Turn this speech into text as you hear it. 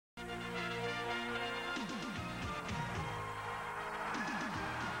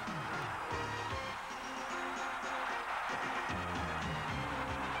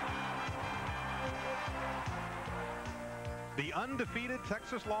The undefeated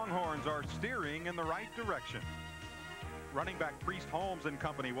Texas Longhorns are steering in the right direction. Running back Priest Holmes and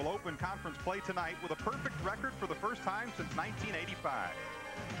company will open conference play tonight with a perfect record for the first time since 1985.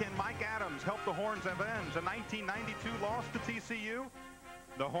 Can Mike Adams help the Horns avenge a 1992 loss to TCU?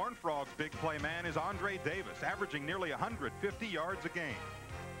 The Horned Frogs' big play man is Andre Davis, averaging nearly 150 yards a game.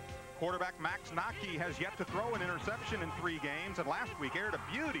 Quarterback Max Nockey has yet to throw an interception in 3 games, and last week aired a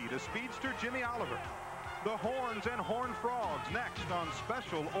beauty to speedster Jimmy Oliver. The Horns and Horned Frogs next on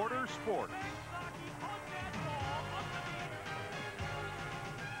Special Order Sports.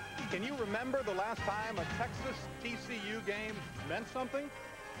 Can you remember the last time a Texas TCU game meant something?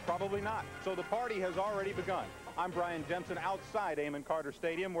 Probably not. So the party has already begun. I'm Brian Jensen outside Amon Carter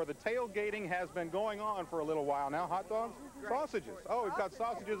Stadium, where the tailgating has been going on for a little while now. Hot dogs? Sausages. Oh, we've got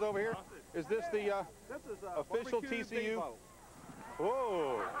sausages over here. Is this the official TCU?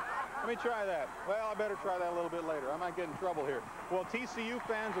 Whoa. Let me try that. Well, I better try that a little bit later. I might get in trouble here. Well, TCU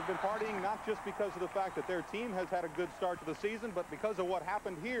fans have been partying not just because of the fact that their team has had a good start to the season, but because of what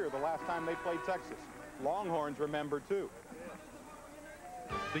happened here the last time they played Texas. Longhorns remember, too.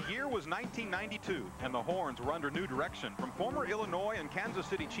 The year was 1992, and the Horns were under new direction from former Illinois and Kansas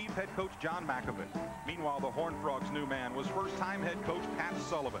City Chief head coach John McAvin. Meanwhile, the Horned Frogs' new man was first-time head coach Pat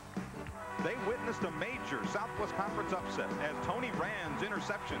Sullivan. They witnessed a major Southwest Conference upset as Tony Rand's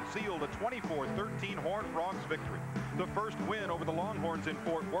interception sealed a 24-13 Horned Frogs victory, the first win over the Longhorns in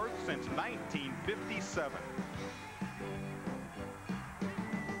Fort Worth since 1957.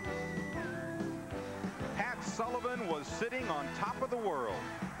 Pat Sullivan was sitting on top of the world.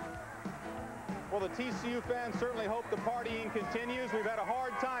 Well, the TCU fans certainly hope the partying continues. We've had a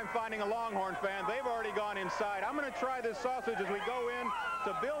hard time finding a Longhorn fan. They've already gone inside. I'm going to try this sausage as we go in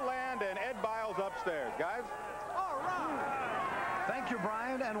to Bill Land and Ed Biles upstairs. Guys? All right. Thank you,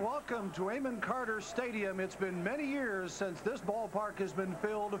 Brian, and welcome to Amon Carter Stadium. It's been many years since this ballpark has been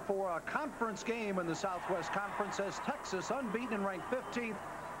filled for a conference game in the Southwest Conference as Texas, unbeaten and ranked 15th,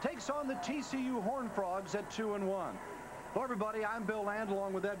 takes on the TCU Horned Frogs at 2-1. Hello, everybody. I'm Bill Land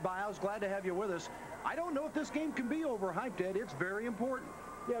along with Ed Biles. Glad to have you with us. I don't know if this game can be overhyped, Ed. It's very important.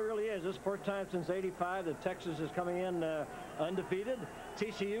 Yeah, it really is. This is the first time since '85 that Texas is coming in undefeated.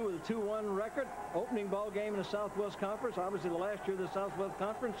 TCU with a 2-1 record. Opening ball game in the Southwest Conference. Obviously the last year of the Southwest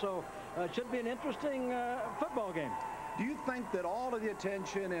Conference. So it should be an interesting football game. Do you think that all of the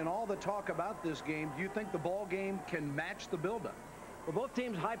attention and all the talk about this game, do you think the ball game can match the buildup? Well, both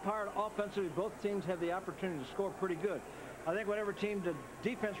teams high-powered offensively. Both teams have the opportunity to score pretty good. I think whatever team the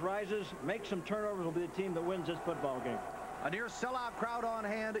defense rises, makes some turnovers, will be the team that wins this football game. A near sellout crowd on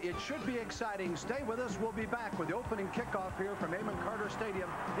hand. It should be exciting. Stay with us. We'll be back with the opening kickoff here from Amon Carter Stadium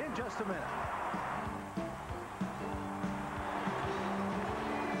in just a minute.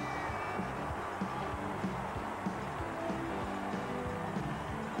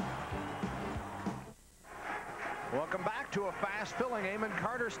 Welcome back to a fast-filling Amon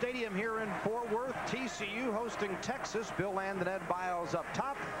Carter Stadium here in Fort Worth. TCU hosting Texas. Bill Land and Ed Biles up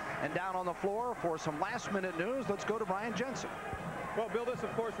top, and down on the floor for some last-minute news. Let's go to Brian Jensen. Well, Bill, this,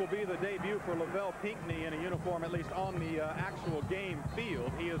 of course, will be the debut for Lavelle Pinckney in a uniform, at least on the actual game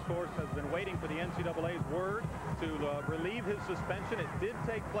field. He, of course, has been waiting for the NCAA's word to relieve his suspension. It did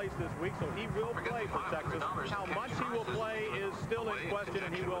take place this week, so he will play for Texas. How much he will play is still in question,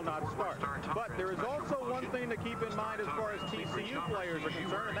 and he will not start. But there is also one thing to keep in mind as far as TCU players are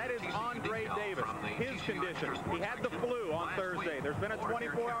concerned, and that is Andre Davis, his condition. He had the flu on Thursday. There's been a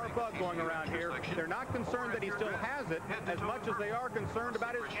 24-hour bug going around here. They're not concerned that he still has it as much as they are concerned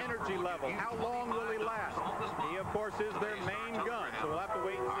about his energy level. How long will he last? He, of course, is their main gun, so we'll have to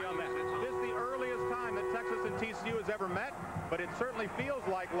wait and see on that. This is the earliest time that Texas and TCU has ever met, but it certainly feels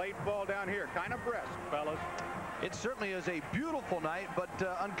like late fall down here. Kind of brisk, fellas. It certainly is a beautiful night, but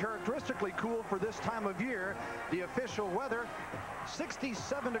uncharacteristically cool for this time of year. The official weather,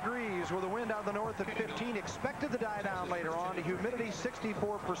 67 degrees with a wind out of the north at 15. Expected to die down later on. The humidity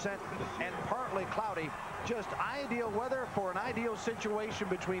 64% and partly cloudy. Just ideal weather for an ideal situation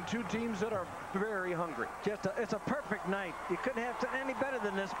between two teams that are very hungry. It's a perfect night. You couldn't have done any better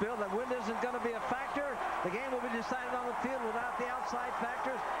than this, Bill. The wind isn't going to be a factor. The game will be decided on the field without the outside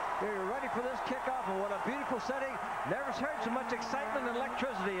factors. You're ready for this kickoff, and what a beautiful setting. Never heard so much excitement and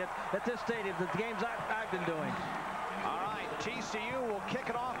electricity at this stadium, the games I've been doing. All right, TCU will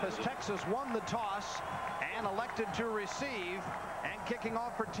kick it off as Texas won the toss and elected to receive. And kicking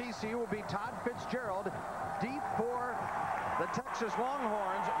off for TCU will be Todd Fitzgerald. Deep for the Texas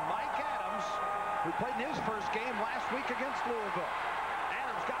Longhorns, Mike Adams, who played in his first game last week against Louisville.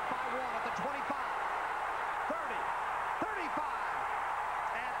 Adams got by one at the 25, 30, 35,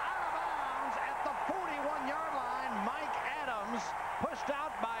 and out of bounds at the 41-yard line. Mike Adams pushed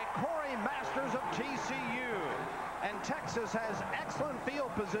out by Corey Masters of TCU. And Texas has excellent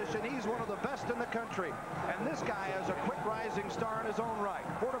field position. He's one of the best in the country. And this guy is a quick rising star in his own right.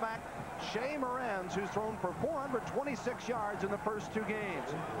 Quarterback Shea Moranz, who's thrown for 426 yards in the first 2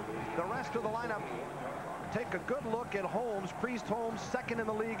 games. The rest of the lineup, take a good look at Holmes. Priest Holmes, second in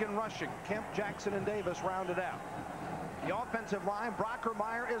the league in rushing. Kemp, Jackson, and Davis rounded out. The offensive line,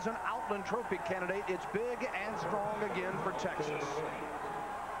 Brockermeyer is an Outland Trophy candidate. It's big and strong again for Texas.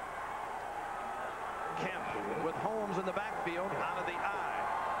 Kemp with Holmes in the backfield out of the eye.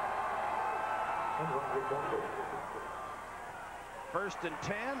 1st and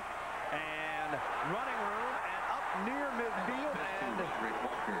 10, and running room and up near midfield and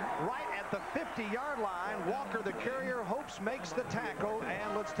right at the 50-yard line. Walker, the carrier, hopes makes the tackle.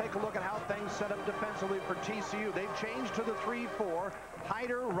 And let's take a look at how things set up defensively for TCU. They've changed to the 3-4.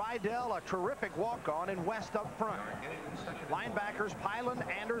 Hyder, Rydell, a terrific walk-on, and West up front. Linebackers Pyland,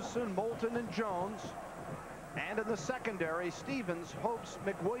 Anderson, Moulton, and Jones. And in the secondary, Stevens, Hopes,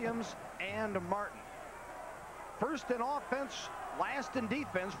 McWilliams, and Martin. First in offense, last in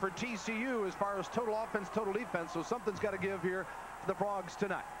defense for TCU as far as total offense, total defense. So something's got to give here for the Frogs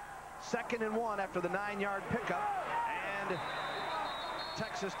tonight. 2nd and 1 after the 9-yard pickup. And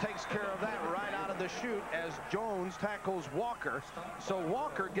Texas takes care of that right out of the chute as Jones tackles Walker. So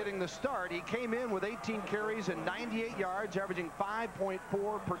Walker getting the start. He came in with 18 carries and 98 yards, averaging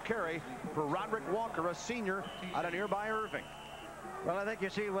 5.4 per carry for Roderick Walker, a senior out of nearby Irving. Well, I think you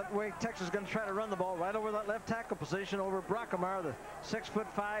see what way Texas is going to try to run the ball right over that left tackle position over Brockermeyer, the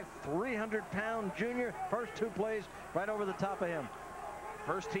 6'5", 300-pound junior. First 2 plays right over the top of him.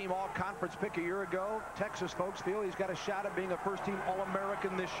 First team all-conference pick a year ago. Texas folks feel he's got a shot at being a first team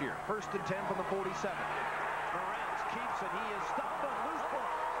All-American this year. 1st and 10 from the 47. Moranz keeps it. He is stopped on loose ball.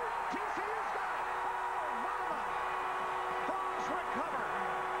 TCU's got it. Oh, mama. Frogs recover.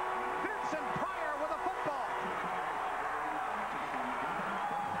 Vincent Pryor with a football.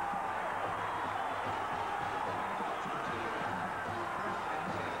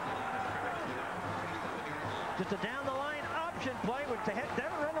 Just a down-the-line option play, which they haven't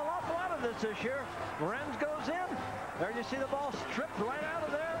run an awful lot of this year. Moranz goes in. There you see the ball stripped right out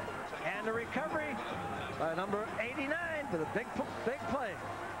of there. And the recovery by number 89 for the big play.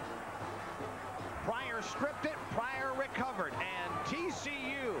 Pryor stripped it. Pryor recovered. And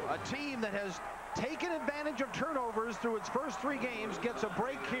TCU, a team that has taken advantage of turnovers through its first 3 games, gets a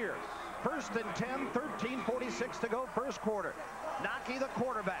break here. 1st and 10, 13:46 to go, first quarter. Naki, the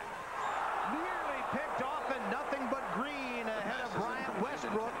quarterback, nearly picked off, and nothing but green ahead of Bryant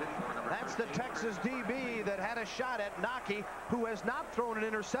Westbrook. That's the Texas DB that had a shot at Naki, who has not thrown an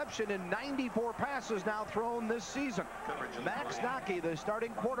interception in 94 passes now thrown this season. Max Naki, the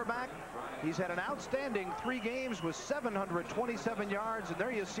starting quarterback, he's had an outstanding 3 games with 727 yards, and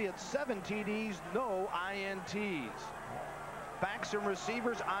there you see it, 7 TDs, no INTs. Backs and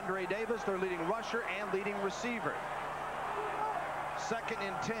receivers, Andre Davis, their leading rusher and leading receiver. 2nd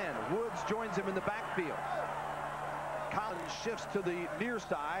and 10. Woods joins him in the backfield. Collins shifts to the near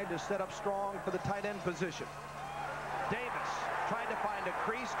side to set up strong for the tight end position. Davis tried to find a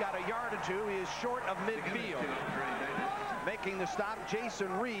crease, got a yard or 2. He is short of midfield. Making the stop,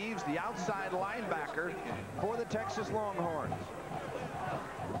 Jason Reeves, the outside linebacker for the Texas Longhorns.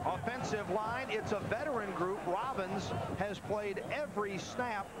 Offensive line, it's a veteran group. Robbins has played every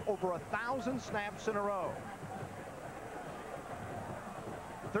snap, over 1,000 snaps in a row.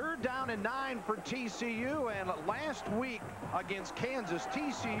 3rd down and 9 for TCU, and last week against Kansas,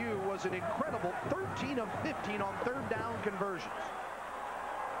 TCU was an incredible 13 of 15 on 3rd down conversions.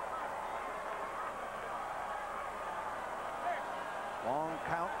 Long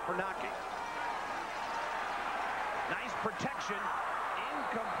count for Naki. Nice protection.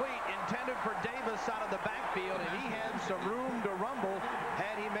 Incomplete, intended for Davis out of the backfield, and he had some room to rumble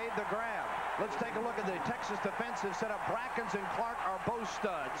had he made the grab. Let's take a look at the Texas defensive setup. Brackens and Clark are both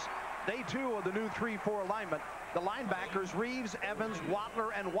studs. They too are the new 3-4 alignment. The linebackers, Reeves, Evans,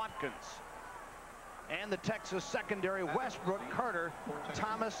 Watler, and Watkins. And the Texas secondary, Westbrook, Carter,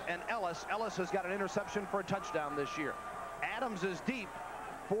 Thomas, and Ellis. Ellis has got an interception for a touchdown this year. Adams is deep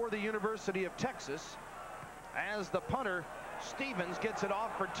for the University of Texas as the punter, Stevens, gets it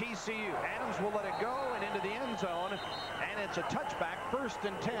off for TCU. Adams will let it go and into the end zone, and it's a touchback. 1st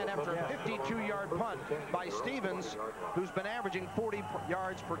and 10 after a 52-yard punt by Stevens, who's been averaging 40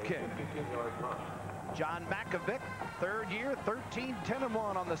 yards per kick. John Makovic, 3rd year,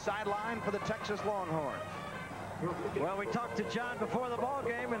 13-10-1 on the sideline for the Texas Longhorns. Well, we talked to John before the ball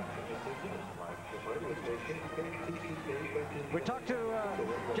game, and we talked to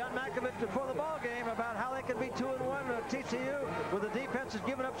John Malkovich before the ball game about how they could be 2-1 at TCU with the defense has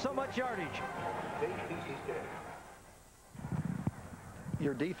given up so much yardage.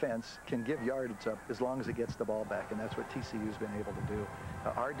 Your defense can give yardage up as long as it gets the ball back, and that's what TCU's been able to do.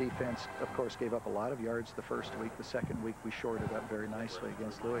 Our defense, of course, gave up a lot of yards the first week. The second week, we shored it up very nicely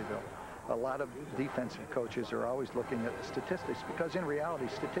against Louisville. A lot of defensive coaches are always looking at the statistics, because in reality,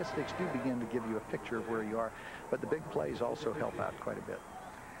 statistics do begin to give you a picture of where you are, but the big plays also help out quite a bit.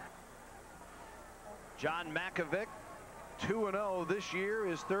 John Malkovich, 2-0 this year.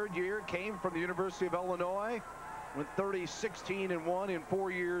 His third year came from the University of Illinois. Went 30-16-1 in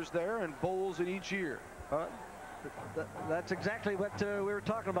 4 years there, and bowls in each year. That's exactly what we were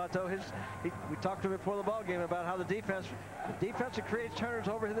talking about, though. We talked to him before the ball game about how the defense that creates turnovers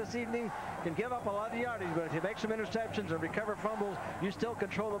over this evening can give up a lot of yardage, but if you make some interceptions and recover fumbles, you still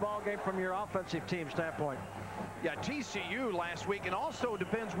control the ball game from your offensive team standpoint. Yeah, TCU last week, and also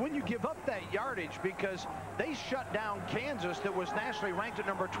depends when you give up that yardage, because they shut down Kansas, that was nationally ranked at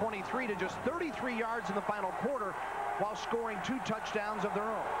number 23, to just 33 yards in the final quarter while scoring 2 touchdowns of their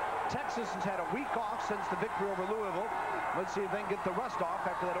own. Texas has had a week off since the victory over Louisville. Let's see if they can get the rust off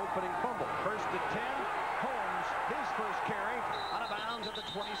after that opening fumble. First and 10. Holmes, his first carry, out of bounds at the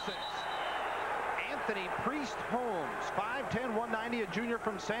 26. Anthony Priest Holmes, 5'10", 190, a junior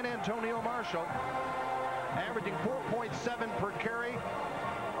from San Antonio Marshall, averaging 4.7 per carry,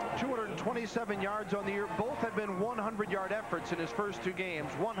 227 yards on the year. Both have been 100-yard efforts in his first 2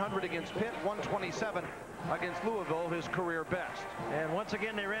 games. 100 against Pitt, 127 against Louisville, his career best. And once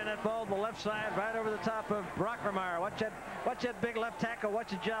again, they ran that ball to the left side, right over the top of Brockmeyer. Watch that big left tackle. Watch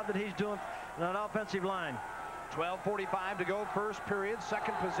the job that he's doing on that offensive line. 12:45 to go, first period.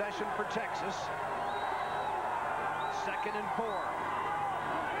 Second possession for Texas. 2nd and 4.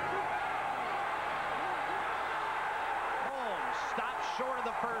 Holmes stops short of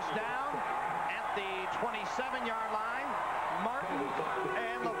the first down at the 27-yard line. Martin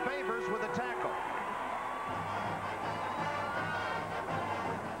and LeFevers with a tackle.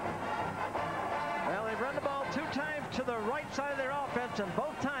 Well, they've run the ball 2 times to the right side of their offense, and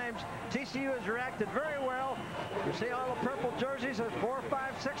both times TCU has reacted very well. You see all the purple jerseys. There's 4,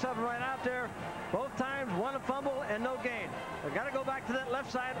 5, 6 of them right out there. Both times, 1 a fumble and no gain. They've got to go back to that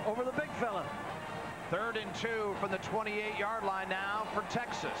left side over the big fella. 3rd and 2 from the 28-yard line now for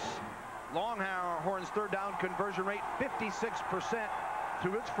Texas. Longhorns' third down conversion rate 56%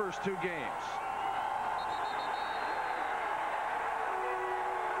 through its first 2 games.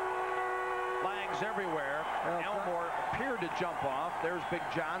 Flags everywhere. Elmore appeared to jump off. There's Big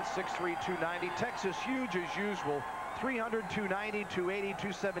John, 6'3", 290. Texas huge as usual. 300, 290, 280,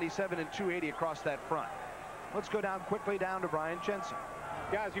 277, and 280 across that front. Let's go down quickly down to Brian Jensen.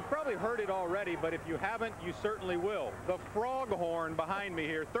 Guys, you've probably heard it already, but if you haven't, you certainly will. The frog horn behind me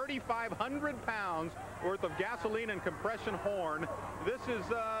here, 3,500 pounds worth of gasoline and compression horn. This is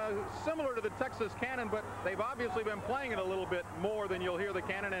similar to the Texas cannon, but they've obviously been playing it a little bit more than you'll hear the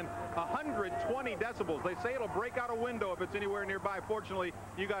cannon, and 120 decibels. They say it'll break out a window if it's anywhere nearby. Fortunately,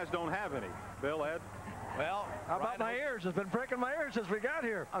 you guys don't have any. Bill, Ed? Well, how about my ears? It's been breaking my ears since we got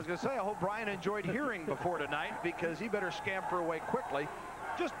here. I was going to say, I hope Brian enjoyed hearing before tonight, because he better scamper away quickly.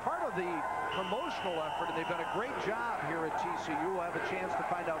 Just part of the promotional effort, and they've done a great job here at TCU. We'll have a chance to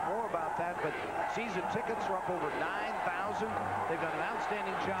find out more about that, but season tickets are up over 9,000. They've done an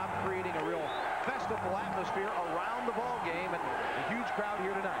outstanding job creating a real festival atmosphere around the ball game, and a huge crowd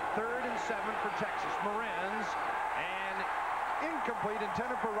here tonight. 3rd and 7 for Texas. Marenz, and incomplete,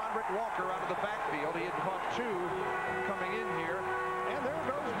 intended for Roderick Walker out of the backfield. He had caught 2 coming in here, and there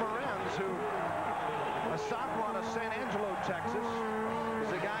goes Marenz, who, a sophomore out of San Angelo, Texas,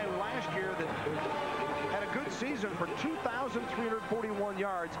 is a guy who last year that had a good season for 2,341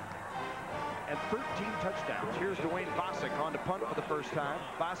 yards and 13 touchdowns. Here's Dwayne Bosick on to punt for the first time.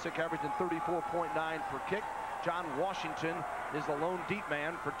 Bosick averaging 34.9 per kick. John Washington is the lone deep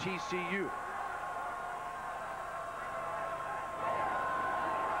man for TCU.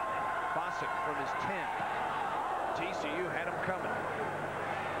 Bosick from his 10. TCU had him coming.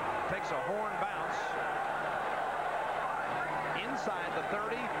 Takes a horn bounce. Inside the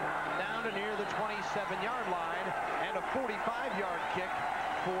 30, down to near the 27-yard line, and a 45-yard kick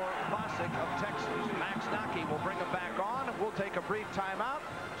for Bosick of Texas. Max Nockey will bring him back on, and we'll take a brief timeout.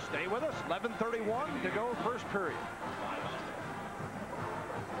 Stay with us. 11:31 to go, first period.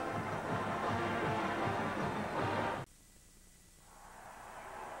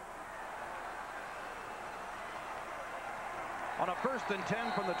 On a First and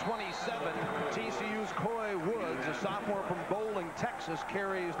 10 from the 27. TCU's Coy Woods, a sophomore from Bowling, Texas,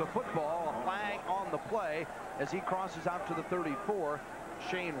 carries the football. A flag on the play as he crosses out to the 34.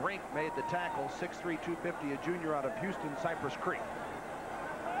 Shane Rink made the tackle. 6'3", 250, a junior out of Houston, Cypress Creek.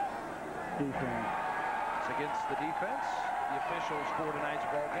 Defense. It's against the defense. The officials for tonight's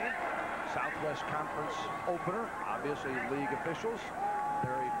ball game. Southwest Conference opener. Obviously, league officials.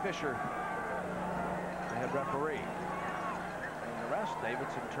 Larry Fisher, the head referee. And the rest,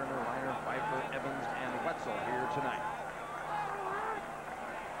 Davidson, Turner, Liner, Pfeiffer, Evans, and Wetzel here tonight.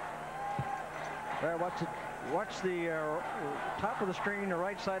 Well, watch the top of the screen, the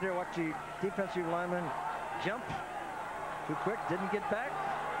right side there. Watch the defensive lineman jump. Too quick, didn't get back.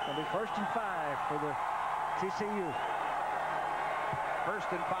 It'll be 1st and 5 for the TCU.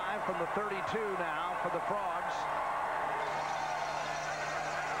 1st and 5 from the 32 now for the Frogs.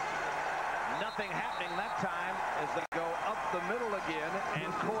 Nothing happening that time as they go up the middle again,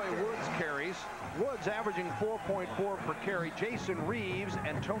 and Coy Woods carries. Woods averaging 4.4 per carry. Jason Reeves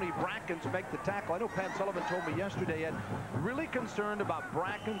and Tony Brackens make the tackle. I know Pat Sullivan told me yesterday that really concerned about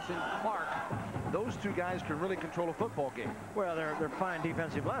Brackens and Clark. Those two guys can really control a football game. Well, they're fine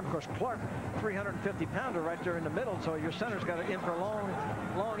defensive line. Of course, Clark, 350-pounder right there in the middle, so your center's got to in for a long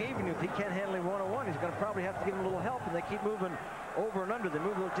evening. If he can't handle him one-on-one, he's going to probably have to give him a little help, and they keep moving over and under. They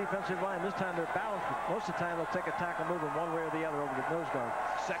move those defensive line. This time they're balanced. Most of the time they'll take a tackle, move them one way or the other over the nose guard.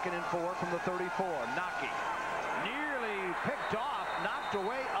 2nd and 4 from the 34. Naki nearly picked off, knocked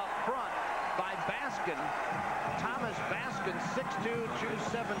away up front by Baskin. Thomas Baskin, 6'2",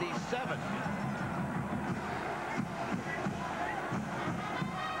 277.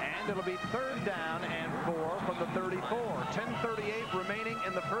 And it'll be 3rd down and 4 from the 34. 10:38 remaining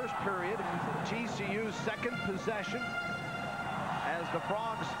in the first period. TCU's 2nd possession, as the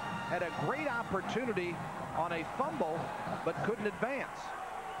Frogs had a great opportunity on a fumble but couldn't advance.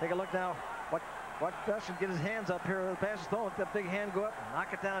 Take a look now. Watch Baskin get his hands up here. The pass is thrown. Let that big hand go up,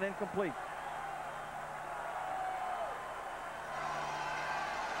 knock it down, incomplete.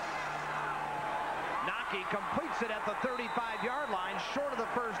 Naki completes it at the 35-yard line, short of the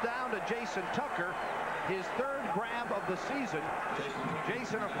 1st down to Jason Tucker. His 3rd grab of the season.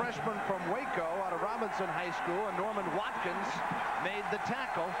 Jason, a freshman from Waco out of Robinson High School, and Norman Watkins made the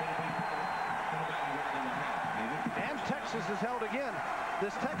tackle. And Texas is held again.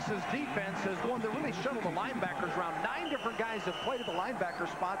 This Texas defense has one that really shuttled the linebackers around. 9 different guys have played at the linebacker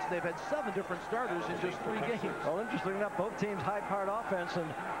spots. They've had 7 different starters in just 3 games. Well, interesting enough, both teams high-powered offense,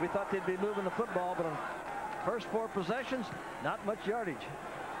 and we thought they'd be moving the football, but on first 4 possessions, not much yardage.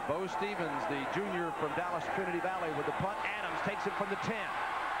 Bo Stevens, the junior from Dallas Trinity Valley, with the punt. Adams takes it from the 10.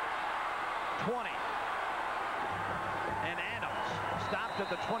 20. And Adams stopped at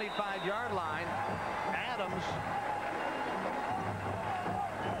the 25-yard line. Adams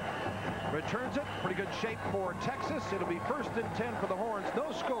returns it. Pretty good shape for Texas. It'll be 1st and 10 for the Horns.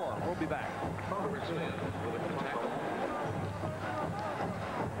 No score. We'll be back.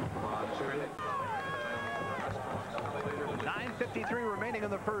 9:53 remaining in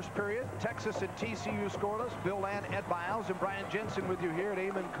the first period. Texas and TCU scoreless. Bill Land, Ed Biles, and Brian Jensen with you here at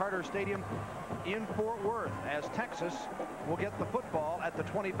Amon Carter Stadium in Fort Worth, as Texas will get the football at the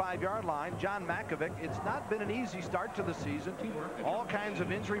 25-yard line. John Makovic. It's not been an easy start to the season. All kinds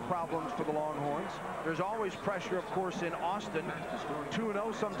of injury problems for the Longhorns. There's always pressure, of course, in Austin.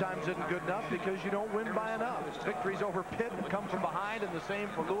 2-0 sometimes isn't good enough because you don't win by enough. Victories over Pitt come from behind, and the same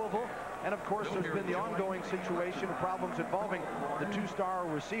for Louisville. And of course, there's been the ongoing situation of problems involving the 2-star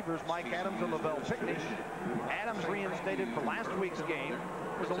receivers, Mike Adams and Lavelle Pickney. Adams reinstated for last week's game,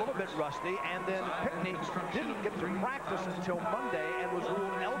 was a little bit rusty, and then Pickney didn't get to practice until Monday and was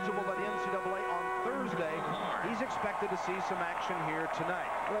ruled eligible by the NCAA on Thursday. He's expected to see some action here tonight.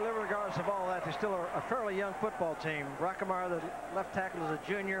 Well, regardless of all that, they're still a fairly young football team. Rockamar, the left tackle, is a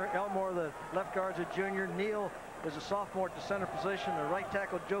junior. Elmore, the left guard, is a junior. Neal is a sophomore at the center position. The right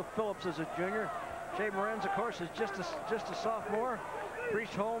tackle, Joe Phillips, is a junior. Shea Morenz, of course, is just a sophomore.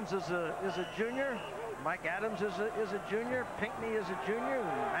 Breach Holmes is a junior. Mike Adams is a junior. Pinkney is a junior.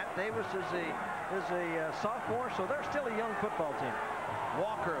 And Matt Davis is a sophomore. So they're still a young football team.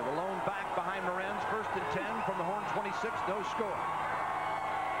 Walker, the lone back behind Morenz. 1st and 10 from the Horn 26. No score.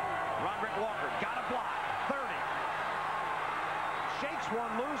 Roderick Walker got a block. 30. Shakes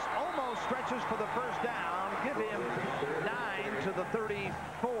one loose. Almost stretches for the 1st down. Give him 9 to the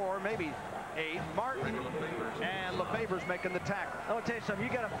 34. Maybe 8. Martin and LeFevor's making the tackle. I want to tell you something.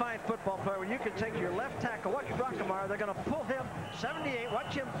 You got a fine football player when you can take your left tackle, watch Brockmeyer. They're going to pull him 78.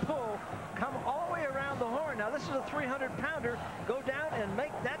 Watch him pull, come all the way around the horn. Now this is a 300-pounder. Go down and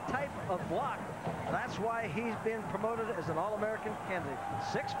make that type of block. That's why he's been promoted as an All-American candidate.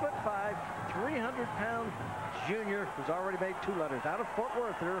 6'5", 300-pound junior who's already made 2 letters out of Fort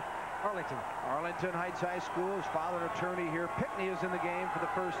Worth here. Arlington. Arlington Heights High School. His father, an attorney here. Pickney is in the game for the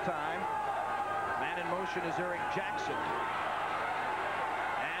first time. Man in motion is Eric Jackson.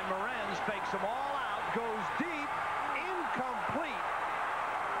 And Morenz fakes them all out. Goes deep. Incomplete.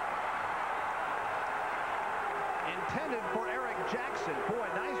 Intended for Eric Jackson. Boy,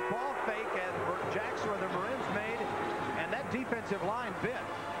 nice ball fake at Jackson or the Morenz made. And that defensive line bit.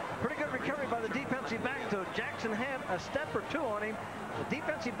 Pretty good recovery by the defensive back, though. Jackson had a step or 2 on him. The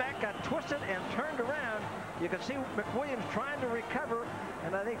defensive back got twisted and turned around. You can see McWilliams trying to recover,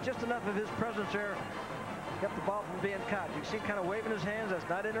 and I think just enough of his presence there kept the ball from being caught. You see him kind of waving his hands. That's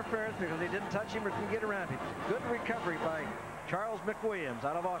not interference because he didn't touch him or can get around him. Good recovery by Charles McWilliams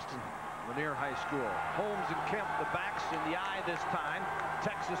out of Austin. Lanier High School. Holmes and Kemp, the backs in the eye this time.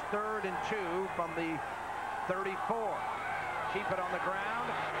 Texas 3rd and 2 from the 34. Keep it on the ground.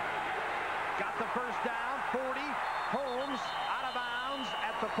 Got the first down. 40. Holmes out of bounds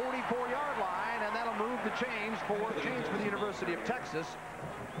at the 44-yard line, and that'll move the chains for the University of Texas.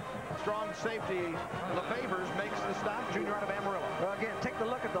 Strong safety LeFevor's makes the stop. Junior out of Amarillo. Well, again, take a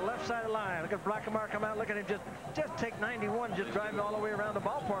look at the left side of the line. Look at Brockmeyer come out. Look at him just take 91, just driving all the way around the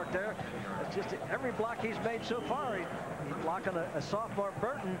ballpark there. It's just every block he's made so far. He's blocking a sophomore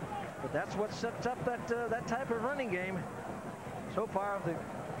Burton, but that's what sets up that type of running game. So far, the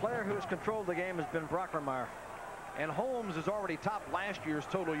player who has controlled the game has been Brockmeyer. And Holmes has already topped last year's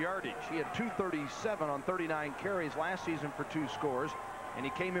total yardage. He had 237 on 39 carries last season for 2 scores, and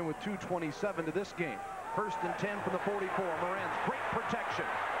he came in with 227 to this game. 1st and 10 from the 44. Morenz, great protection.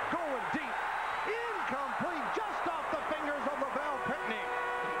 Going deep. Incomplete. Just off the fingers of Lavelle Pickney.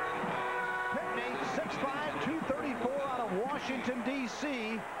 Pickney, 6'5", 234 out of Washington,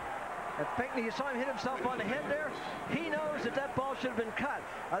 D.C. And Pickney, you saw him hit himself on the head there. He knows that ball should have been cut.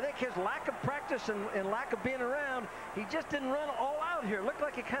 I think his lack of practice and lack of being around, he just didn't run all out here. Looked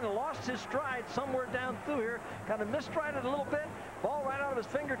like he kind of lost his stride somewhere down through here. Kind of misstrided a little bit. Ball right out of his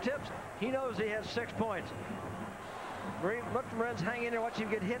fingertips. He knows he has 6 points. Look for Morenz hang in there, watch him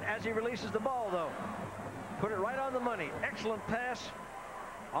get hit as he releases the ball, though. Put it right on the money. Excellent pass.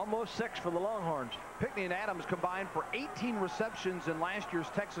 Almost 6 for the Longhorns. Pickney and Adams combined for 18 receptions in last year's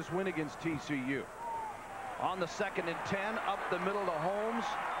Texas win against TCU. On the 2nd and 10, up the middle to Holmes.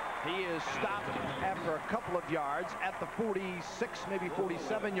 He is stopped after a couple of yards at the 46, maybe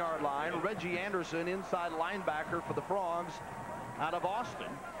 47-yard line. Reggie Anderson, inside linebacker for the Frogs out of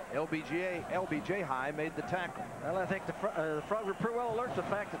Austin. LBJ High made the tackle. Well, I think the Frogs were pretty well alert to the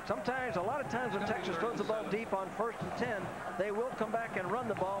fact that a lot of times when Texas throws the ball deep on 1st and 10, they will come back and run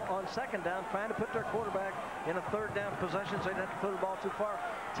the ball on 2nd down, trying to put their quarterback in a 3rd down possession so they don't have to throw the ball too far.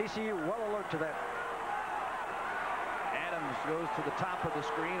 TCU well alert to that. Adams goes to the top of the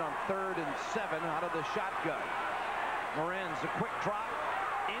screen on 3rd and 7 out of the shotgun. Morenz, a quick drop,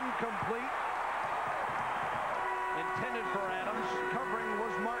 incomplete. Intended for Adams. Covering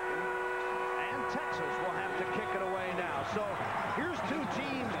was Martin. And Texas will have to kick it away now. So here's 2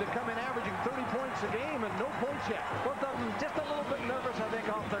 teams that come in averaging 30 points a game and no points yet. Both of them just a little bit nervous, I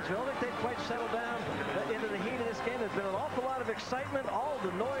think, offensively. I don't think they've quite settled down into the heat of this game. There's been an awful lot of excitement. All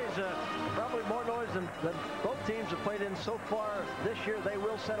the noise, probably more noise than both teams have played in so far this year. They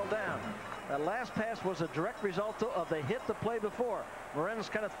will settle down. That last pass was a direct result of the hit the play before. Morenz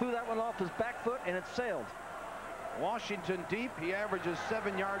kind of threw that one off his back foot, and it sailed. Washington deep. He averages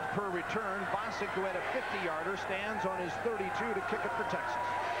 7 yards per return. Bosick, who had a 50-yarder, stands on his 32 to kick it for Texas.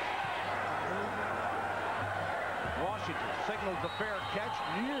 Washington signals the fair catch.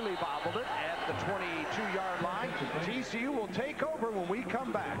 Nearly bobbled it at the 22-yard line. TCU will take over when we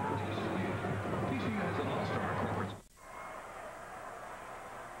come back. TCU has an all-star corporate.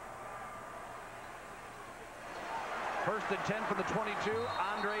 First and 10 from the 22.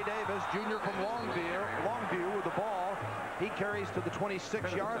 Andre Davis, junior from Longview with the ball. He carries to the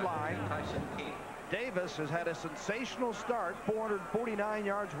 26-yard line. Davis has had a sensational start, 449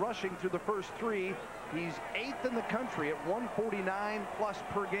 yards rushing through the first 3. He's 8th in the country at 149 plus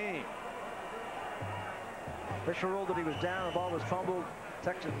per game. Fisher ruled that he was down. The ball was fumbled.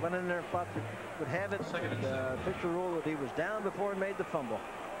 Texas went in there and thought they would have it. Fisher ruled that he was down before he made the fumble.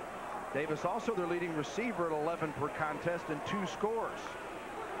 Davis also their leading receiver at 11 per contest and 2 scores.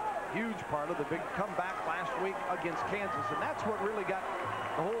 Huge part of the big comeback last week against Kansas, and that's what really got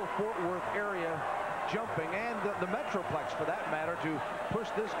the whole Fort Worth area jumping, and the Metroplex for that matter, to push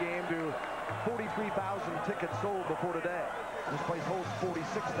this game to 43,000 tickets sold before today. This place holds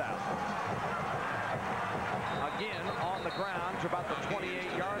 46,000. Again on the ground to about the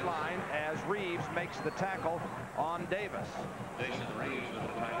 28-yard line as Reeves makes the tackle on Davis.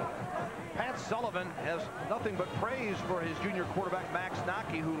 Pat Sullivan has nothing but praise for his junior quarterback Max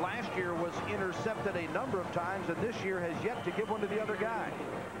Nockey, who last year was intercepted a number of times and this year has yet to give one to the other guy.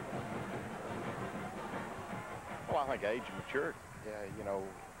 Well, I think age and maturity. Yeah, you know,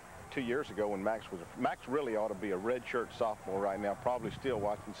 2 years ago when Max really ought to be a redshirt sophomore right now, probably still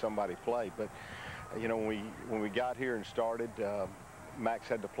watching somebody play. But you know, when we got here and started, Max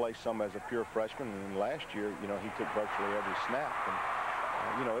had to play some as a pure freshman, and last year, you know, he took virtually every snap. And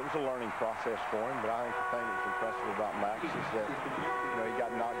you know, it was a learning process for him. But I think the thing that's impressive about Max is that, you know, he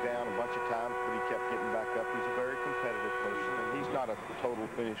got knocked down a bunch of times, but he kept getting back up. He's a very competitive person, and he's not a total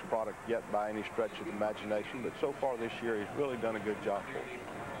finished product yet by any stretch of the imagination. But so far this year, he's really done a good job for us.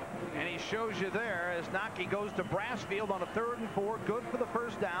 And he shows you there as Nockey goes to Brassfield on a 3rd and 4, good for the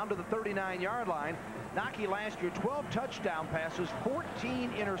first down to the 39-yard line. Nockey last year 12 touchdown passes,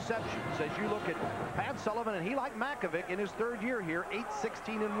 14 interceptions. As you look at Pat Sullivan, and he, like Makovic, in his 3rd year here,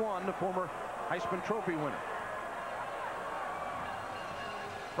 8-16-1, the former Heisman Trophy winner.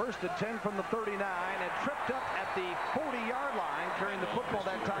 1st and 10 from the 39, and tripped up at the 40-yard line carrying the football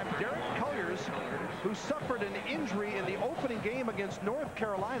that time. Derek Colliers, who suffered an injury in the opening game against North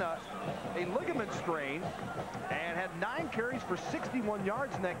Carolina, a ligament strain, and had 9 carries for 61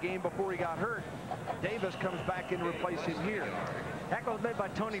 yards in that game before he got hurt. Davis comes back in to replace him here. Tackle was made by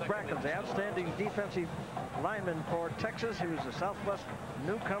Tony Brackens, the outstanding defensive lineman for Texas. He was the Southwest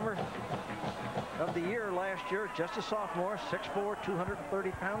newcomer of the year last year, just a sophomore, 6'4",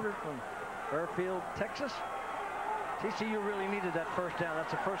 230-pounder from Fairfield, Texas. TCU really needed that first down.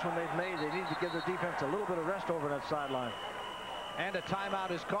 That's the first one they've made. They need to give their defense a little bit of rest over that sideline. And a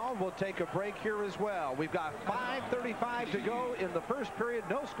timeout is called. We'll take a break here as well. We've got 5:35 to go in the first period.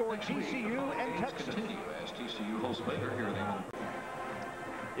 No score, TCU and Texas.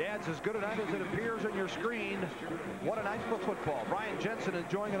 Yeah, it's as good a night as it appears on your screen. What a night for football. Brian Jensen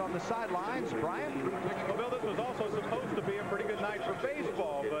enjoying it on the sidelines. Brian? Well, Bill, this was also supposed to be a pretty good night for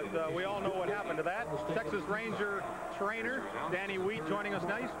baseball, but we all know what happened to that. Texas Ranger trainer Danny Wheat joining us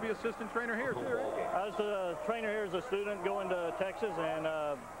now. Used to be assistant trainer here, too, right? I was a trainer here as a student going to Texas, and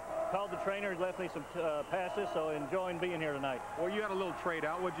called the trainer, left me some passes, so enjoying being here tonight. Well, you had a little trade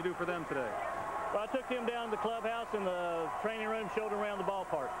out. What'd you do for them today? Well, I took him down to the clubhouse in the training room, showed him around the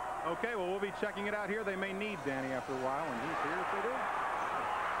ballpark. Okay, well, we'll be checking it out here. They may need Danny after a while, and he's here if they do.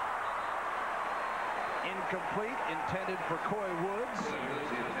 Incomplete, intended for Coy Woods.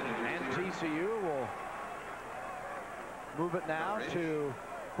 And TCU will move it now to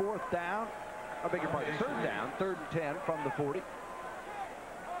 4th down. I beg your pardon, 3rd down, 3rd and 10 from the 40.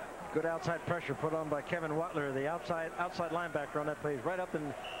 Good outside pressure put on by Kevin Watler, the outside linebacker on that play, right up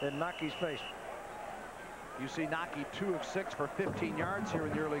in Nockey's face. You see Nockey 2 of 6 for 15 yards here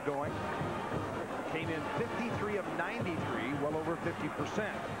in the early going. Came in 53 of 93, well over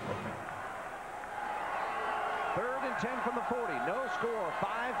 50%. 3rd and 10 from the 40. No score.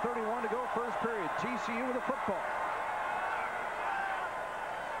 5:31 to go first period. TCU with the football.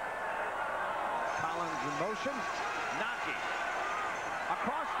 Collins in motion. Nockey.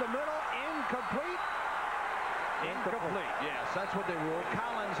 Across the middle. Incomplete. Incomplete. Yes, that's what they ruled.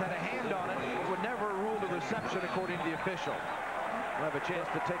 Collins had a hand on it. Would never rule the reception according to the official. We'll have a chance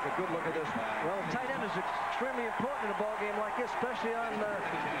to take a good look at this. Well, the tight end is extremely important in a ball game like this, especially on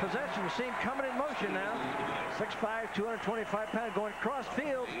possession. You see him coming in motion now. 6'5", 225 pounds, going cross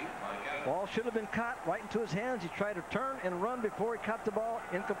field. Ball should have been caught right into his hands. He tried to turn and run before he caught the ball.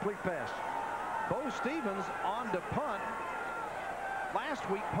 Incomplete pass. Bo Stevens on to punt. Last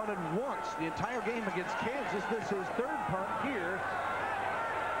week punted once the entire game against Kansas. This is his 3rd punt here.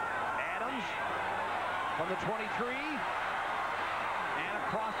 Adams from the 23 and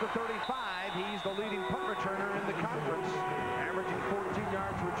across the 35. He's the leading punt returner in the conference, averaging 14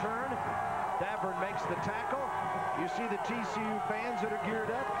 yards return. Davern makes the tackle. You see the TCU fans that are geared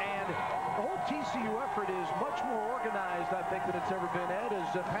up, and the whole TCU effort is much more organized, I think, than it's ever been, Ed.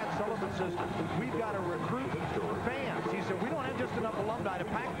 As Pat Sullivan says, we've got to recruit fans. He said, we don't have just enough alumni to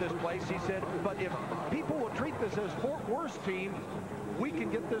pack this place. He said, but if people will treat this as Fort Worth's team, we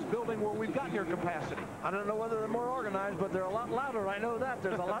can get this building where we've got your capacity. I don't know whether they're more organized, but they're a lot louder. I know that.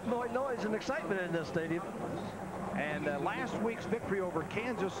 There's a lot more noise and excitement in this stadium. And last week's victory over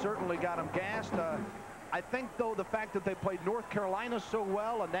Kansas certainly got them gassed. I think, though, the fact that they played North Carolina so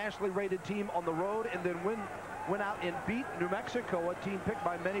well, a nationally rated team on the road, and then went out and beat New Mexico, a team picked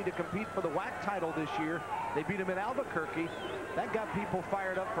by many to compete for the WAC title this year. They beat them in Albuquerque. That got people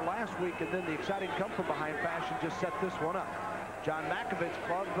fired up for last week, and then the exciting come-from-behind fashion just set this one up. John Makovich's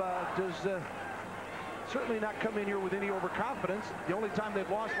club does certainly not come in here with any overconfidence. The only time they've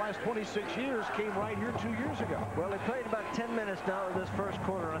lost last 26 years came right here 2 years ago. Well, they played about 10 minutes now in this first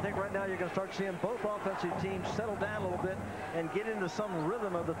quarter. And I think right now you're going to start seeing both offensive teams settle down a little bit and get into some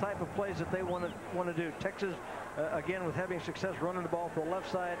rhythm of the type of plays that they want to do. Texas, again, with having success running the ball to the left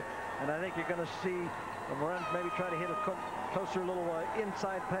side. And I think you're going to see Moran maybe try to hit a closer little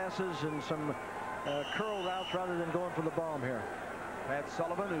inside passes and some curl routes rather than going for the bomb here. Pat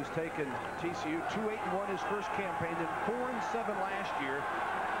Sullivan, who's taken TCU 2-8-1 his first campaign, then 4-7 last year.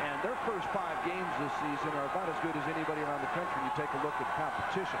 And their first 5 games this season are about as good as anybody around the country. You take a look at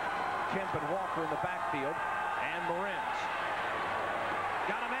competition. Kemp and Walker in the backfield. And Morenz.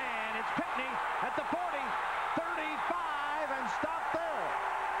 Got a man. It's Pickney at the 40, 35, and stopped there.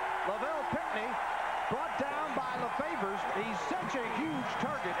 Lavelle Pickney brought down by LaFavors. He's such a huge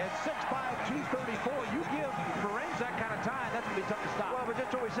target at 6'5", 234. You give Morenz that kind of time, that's going to be tough to stop. Well, but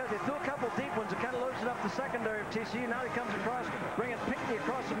just what we said, they threw a couple deep ones. It kind of loosened up the secondary of TCU. Now he comes across, bringing Pickney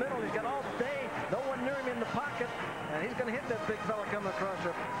across the middle. He's got all day. No one near him in the pocket. And he's going to hit that big fella coming across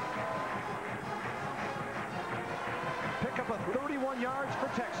here. Pick up a 31 yards for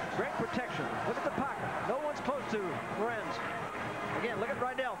Texas. Great protection. Look at the pocket. No one's close to Morenz. Again, look at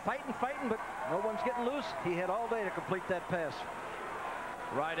Rydell fighting, but no one's getting loose. He had all day to complete that pass.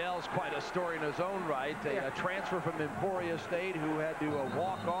 Rydell's quite a story in his own right. A transfer from Emporia State who had to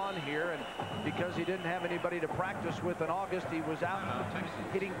walk on here, and because he didn't have anybody to practice with in August, he was out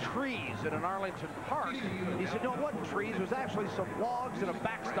hitting trees in an Arlington Park. He said, no, it wasn't trees. It was actually some logs and a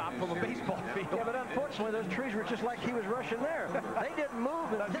backstop from a baseball field. Yeah, but unfortunately, those trees were just like he was rushing there. They didn't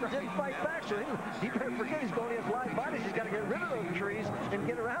move and didn't fight back, so he better forget he's going against live bodies. He's got to get rid of those trees and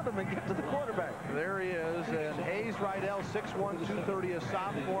get around them and get to the quarterback. There he is, and Hayes Rydell, 6'1", 230, a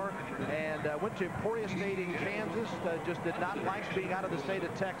sophomore, and went to Emporia State in Kansas. Just did not like being out of the state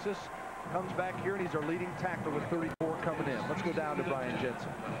of Texas. Comes back here, and he's our leading tackler with 34 coming in. Let's go down to Brian Jensen.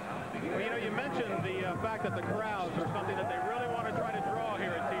 Well, you know, you mentioned the fact that the crowds are something that they really want to try to draw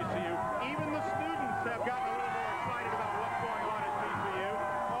here at TCU. Even the students have gotten a little more excited about what's going on at TCU.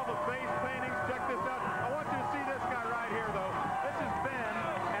 All the face paintings, check this out. I want you to see this guy right here, though. This is Ben,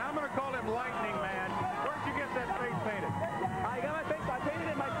 and I'm going to call him Lightning Man. Where did you get that face painted? I got my face. I painted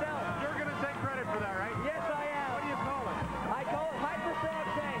it myself. You're going to take credit for that, right? Yes, I am. What do you call it? I call it Hyper Frog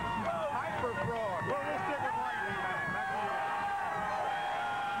Tank. Hyper Frog. Well, we'll stick with Lightning Man. Back to you.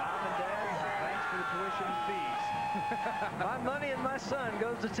 Mom and Dad, thanks for the tuition and fees. My money and my son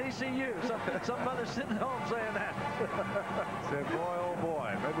goes to TCU. Some mother's sitting at home saying that. Said, boy, oh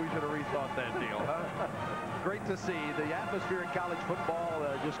boy, maybe we should have rethought that deal, huh? Great to see. The atmosphere in college football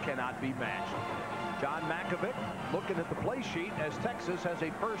just cannot be matched. John Makovich looking at the play sheet as Texas has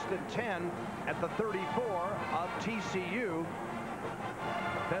a 1st and 10 at the 34 of TCU.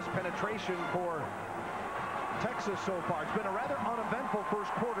 Best penetration for Texas so far. It's been a rather uneventful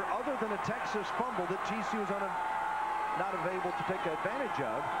first quarter, other than a Texas fumble that TCU is not able to take advantage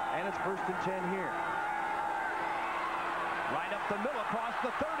of, and it's 1st and 10 here. Right up the middle, across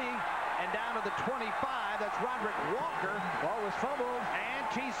the 30, and down to the 25. That's Roderick Walker. Ball was fumbled. And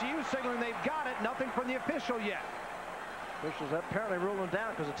TCU signaling they've got it. Nothing from the official yet. Officials apparently ruled him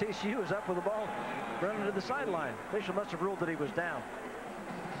down because the TCU is up with the ball running to the sideline. Official must have ruled that he was down.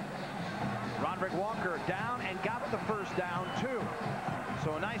 Roderick Walker down and got the 1st down, too.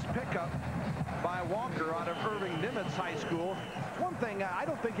 So a nice pickup by Walker out of Irving Nimitz High School. One thing, I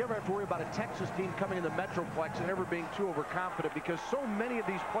don't think you ever have to worry about a Texas team coming in the Metroplex and never being too overconfident, because so many of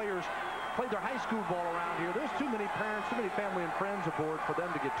these players played their high school ball around here. There's too many parents, too many family and friends aboard for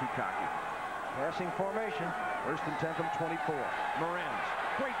them to get too cocky. Passing formation. 1st and 10 from 24. Morenz,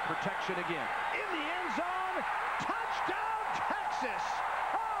 great protection again. In the end zone, touchdown Texas!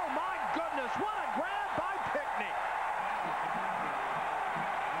 Oh my goodness, what a grab by Pickney!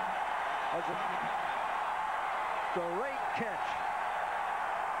 That's a great catch.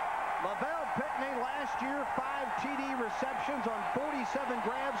 Lavelle Pickney last year, 5 TD receptions on 47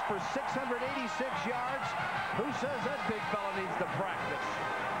 grabs for 686 yards. Who says that big fella needs to practice?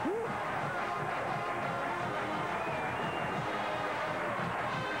 Whew.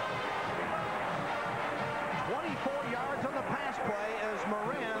 Yards on the pass play as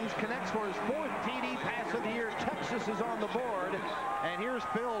Morenz connects for his 4th TD pass of the year. Texas is on the board. And here's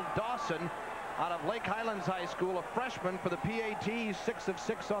Phil Dawson out of Lake Highlands High School, a freshman for the PAT, 6 of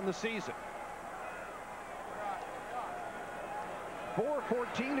 6 on the season.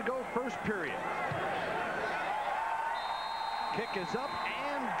 4:14 to go, first period. Kick is up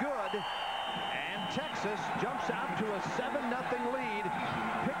and good. And Texas jumps out to a 7-0 lead.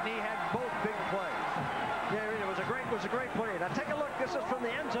 Pickney had both big plays. Yeah, it was a great play. Now take a look. This is from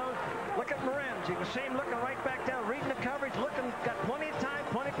the end zone. Look at Morenz. You can see him looking right back down, reading the coverage, looking, got plenty of time,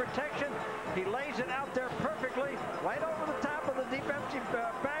 plenty of protection. He lays it out there perfectly, right over the top of the defensive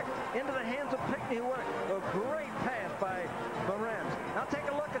back into the hands of Pickney. What a great pass by Morenz. Now take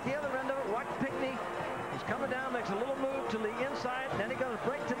a look at the other end of it. Watch Pickney. He's coming down, makes a little move to the inside, then he goes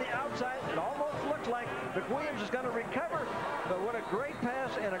break to the outside. It almost looks like McWilliams is going to recover, but what a great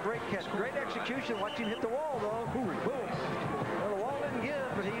pass and a great catch. Great execution. Watch him hit the wall, though. Boom. Well, the wall didn't give,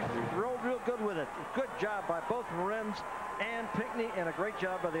 but he rolled real good with it. Good job by both Morenz and Pickney, and a great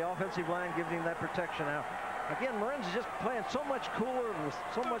job by the offensive line giving him that protection out. Again, Morenz is just playing so much cooler with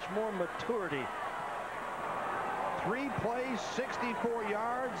so much more maturity. 3 plays, 64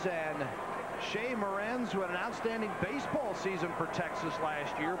 yards, and Shea Morenz, who had an outstanding baseball season for Texas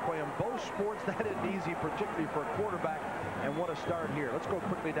last year, playing both sports. That isn't easy, particularly for a quarterback, and what a start here. Let's go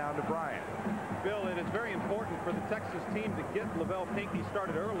quickly down to Brian. Bill, it is very important for the Texas team to get Lavelle Pinkney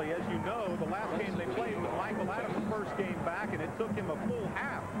started early. As you know, the last game they played was Michael Adams' first game back, and it took him a full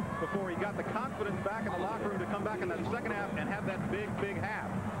half before he got the confidence back in the locker room to come back in that second half and have that big half.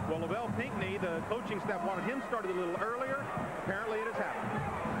 Well, Lavelle Pinkney, the coaching staff wanted him started a little earlier. Apparently it has happened.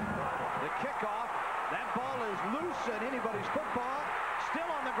 The kickoff, that ball is loose at anybody's football. Still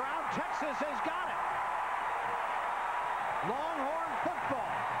on the ground, Texas has got it. Longhorn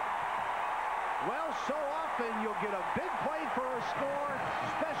football. Well, so often you'll get a big play for a score,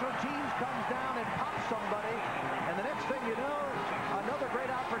 special teams comes down and pops somebody, and the next thing you know, another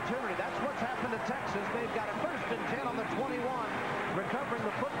great opportunity. That's what's happened to Texas. They've got a 1st and 10 on the 21. Recovering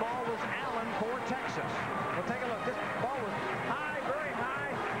the football was Allen for Texas. Well, take a look. This ball was high, very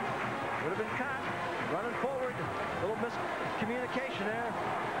high. Would have been caught. Running forward. A little miscommunication there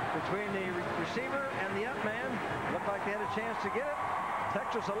between the receiver and the up man. Looked like they had a chance to get it.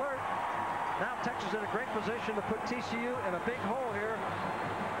 Texas alert. Now Texas in a great position to put TCU in a big hole here.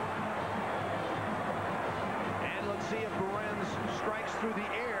 And let's see if Morenz strikes through the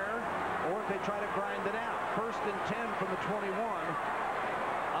air or if they try to grind it out. 1st and 10 from the 21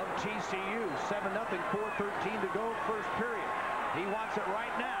 of TCU. 7-0, 4:13 to go, first period. He wants it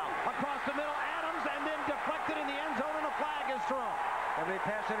right now. Across the middle, Adams, and then deflected in the end zone, and a flag is thrown. That'll be a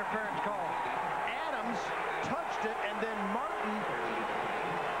pass interference call. Adams touched it, and then Martin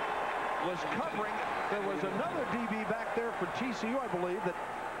was covering. There was another DB back there for TCU, I believe, that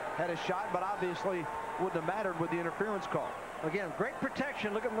had a shot, but obviously wouldn't have mattered with the interference call. Again, great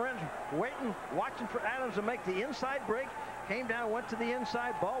protection. Look at Morenz waiting, watching for Adams to make the inside break. Came down, went to the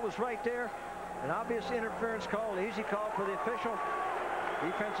inside. Ball was right there. An obvious interference call, an easy call for the official.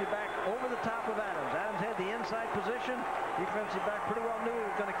 Defensive back over the top of Adams. Adams had the inside position. Defensive back pretty well knew he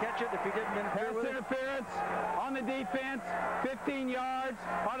was going to catch it if he didn't interfere with it. Interference on the defense, 15 yards,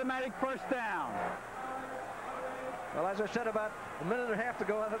 automatic 1st down. Well, as I said about a minute and a half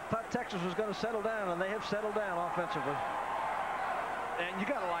ago, I thought Texas was going to settle down, and they have settled down offensively. And you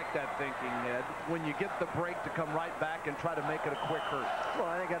got to like that thinking, Ned, when you get the break to come right back and try to make it a quick hurt. Well,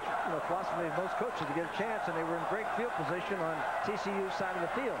 I think that's the philosophy of most coaches to get a chance, and they were in great field position on TCU's side of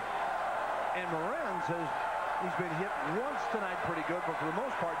the field. And Morenz he's been hit once tonight pretty good, but for the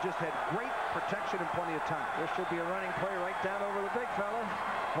most part just had great protection and plenty of time. There should be a running play right down over the big fella.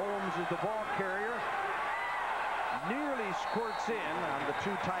 Holmes is the ball carrier. Nearly squirts in on the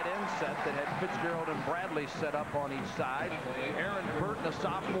 2 tight end set that had Fitzgerald and Bradley set up on each side. Aaron Burton, a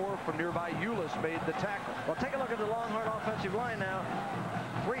sophomore from nearby Euless, made the tackle. Well, take a look at the Longhorn offensive line now.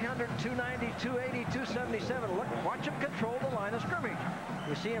 300, 290, 280, 277. Look, watch him control the line of scrimmage.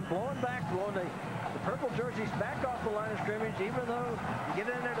 You see him blowing the purple jerseys back off the line of scrimmage. Even though you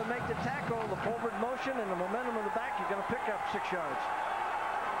get in there to make the tackle, the forward motion and the momentum of the back, you're going to pick up 6 yards.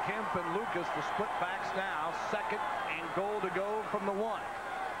 Kemp and Lucas, the split backs now. 2nd and goal to go from the 1.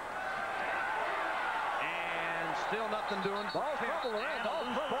 And still nothing doing. Ball's trouble around.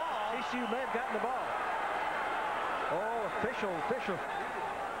 TCU may have gotten the ball. Oh, official.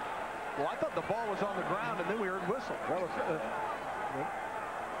 Well, I thought the ball was on the ground, and then we heard whistle. Well,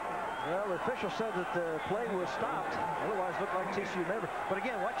 the official said that the play was stopped. Otherwise, it looked like TCU never. But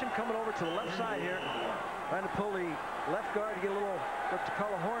again, watch him coming over to the left side here. Trying to pull the left guard to get a little, what you call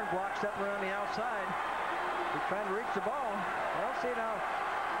a horn block, stepping around the outside. He's trying to reach the ball. Well, see now,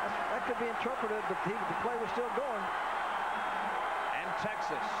 that could be interpreted, but the play was still going. And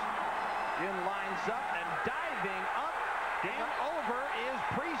Texas lines up and diving up and over is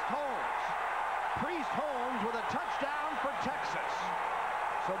Priest Holmes. Priest Holmes with a touchdown for Texas.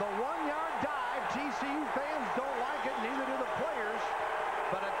 So the 1-yard dive, TCU fans don't like it, neither do the players.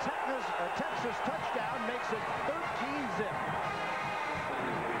 But a Texas touchdown makes it 13-zip.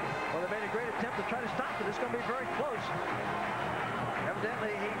 Well, they made a great attempt to try to stop it. It's going to be very close.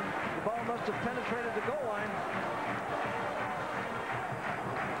 Evidently, the ball must have penetrated the goal line.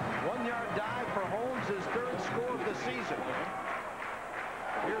 1-yard dive for Holmes, his 3rd score of the season.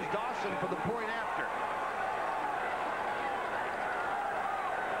 Here's Dawson for the point after.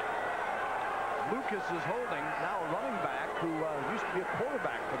 Lucas is holding, now a running back who used to be a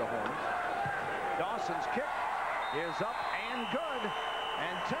quarterback for the Hornets. Dawson's kick is up and good.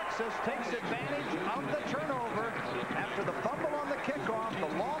 And Texas takes advantage of the turnover after the fumble on the kickoff.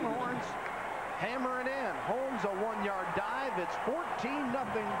 The Longhorns hammer it in. Holmes a 1-yard dive. It's 14-0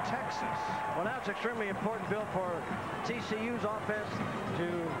 Texas. Well, now it's extremely important, Bill, for TCU's offense to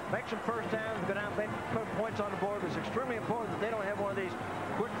make some first downs, go down, put points on the board. It's extremely important that they don't have one of these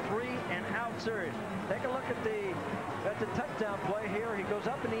quick 3-and-out series. Take a look at the touchdown play here. He goes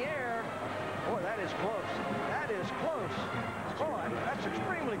up in the air. Boy, that is close. That is close. Oh, that's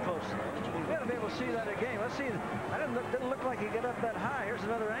extremely close. You got to be able to see that again. Let's see. That didn't look like he got up that high. Here's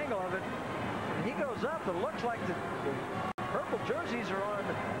another angle of it. And he goes up. It looks like the purple jerseys are on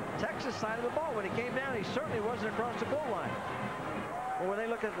the Texas side of the ball. When he came down, he certainly wasn't across the goal line. Well, when they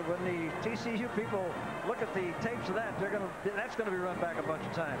look at when the TCU people look at the tapes of that, that's going to be run back a bunch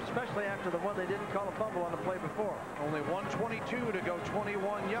of times, especially after the one they didn't call a fumble on the play before. Only 122 to go,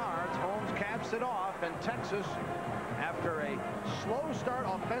 21 yards. Holmes caps it off, and Texas, after a slow start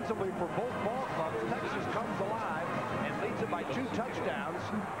offensively for both ball clubs, Texas comes alive and leads it by 2 touchdowns.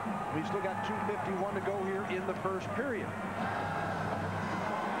 We've still got 2:51 to go here in the first period.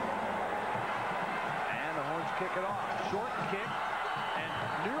 And the Horns kick it off. Short kick.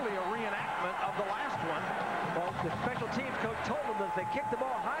 Nearly a reenactment of the last one. Well, the special teams coach told them that if they kick the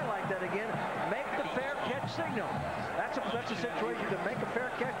ball high like that again, make the fair catch signal. That's a situation to make a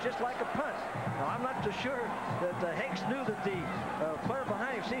fair catch just like a punt. Now, I'm not so sure that Hakes knew that the player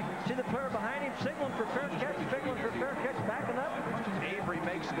behind him, see the player behind him signaling for fair catch, backing up. Avery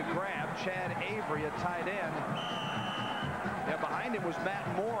makes the grab. Chad Avery, a tight end. Yeah, behind him was Matt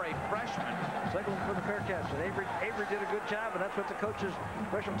Moore, a freshman. Signaling for the fair catch. And Avery did a good job, and that's what the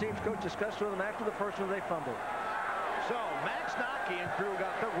special teams coach discussed with him after the first one they fumbled. So Max Nockey and crew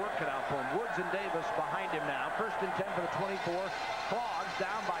got their work cut out for him. Woods and Davis behind him now. 1st and 10 for the 24. Clogs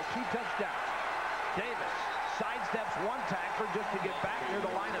down by 2 touchdowns. Davis sidesteps one tackler just to get back near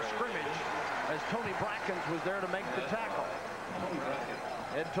the line of scrimmage as Tony Brackens was there to make the tackle.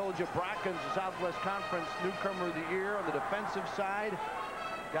 Ed told you Brackens, the Southwest Conference Newcomer of the Year on the defensive side.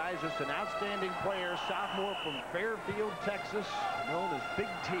 Guy's just an outstanding player, sophomore from Fairfield, Texas, known as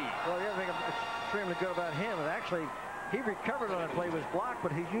Big T. Well, the other thing extremely good about him, and actually he recovered on that play, was blocked,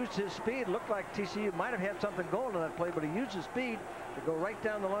 but he used his speed. Looked like TCU might have had something going on that play, but he used his speed to go right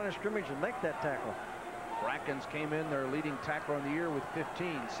down the line of scrimmage and make that tackle. Brackens came in, their leading tackler on the year with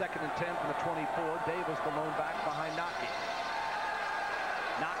 15. 2nd and 10 from the 24. Davis, the lone back behind Nockey.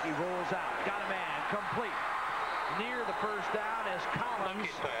 Nockey rolls out, got a man, complete. Near the first down as Collins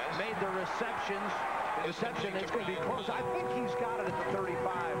made the reception. It's going to be close. I think he's got it at the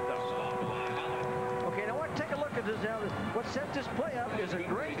 35, though. Okay, now take a look at this now. What set this play up is a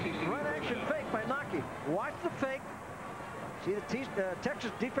great run-action fake by Nockey. Watch the fake. See, the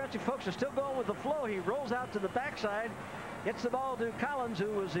Texas defensive folks are still going with the flow. He rolls out to the backside, gets the ball to Collins, who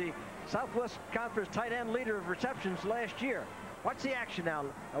was the Southwest Conference tight end leader of receptions last year. Watch the action now.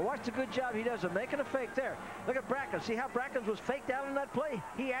 Now watch the good job he does of making a fake there. Look at Brackens. See how Brackens was faked out in that play?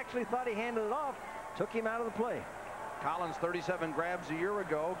 He actually thought he handed it off. Took him out of the play. Collins, 37 grabs a year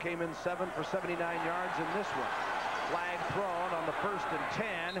ago, came in 7 for 79 yards in this one. Flag thrown on the 1st and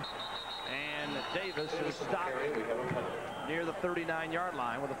 10. And Davis is stopped near the 39-yard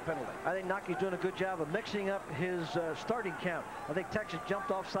line with a penalty. I think Nockey's doing a good job of mixing up his starting count. I think Texas jumped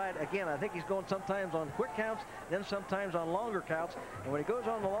offside again. I think he's going sometimes on quick counts, then sometimes on longer counts. And when he goes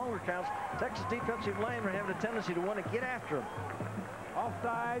on the longer counts, Texas defensive linemen are having a tendency to want to get after him.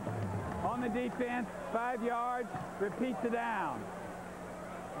 Offside on the defense, 5 yards, repeat the down.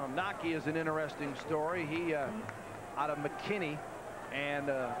 Nockey is an interesting story. He out of McKinney, and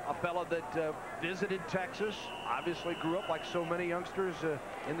a fellow that visited Texas, obviously grew up like so many youngsters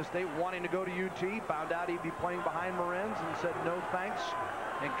in the state wanting to go to UT, found out he'd be playing behind Morenz and said no thanks,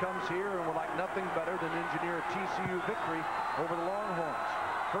 and comes here and would like nothing better than engineer a TCU victory over the Longhorns.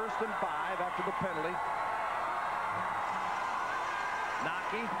 1st and 5 after the penalty.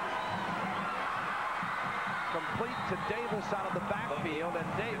 Nockey complete to Davis out of the backfield, and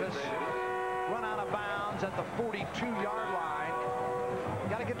Davis run out of bounds at the 42-yard line.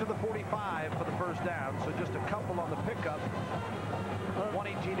 Got to get to the 45 for the first down, so just a couple on the pickup.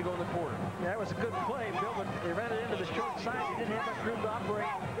 1:18 to go in the quarter. Yeah, it was a good play, Bill, but he ran it into the short side. He didn't have enough room to operate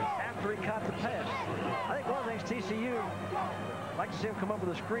after he caught the pass. I think one of the things TCU, I'd like to see him come up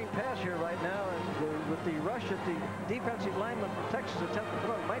with a screen pass here right now, and with the rush at the defensive lineman from Texas attempt to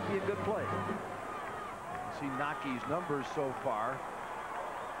throw, it might be a good play. See Naki's numbers so far.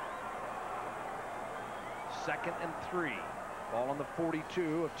 2nd and 3. Ball on the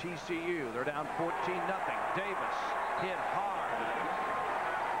 42 of TCU. They're down 14-0. Davis hit hard.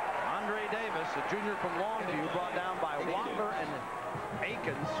 Andre Davis, a junior from Longview, brought down by Wattler and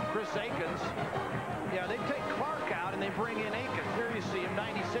Akins, Chris Akins. Yeah, they take Clark out and they bring in Akins. There you see him,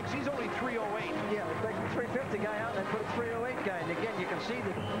 96. He's only 308. Yeah, they take the 350 guy out and they put a 308 guy. And again, you can see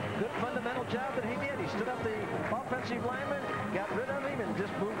the good fundamental job that he did. He stood up the offensive lineman, got rid of him, and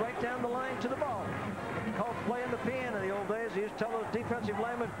just moved right down the line to the ball. Called playing the piano in the old days. He used to tell those defensive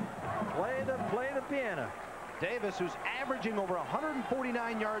linemen, play the piano. Davis, who's averaging over 149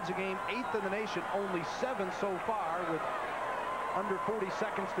 yards a game, 8th in the nation, only 7 so far with under 40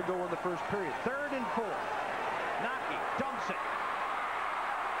 seconds to go in the first period. 3rd and 4. Naki dumps it.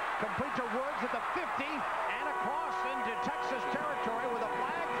 Complete to Woods at the 50 and across into Texas territory with a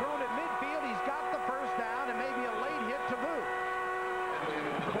flag thrown at midfield. He's got the first down and maybe a late hit to boot.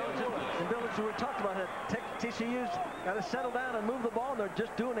 And Bill, as we talked about it, TCU's got to settle down and move the ball, and they're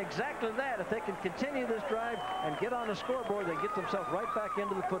just doing exactly that. If they can continue this drive and get on the scoreboard, they get themselves right back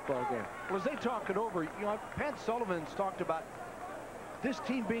into the football game. Well, as they talk it over, you know, Pat Sullivan's talked about this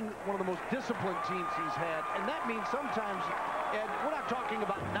team being one of the most disciplined teams he's had, and that means sometimes, and we're not talking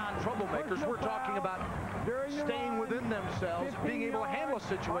about non-troublemakers, we're talking about staying within themselves, being able to handle a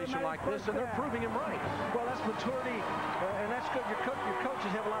situation like this, and they're proving him right. Well, that's maturity, and that's good. Your coaches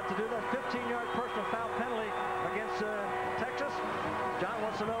have a lot to do. That 15-yard personal foul penalty against Texas. John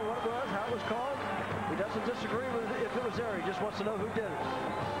wants to know what it was, how it was called. He doesn't disagree with if it was there. He just wants to know who did it.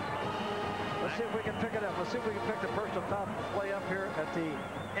 Let's see if we can pick it up. Let's see if we can pick the personal foul play up here at the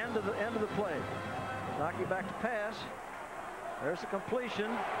end of the play. Naki back to pass. There's the completion.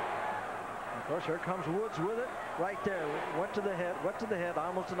 Of course, here comes Woods with it. Right there. Went to the head.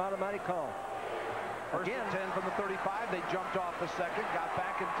 Almost an automatic call. First and 10 from the 35. They jumped off the second. Got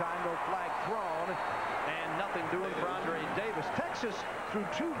back in time. No flag thrown. And nothing doing for Andre Davis. Texas, through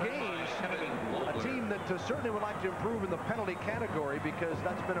 2 games, a team that certainly would like to improve in the penalty category because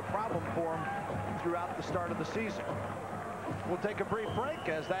that's been a problem for them throughout the start of the season. We'll take a brief break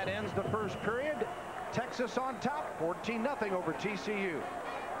as that ends the first period. Texas on top, 14-0 over TCU.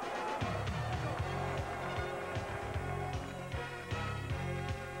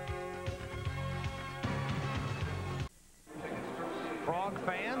 Frog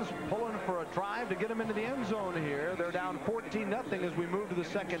fans pulling for a drive to get them into the end zone here. They're down 14-0 as we move to the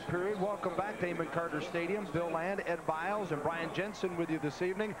second period. Welcome back to Amon Carter Stadium. Bill Land, Ed Biles, and Brian Jensen with you this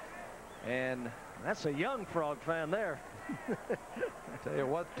evening. And that's a young Frog fan there. I tell you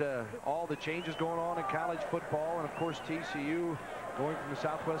what, all the changes going on in college football, and of course TCU going from the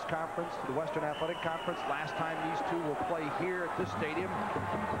Southwest Conference to the Western Athletic Conference. Last time these two will play here at this stadium,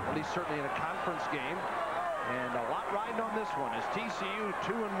 at least certainly in a conference game. And a lot riding on this one as TCU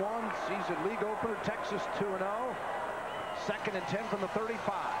 2-1 season league opener, Texas 2-0. 2nd and 10 from the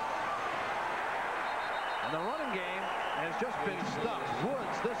 35. And the running game has just been stuffed.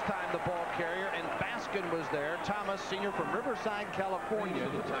 Woods this time the ball carrier, and Baskin was there. Thomas, senior from Riverside, California,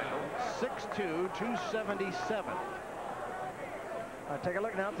 6'2", 277. Take a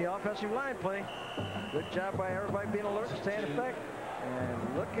look now at the offensive line play. Good job by everybody being alert, staying effect.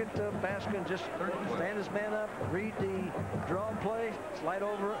 And look at Baskin just stand his man up, read the draw play, slide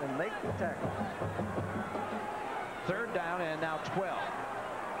over, and make the tackle. 3rd down and now 12.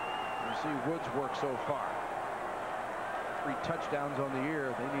 You see Woods work so far. 3 touchdowns on the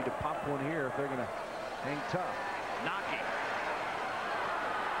year. They need to pop one here if they're going to hang tough. Naki.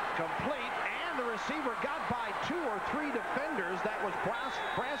 Complete, and the receiver got by 2 or 3 defenders. That was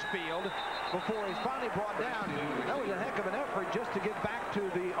Brassfield before he's finally brought down. That was a heck of an effort just to get back to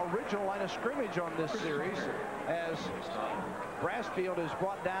the original line of scrimmage on this series, as Brassfield is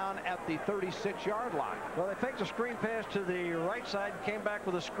brought down at the 36-yard line. Well, they faked a screen pass to the right side, came back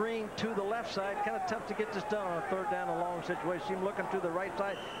with a screen to the left side. Kind of tough to get this done on a 3rd down and long situation. See him looking to the right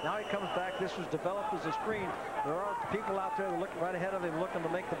side. Now he comes back. This was developed as a screen. There are people out there looking right ahead of him, looking to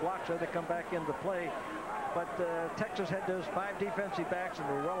make the block so they come back into play. But Texas had those 5 defensive backs, and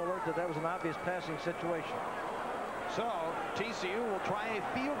were well alert that that was an obvious passing situation. So TCU will try a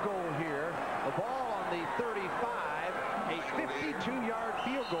field goal here. The ball on the 35, a 52-yard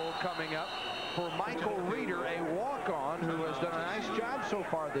field goal coming up. for Michael Reeder, a walk-on who has done a nice job so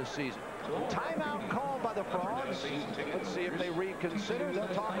far this season. Timeout called by the Frogs. Let's see if they reconsider. They'll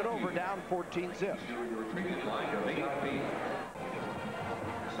talk it over, down 14-zip.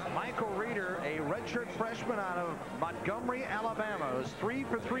 Michael Reeder, a redshirt freshman out of Montgomery, Alabama, is 3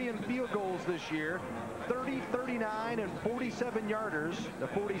 for 3 in field goals this year. 30, 39, and 47 yarders. The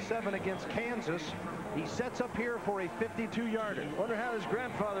 47 against Kansas. He sets up here for a 52-yarder. Wonder how his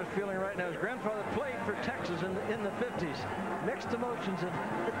grandfather's feeling right now. His grandfather played for Texas in the 50s. Mixed emotions and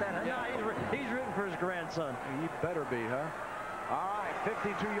that. Yeah, he's rooting for his grandson. He better be, huh? All right,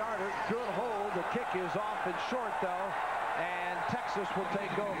 52-yarder, good hold. The kick is off and short, though, and Texas will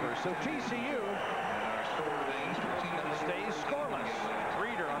take over. So TCU stays scoreless.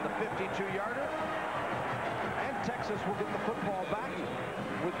 Reeder on the 52-yarder, and Texas will get the football back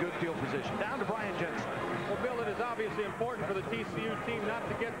with good field position. Down to Brian Jensen. Well, Bill, it is obviously important for the TCU team not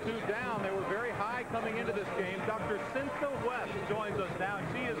to get too down. They were very high coming into this game. Dr. Cynthia West joins us now.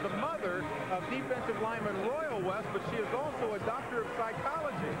 She is the mother of defensive lineman Royal West, but she is also a doctor of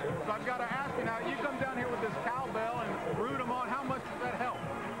psychology. So I've got to ask you now, you come down here with this cowbell and root them on. How much does that help?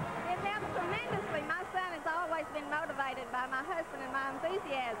 It helps tremendously. My son has always been motivated by my husband and my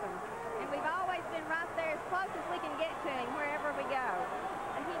enthusiasm. And we've always been right there as close as we can get to him wherever we go.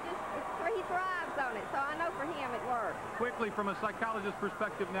 And he thrives on it, so I know for him it works. Quickly, from a psychologist's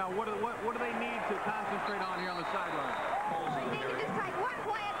perspective now, what do they need to concentrate on here on the sideline? They need to just take one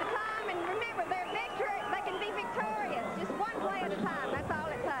play at a time, and remember, they can be victorious. Just one play at a time, that's all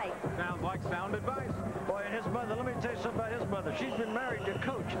it takes. Sounds like sound advice. Boy, and his mother, let me tell you something about his mother. She's been married to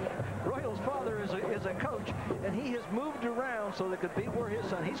Coach. Royal's father is a coach, and he has moved around so they could be where his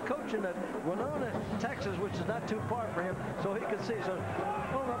son. He's coaching at Winona, Texas, which is not too far for him, so he could see. So, I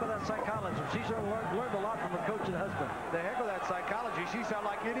don't know about that psychology. She's learned a lot from her coach and husband. The heck of that psychology. She sounds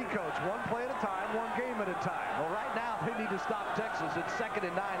like any coach. One play at a time, one game at a time. Well, right now, they need to stop Texas. It's 2nd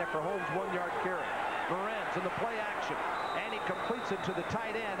and 9 after Holmes' 1-yard carry. Lorenz in the play action, and he completes it to the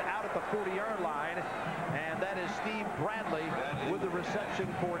tight end out at the 40-yard line, and that is Steve Bradley with the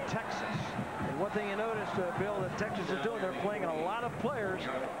reception for Texas. And one thing you noticed, Bill, that Texas is doing, they're playing a lot of players.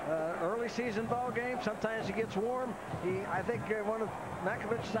 Early season ball game, sometimes he gets warm. I think one of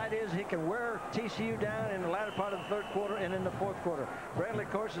Makovich's ideas, he can wear TCU down in the latter part of the 3rd quarter and in the 4th quarter. Bradley,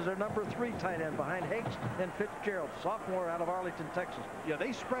 of course, is their number 3 tight end behind Hakes and Fitzgerald, sophomore out of Arlington, Texas. Yeah,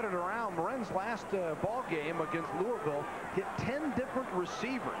 they spread it around. Moren's last ball game against Louisville hit 10 different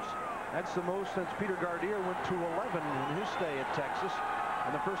receivers. That's the most since Peter Gardere went to 11 in his stay at Texas.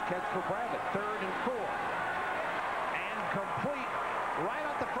 And the first catch for Bradley, 3rd and 4. And complete right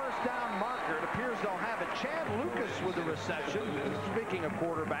at the first down marker. It appears they'll have it. Chad Lucas with the reception. Speaking of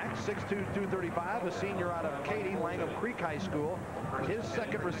quarterbacks, 6'2", 235, a senior out of Katy, Langham Creek High School. His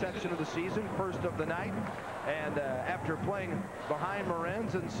 2nd reception of the season, 1st of the night. And after playing behind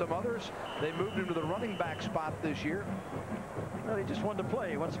Morenz and some others, they moved him to the running back spot this year. Well, he just wanted to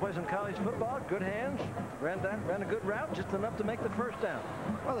play. He wants to play some college football. Good hands. Ran a good route, just enough to make the first down.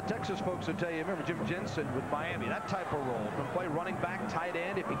 Well, the Texas folks will tell you, remember Jim Jensen with Miami, that type of role. Can play running back, tight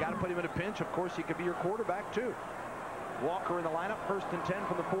end. If you got to put him in a pinch, of course, he could be your quarterback, too. Walker in the lineup, 1st and 10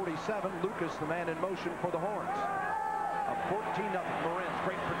 from the 47. Lucas, the man in motion for the Horns. A 14-0 Morenz.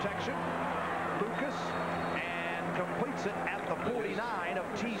 Great protection. Lucas, and completes it at the 49 of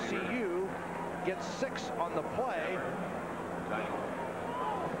TCU. Gets 6 on the play.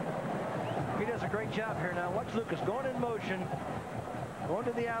 He does a great job here now. Watch Lucas going in motion, going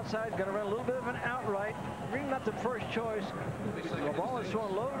to the outside, going to run a little bit of an outright. Really not the first choice. The ball is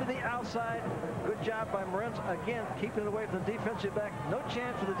thrown low to the outside. Good job by Morenz. Again, keeping it away from the defensive back. No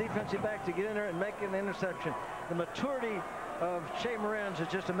chance for the defensive back to get in there and make an interception. The maturity of Shea Morenz is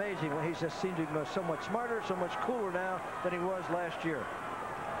just amazing. He just seems to be so much smarter, so much cooler now than he was last year.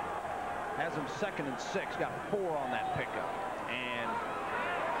 Has him 2nd and 6. Got 4 on that pickup. And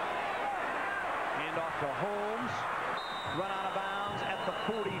handoff to Holmes. Run out of bounds at the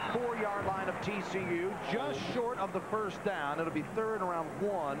 44-yard line of TCU. Just short of the first down. It'll be 3rd around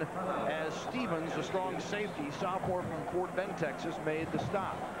 1 as Stevens, a strong safety, sophomore from Fort Bend, Texas, made the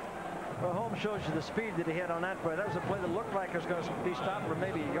stop. Well, Holmes shows you the speed that he had on that play. That was a play that looked like it was going to be stopped for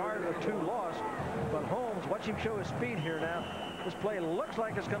maybe a yard or 2 lost. But Holmes, watch him show his speed here now. This play looks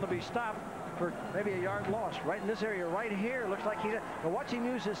like it's going to be stopped for maybe a yard loss. Right in this area, right here, looks like he's. But watch him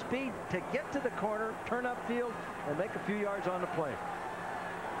use his speed to get to the corner, turn upfield, and make a few yards on the play.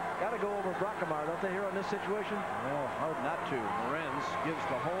 Got to go over Brockamar, don't they, here on this situation? Well, hard not to. Morenz gives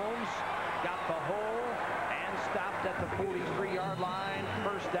to Holmes. Got the hole and stopped at the 43-yard line.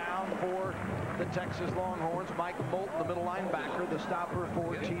 First down for the Texas Longhorns. Mike Moulton, the middle linebacker, the stopper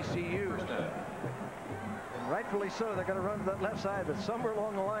for TCU. And rightfully so. They're going to run to that left side, but somewhere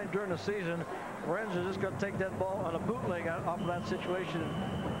along the line during the season, Lorenz is just going to take that ball on a bootleg off of that situation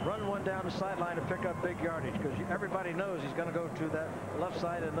and run one down the sideline to pick up big yardage, because everybody knows he's going to go to that left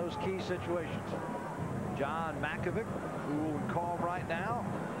side in those key situations. John Makovic, who will call right now,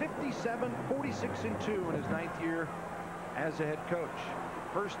 57, 46-2 in his 9th year as a head coach.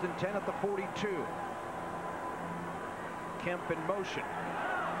 1st and 10 at the 42. Kemp in motion.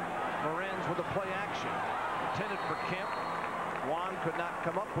 Lorenz with a play action. Intended for Kemp. Juan could not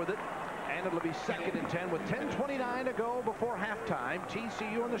come up with it. And it'll be 2nd and 10 with 10:29 to go before halftime.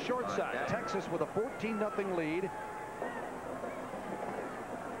 TCU on the short side. Texas with a 14-0 lead.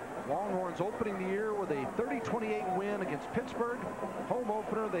 Longhorns opening the year with a 30-28 win against Pittsburgh. Home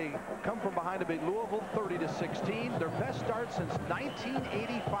opener, they come from behind to beat Louisville 30-16. Their best start since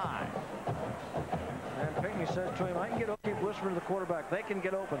 1985. And Pinckney says to him, I can get open. Keep whispering to the quarterback. They can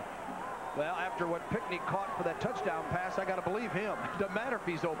get open. Well, after what Pinckney caught for that touchdown pass, I got to believe him. Doesn't matter if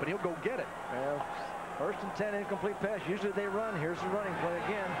he's open. He'll go get it. Well, 1st and 10 incomplete pass. Usually they run. Here's the running play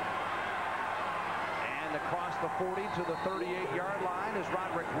again. Across the 40 to the 38-yard line is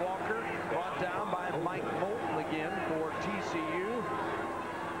Roderick Walker, brought down by Mike Moulton again for TCU.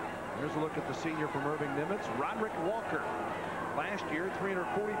 Here's a look at the senior from Irving Nimitz, Roderick Walker. Last year,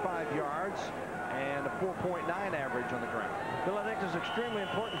 345 yards and a 4.9 average on the ground. Bill, I think this is an extremely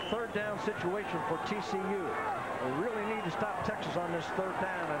important 3rd down situation for TCU. They really need to stop Texas on this 3rd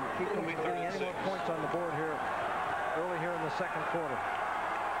down and keep them from getting any more points on the board here early here in the 2nd quarter.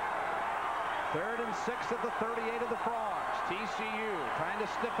 3rd and 6 at the 38 of the Frogs. TCU trying to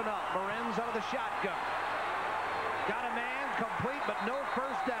stiffen up. Lorenz out of the shotgun. Got a man, complete, but no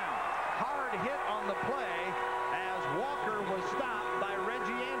first down. Hard hit on the play as Walker was stopped by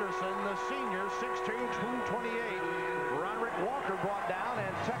Reggie Anderson, the senior, 6'2", 228. Roderick Walker brought down,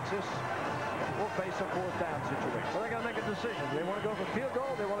 and Texas will face a 4th down situation. Well, they got to make a decision. They want to go for field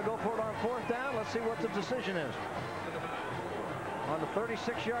goal. They want to go for it on 4th down. Let's see what the decision is. On the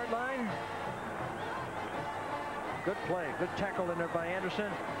 36-yard line. Good play. Good tackle in there by Anderson.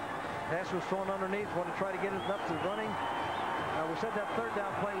 Pass was thrown underneath. Want to try to get it up to running. We said that 3rd down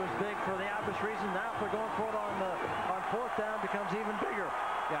play was big for the obvious reason. Now if they're going for it on 4th down, becomes even bigger.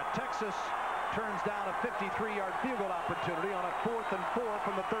 Yeah, Texas turns down a 53-yard field goal opportunity on a 4th and 4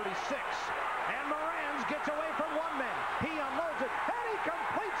 from the 36. And Lorenz gets away from one man. He unloads it, and he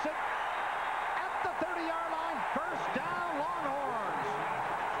completes it at the 30-yard line. First down, Longhorns.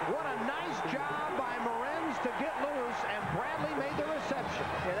 What a nice job by Lorenz to get loose, and Bradley made the reception.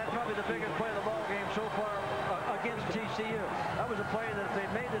 Yeah, that's probably the biggest play of the ball game so far against TCU. That was a play that if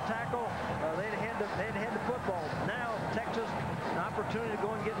they'd made the tackle, they'd had the football. Now Texas, an opportunity to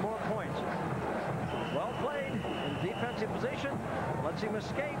go and get more points. Well played in defensive position. Lets him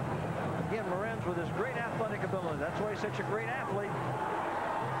escape. Again, Lorenz with his great athletic ability. That's why he's such a great athlete.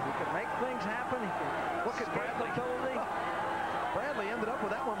 He can make things happen. He can look at Bradley. Bradley ended up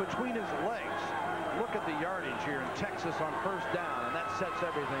with that one between his legs. Look at the yardage here in Texas on first down, and that sets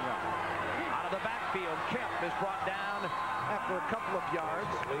everything up. Out of the backfield, Kemp is brought down after a couple of yards.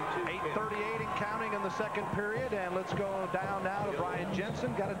 8:38 and counting in the second period, and let's go down now to Brian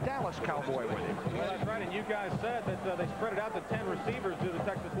Jensen. Got a Dallas Cowboy with him. Well, that's right, and you guys said that they spread it out to 10 receivers to the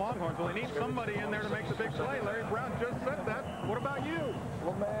Texas Longhorns. Well, they need somebody in there to make the big play. Larry Brown just said that. What about you?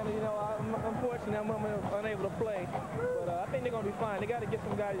 Well, man, you know, unfortunately, I'm unable to play, but I think they're going to be fine. They got to get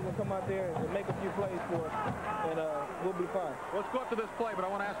some guys who can come out there and make a few plays for us, and we'll be fine. Let's go up to this play, but I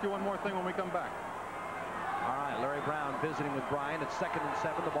want to ask you one more thing when we come back. All right, Larry Brown visiting with Brian. It's 2nd and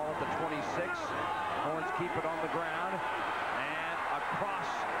 7, the ball at the 26. Horns keep it on the ground, and across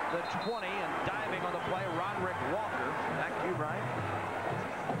the 20, and diving on the play, Roderick Walker. Back to you, Brian.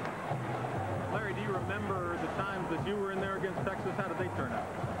 Larry, do you remember the times that you were in there against Texas? How did they turn out?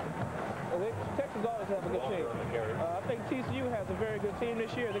 Well, Texas always have a good team. I think TCU has a very good team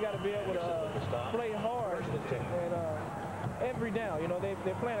this year. They got to be able to play hard and every down. You know, they're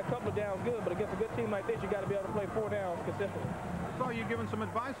playing a couple of downs good, but against a good team like this, you got to be able to play 4 downs consistently. I saw you giving some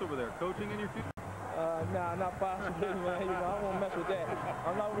advice over there, coaching in your future. Nah, not possibly, man. You know, I won't mess with that.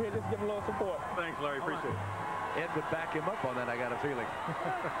 I'm not over here just giving a little support. Thanks, Larry. Appreciate it. Ed would back him up on that, I got a feeling.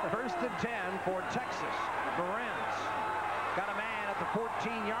 1st and 10 for Texas. Lorenz got a man at the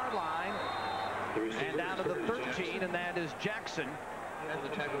 14-yard line and down to the 13, and that is Jackson.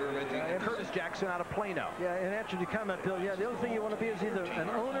 Curtis Jackson out of Plano. Yeah, in answer to your comment, Bill, yeah, the other thing you want to be is either an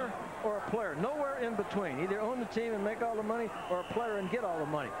owner or a player. Nowhere in between. Either own the team and make all the money, or a player and get all the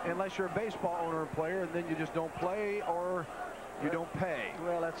money. Unless you're a baseball owner and player, and then you just don't play, or you don't pay.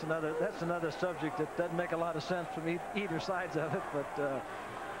 Well, that's another subject that doesn't make a lot of sense from either sides of it, but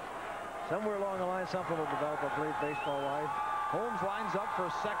somewhere along the line, something will develop, I believe, baseball-wise. Holmes lines up for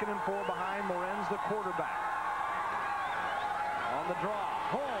 2nd and 4 behind Lorenz, the quarterback. On the draw,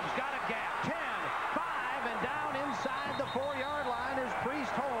 Holmes got a gap, 10, 5, and down inside the 4-yard line is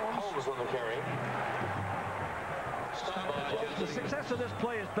Priest Holmes. Holmes on the carry. The success of this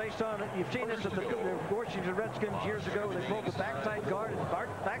play is based on, you've seen this at the Washington Redskins years ago, where they pulled the backside guard and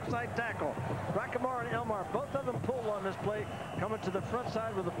backside tackle. Brackemore and Elmar, both of them pulled on this play, coming to the front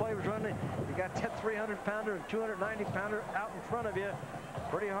side where the play was running. You got that 300-pounder and 290-pounder out in front of you.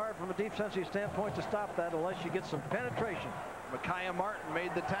 Pretty hard from a defensive standpoint to stop that unless you get some penetration. Micaiah Martin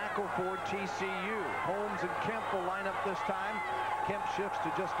made the tackle for TCU. Holmes and Kemp will line up this time. Kemp shifts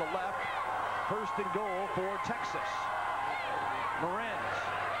to just the left. 1st and goal for Texas. Lorenz.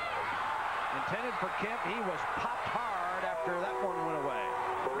 Intended for Kemp. He was popped hard after that one went away.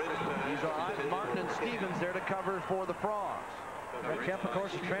 He's all right. Martin and Stevens there to cover for the Frogs. Kemp, of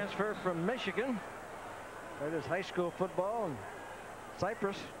course, a transfer from Michigan. Played his high school football in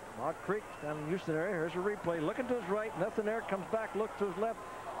Cypress, Mott Creek, down in the Houston area. Here's a replay. Looking to his right, nothing there. Comes back, looks to his left,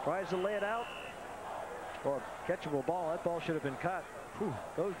 tries to lay it out. Or catchable ball. That ball should have been caught.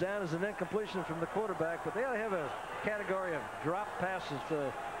 Goes down as an incompletion from the quarterback, but they ought to have a category of drop passes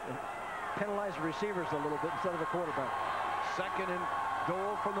to penalize the receivers a little bit instead of the quarterback. 2nd and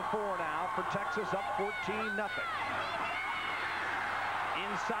goal from the 4 now for Texas, up 14-0.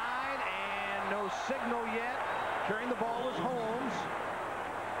 Inside, and no signal yet. Carrying the ball is Holmes.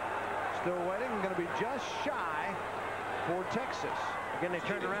 Still waiting, going to be just shy for Texas. Again, they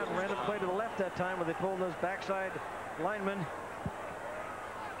turned around and ran the play to the left that time, where they pulled those backside linemen.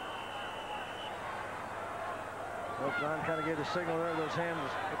 Well, John kind of gave the signal there. Those hands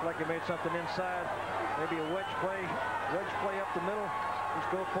looked like he made something inside. Maybe a wedge play up the middle. Just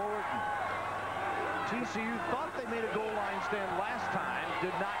go forward. TCU thought they made a goal line stand last time.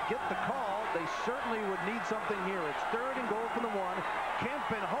 Did not get the call. They certainly would need something here. It's 3rd and goal from the 1. Kemp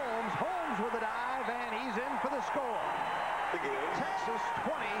and Holmes. Holmes with a dive, and he's in for the score. Texas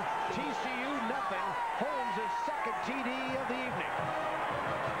 20, TCU nothing. Holmes' 2nd TD of the evening.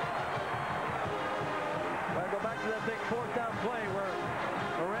 Go back to that big 4th down play where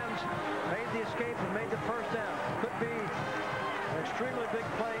Lorenz made the escape and made the 1st down. Could be an extremely big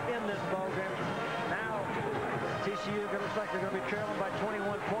play in this ball game. Now TCU looks like they're going to be trailing by 21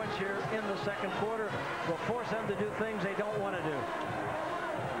 points here in the 2nd quarter. Will force them to do things they don't want to do.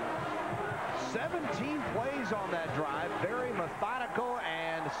 17 plays on that drive, very methodical,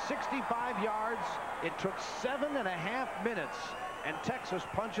 and 65 yards. It took 7.5 minutes, and Texas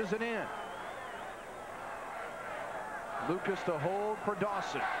punches it in. Lucas to hold for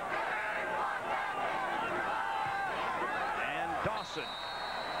Dawson. And Dawson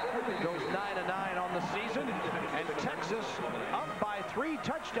goes 9-9 on the season, and Texas up by 3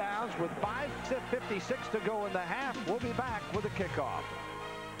 touchdowns with 5:56 to go in the half. We'll be back with a kickoff.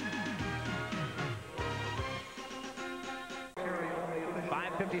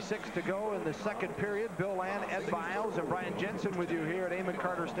 .56 to go in the 2nd period. Bill Land, Ed Biles, and Brian Jensen with you here at Amon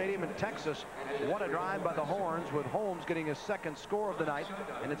Carter Stadium in Texas. What a drive by the Horns, with Holmes getting his 2nd score of the night,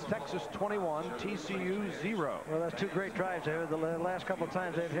 and it's Texas 21, TCU 0. Well, that's 2 great drives there. The last couple of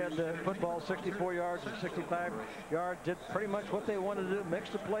times they've had the football 64 yards and 65 yards. Did pretty much what they wanted to do.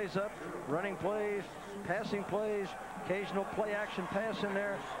 Mixed the plays up, running plays, passing plays, occasional play action pass in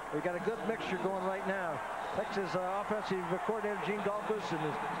there. We've got a good mixture going right now. Texas offensive coordinator Gene Dalkus and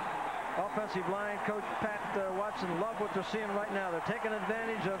his offensive line coach Pat Watson love what they're seeing right now. They're taking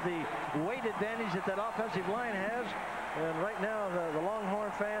advantage of the weight advantage that offensive line has. And right now, the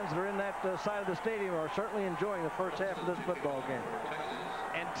Longhorn fans that are in that side of the stadium are certainly enjoying the 1st half of this football game.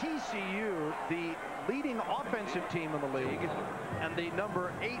 And TCU, the leading offensive team in the league and the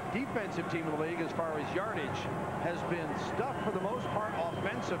number 8 defensive team in the league as far as yardage, has been stuffed for the most part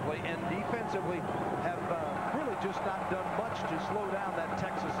offensively, and defensively have really just not done much to slow down that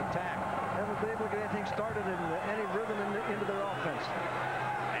Texas attack. Haven't been able to get anything started in any rhythm into their offense.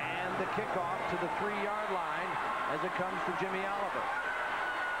 And the kickoff to the 3-yard line as it comes to Jimmy Oliver.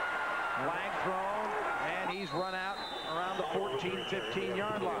 Flag thrown, and he's run out around the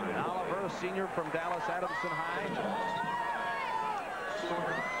 14-15-yard line. Oliver, a senior from Dallas Adamson High.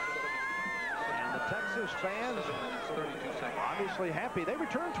 And the Texas fans obviously happy. They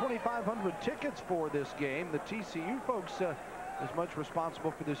returned 2,500 tickets for this game. The TCU folks as much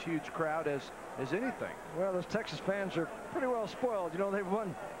responsible for this huge crowd as anything. Well, those Texas fans are pretty well spoiled. You know, they've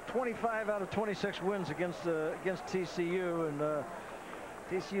won 25 out of 26 wins against TCU, and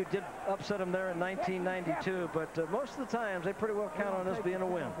TCU did upset them there in 1992, but most of the times they pretty well count on this being a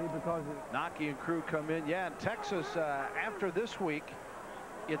win. Because Naki and crew come in. Yeah, and Texas, after this week,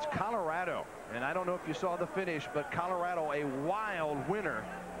 it's Colorado. And I don't know if you saw the finish, but Colorado, a wild winner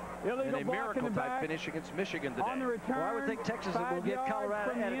in a miracle-type finish against Michigan today. On the return, well, I would think Texas will give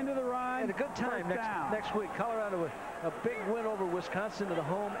Colorado at a good time next week. Colorado with a big win over Wisconsin at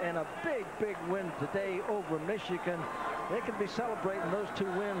home and a big win today over Michigan. They could be celebrating those two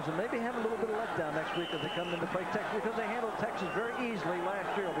wins and maybe have a little bit of letdown next week as they come in to play Texas, because they handled Texas very easily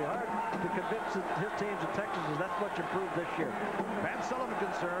last year. It'll be hard to convince his teams of Texas is that much improved this year. Pat Sullivan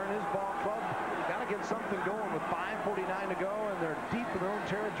concerned, his ball club got to get something going with 5:49 to go, and they're deep in their own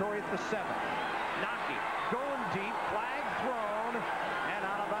territory at the 7. Naki going deep, flag thrown, and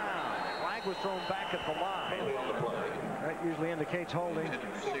out of bounds. Flag was thrown back at the line. That usually indicates holding.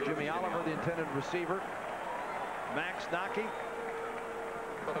 Jimmy Oliver, the intended receiver. Max Naki.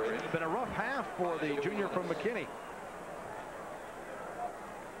 It's been a rough half for the junior from McKinney.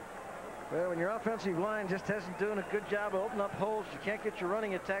 Well, when your offensive line just isn't doing a good job of opening up holes, you can't get your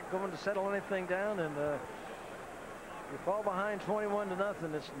running attack going to settle anything down, and you fall behind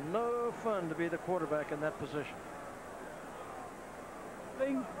 21-0. It's no fun to be the quarterback in that position.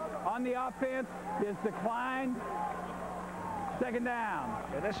 On the offense is declined. Second down.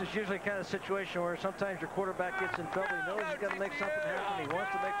 And this is usually kind of a situation where sometimes your quarterback gets in trouble. He knows he's got to make something happen. He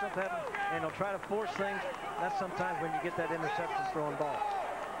wants to make something happen, and he'll try to force things. That's sometimes when you get that interception throwing ball.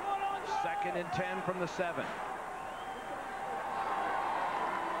 2nd and 10 from the 7.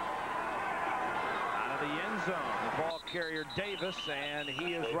 Out of the end zone, the ball carrier Davis, and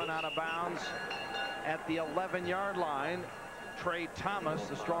he is run out of bounds at the 11-yard line. Trey Thomas,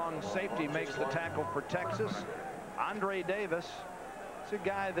 the strong safety, makes the tackle for Texas. Andre Davis, it's a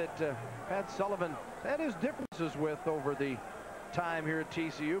guy that Pat Sullivan had his differences with over the time here at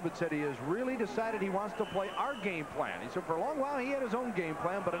TCU, but said he has really decided he wants to play our game plan. He said for a long while he had his own game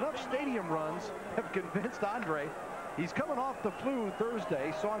plan, but enough stadium runs have convinced Andre. He's coming off the flu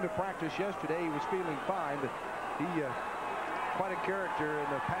Thursday. Saw him to practice yesterday. He was feeling fine, but he quite a character, and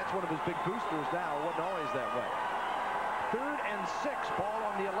Pat's one of his big boosters now. It wasn't always that way. 3rd and 6, ball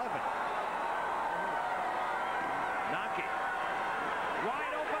on the 11. Naki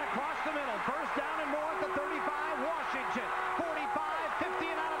wide open across the middle. First down and more at the 35. Washington 45, 50,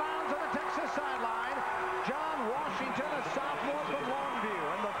 and out of bounds on the Texas sideline. John Washington, a sophomore from Longview,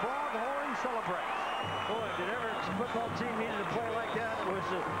 and the Foghorn celebrates. Boy, did ever a football team needed to play like that, it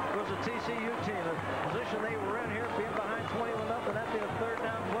was a TCU team. The position they were in here, being behind 21-0, that'd be a 3rd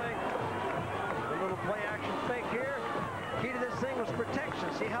down play. A little play action fake here. Key to this thing was protection.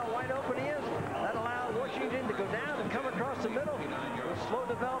 See how wide open he is? That allowed Washington to go down and come across the middle. A slow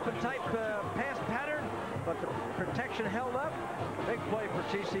developing type pass pattern, but the protection held up. Big play for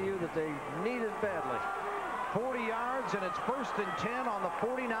TCU that they needed badly. 40 yards, and it's 1st and 10 on the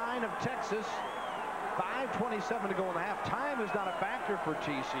 49 of Texas. 5:27 to go in the half. Time is not a factor for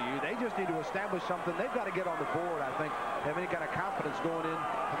TCU. They just need to establish something. They've got to get on the board, I think, have any kind of confidence going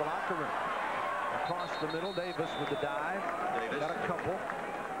into the locker room. Across the middle, Davis with the dive. Got a couple.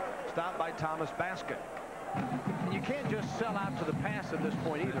 Stopped by Thomas Basket. And you can't just sell out to the pass at this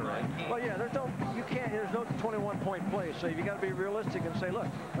point either, right? Well, yeah, there's no 21-point play, so you got to be realistic and say, look,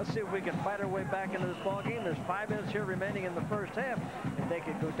 let's see if we can fight our way back into this ball game. There's 5 minutes here remaining in the first half. If they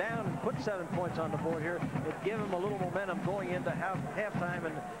could go down and put 7 points on the board here, it'd give them a little momentum going into halftime,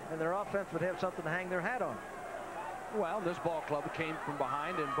 and their offense would have something to hang their hat on. Well, this ball club came from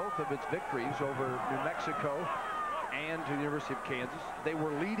behind in both of its victories over New Mexico and to the University of Kansas. They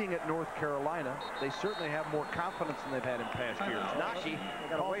were leading at North Carolina. They certainly have more confidence than they've had in past years. Naki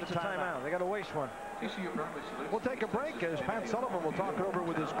got to waste a timeout. They got to waste one. We'll take a break as Pat Sullivan will talk it over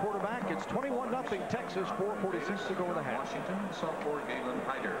with his quarterback. It's 21-0 Texas, 4:46 to go in the half. Washington, sophomore Galen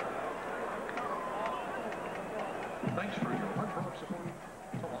Hyder. Thanks for your hard work support.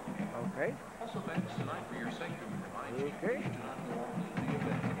 Okay. Also thanks tonight for your safety. Okay. Do not go on the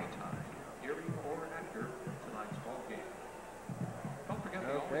event anytime, during or after tonight's ball game. Don't forget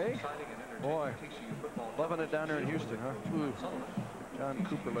the always exciting and entertaining TCU football. Loving it down there in Houston, huh? Ooh. John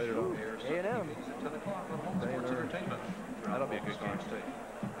Cooper laid it on. A&M. That'll be a good game.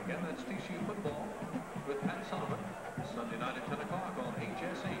 Again, that's TCU football with Pat Sullivan. Sunday night at 10 o'clock on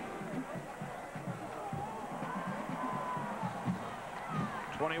HSE.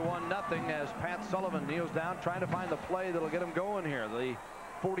 21-0 as Pat Sullivan kneels down trying to find the play that'll get him going here. The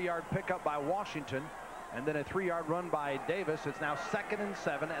 40-yard pickup by Washington. And then a 3-yard run by Davis. It's now 2nd and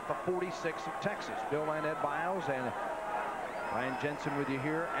 7 at the 46 of Texas. Bill and Ed Biles and Ryan Jensen with you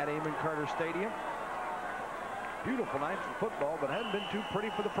here at Amon Carter Stadium. Beautiful night for football, but hadn't been too pretty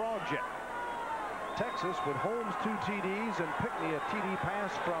for the Frogs yet. Texas with Holmes 2 TDs and Pickney a TD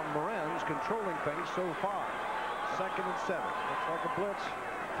pass from Morenz controlling things so far. 2nd and 7. Looks like a blitz.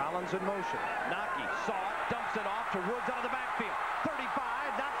 Collins in motion. Naki saw it, dumps it off to Woods out of the backfield.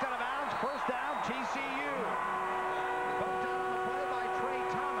 35, knocked out of bounds. First down, TCU. Put down on the play by Trey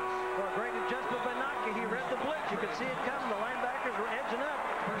Thomas. Well, a great adjustment by Naki. He read the blitz. You could see it coming. The linebackers were edging up.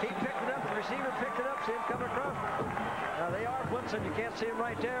 He picked it up. The receiver picked it up. See him coming across. Now they are blitzing. You can't see him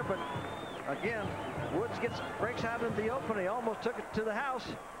right there, but again, Woods breaks out into the open. He almost took it to the house.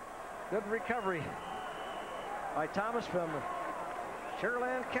 Good recovery by Thomas from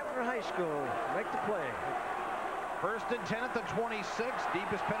Sugarland Kepner High School. Make the play. 1st and 10 at the 26.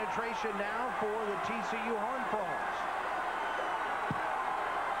 Deepest penetration now for the TCU Horned Frogs.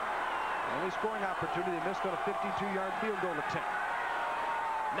 Only scoring opportunity they missed on a 52-yard field goal attempt.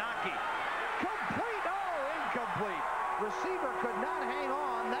 Naki. Complete. Oh, incomplete. Receiver could not hang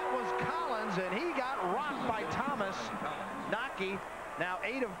on. That was Collins, and he got rocked by Thomas. Naki now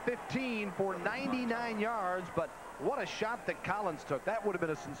 8 of 15 for 99 yards, but what a shot that Collins took. That would have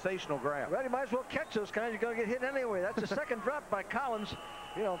been a sensational grab. Well, you might as well catch those kinds. You're going to get hit anyway. That's the second drop by Collins.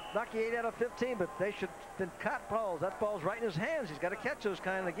 You know, Naki 8 out of 15, but they should have been caught balls. That ball's right in his hands. He's got to catch those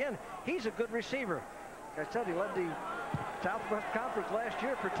kind. Again, he's a good receiver. Like I said, he led the Southwest Conference last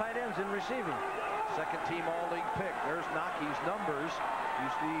year for tight ends in receiving. Second team all-league pick. There's Naki's numbers. You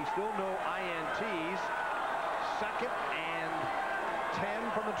see still no INTs. 2nd and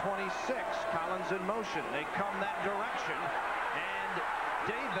 10 from the 26. Collins in motion. They come that direction. And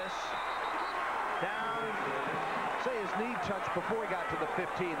Davis down. Say his knee touched before he got to the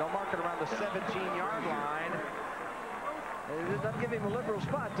 15. They'll mark it around the 17-yard line. They did not give him a liberal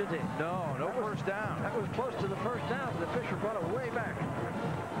spot, did they? No first down. That was close to the first down, but the Fisher brought it way back.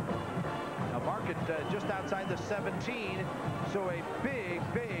 Now mark it just outside the 17. So a big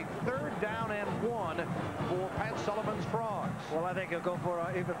 3rd down and 1 for Pat Sullivan's Frogs. Well, I think he'll go for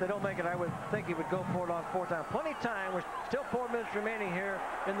it. Even if they don't make it, I would think he would go for it on 4th down. Plenty of time. We're still 4 minutes remaining here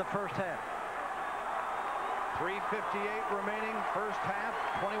in the first half. 3:58 remaining, first half.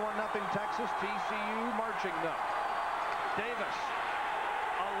 21-0 Texas. TCU marching them. Davis,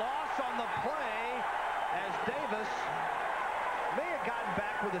 a loss on the play as Davis may have gotten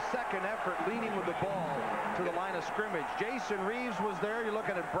back with a second effort, leading with the ball to the line of scrimmage. Jason Reeves was there. You're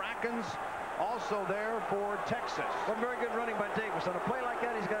looking at Brackens, also there for Texas. One very good running by Davis. On a play like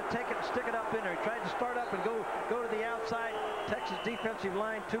that, he's got to take it and stick it up in there. He tried to start up and go to the outside. Texas defensive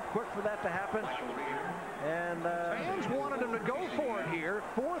line too quick for that to happen. And fans wanted him to go for it here.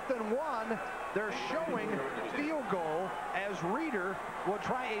 4th and 1. They're showing field goal as Reeder will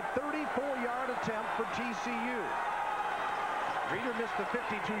try a 34-yard attempt for TCU. Reeder missed the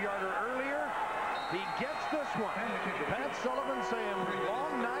 52-yarder earlier. He gets this one. Pat Sullivan saying,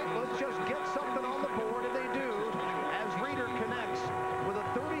 long night, let's just get something on the board, and they do, as Reeder connects with a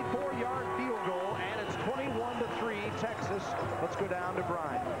 34-yard field goal, and it's 21-3 Texas. Let's go down to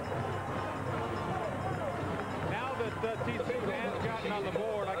Brian. Now that TCU has gotten on the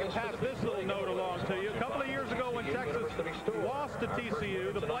board, I can pass this little note along to you. A couple of years ago when Texas lost to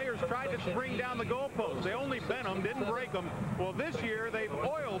TCU, the players tried to bring down the goalposts. They only bent them, didn't break them. Well, this year they've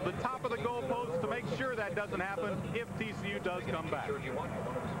oiled the top of the goalposts to make sure that doesn't happen if TCU does come back.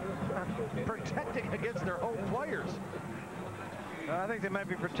 Protecting against their home players. I think they might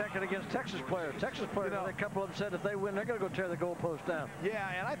be protected against Texas players. Texas players, a couple of them said if they win, they're going to go tear the goalpost down.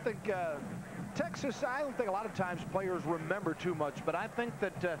 Yeah, and I think Texas, I don't think a lot of times players remember too much, but I think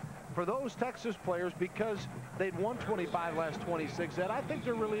that for those Texas players, because they'd won 25 last 26, that I think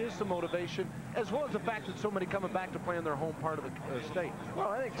there really is some motivation, as well as the fact that so many coming back to play in their home part of the state. Well,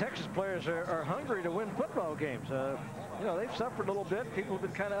 I think Texas players are hungry to win football games. You know, they've suffered a little bit. People have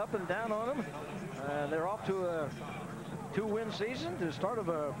been kind of up and down on them. They're off to a 2-win season, the start of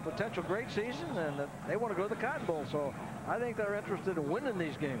a potential great season, and they want to go to the Cotton Bowl. So I think they're interested in winning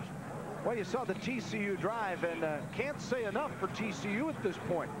these games. Well, you saw the TCU drive, and can't say enough for TCU at this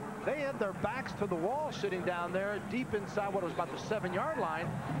point. They had their backs to the wall sitting down there deep inside what was about the 7-yard line,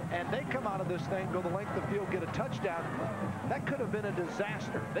 and they come out of this thing, go the length of the field, get a touchdown. That could have been a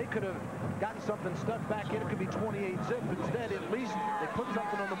disaster. They could have gotten something stuck back in. It could be 28-zip. Instead, at least they put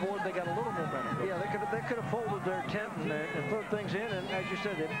something on the board. They got a little momentum. Yeah, they could have folded their tent and thrown things in, and as you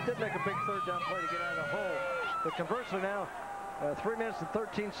said, they did make a big 3rd down play to get out of the hole. But conversely now, 3 minutes and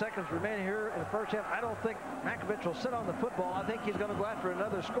 13 seconds remaining here in the first half. I don't think Makovich will sit on the football. I think he's going to go after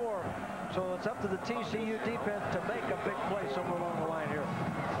another score. So it's up to the TCU defense to make a big play somewhere along the line here.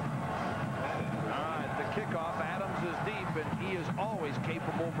 All right, the kickoff. Adams is deep, and he is always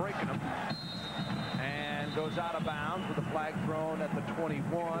capable of breaking them. And goes out of bounds with the flag thrown at the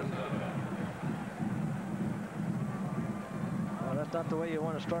 21. Well, that's not the way you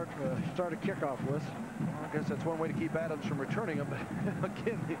want to start a kickoff with. Well, I guess that's one way to keep Adams from returning them. But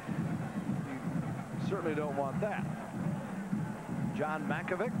again, you certainly don't want that. John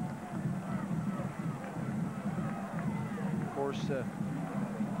Makovic. Of course,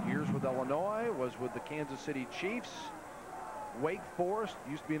 years with Illinois, was with the Kansas City Chiefs. Wake Forest,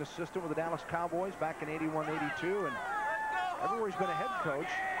 used to be an assistant with the Dallas Cowboys back in 81, 82, and everywhere he's been a head coach,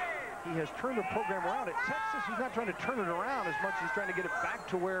 he has turned the program around. At Texas, he's not trying to turn it around as much as he's trying to get it back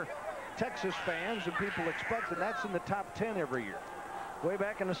to where Texas fans and people expect, and that's in the top 10 every year. Way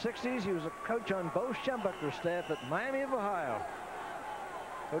back in the 60s, he was a coach on Bo Schembechler's staff at Miami of Ohio.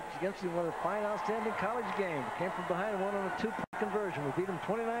 Coached against him one of the fine, outstanding college games. Came from behind and won on a 2-point conversion. We beat him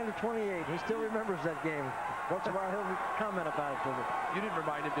 29-28. He still remembers that game. Once in a while, he'll comment about it to me. You didn't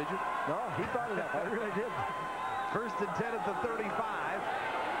remind him, did you? No, he brought it up. I really did. First and 10 at the 35.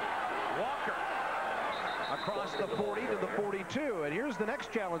 Walker across the 40 to the 42. And here's the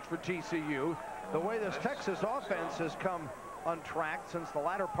next challenge for TCU. The way this Texas offense has come untracked since the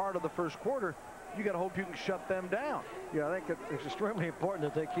latter part of the first quarter, you got to hope you can shut them down. Yeah, I think it's extremely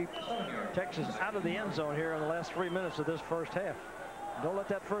important that they keep Texas out of the end zone here in the last 3 minutes of this first half. Don't let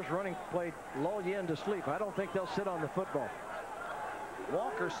that first running play lull you into sleep. I don't think they'll sit on the football.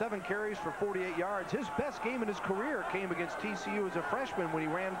 Walker, 7 carries for 48 yards. His best game in his career came against TCU as a freshman when he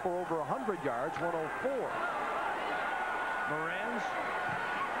ran for over 100 yards, 104. Morenz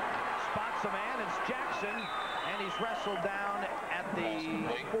spots a man. It's Jackson, and he's wrestled down at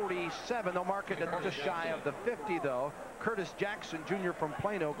the 47. They'll mark it at just shy of the 50, though. Curtis Jackson, junior from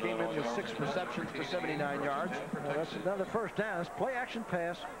Plano, came in with 6 receptions for 79 yards. Well, that's another first down. It's play action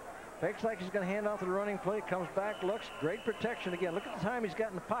pass. Fakes like he's going to hand off the running play. Comes back, looks. Great protection again. Look at the time he's got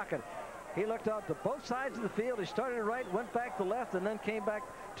in the pocket. He looked out to both sides of the field. He started to right, went back to left, and then came back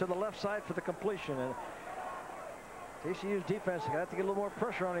to the left side for the completion. And TCU's defense got to get a little more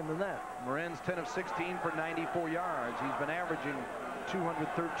pressure on him than that. Morenz 10 of 16 for 94 yards. He's been averaging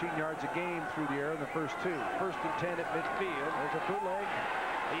 213 yards a game through the air in the first 2. First and 10 at midfield. There's a bootleg.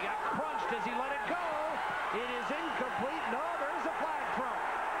 He got crunched as he let it go. It is incomplete. No, there's a flag thrown.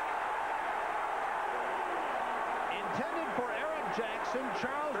 Intended for Eric Jackson.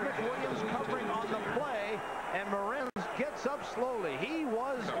 Charles McWilliams covering on the play, and Morenz gets up slowly. He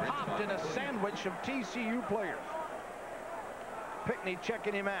was popped in a sandwich of TCU players. Pickney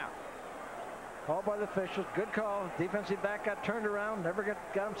checking him out. Called by the officials. Good call. Defensive back got turned around. Never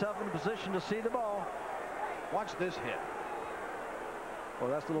got himself in a position to see the ball. Watch this hit. Well,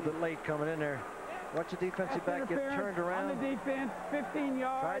 that's a little bit late coming in there. Watch the defensive back get turned around. On the defense, 15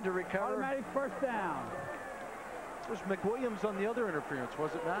 yards. Tried to recover. Automatic first down. It was McWilliams on the other interference,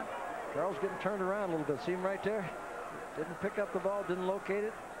 was it not? Charles getting turned around a little bit. See him right there? Didn't pick up the ball, didn't locate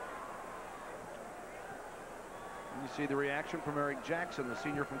it. And you see the reaction from Eric Jackson, the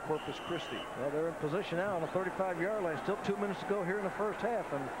senior from Corpus Christi. Well, they're in position now on the 35-yard line. Still 2 minutes to go here in the first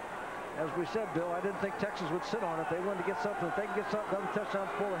half. And as we said, Bill, I didn't think Texas would sit on it. They wanted to get something. If they can get something, another touchdown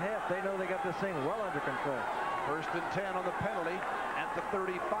before the half, they know they got this thing well under control. First and 10 on the penalty at the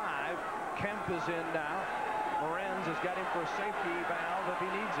 35. Kemp is in now. Morenz has got him for a safety valve if he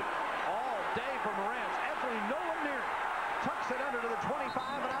needs it. All day for Morenz. Absolutely no one near him. Tucks it under to the 25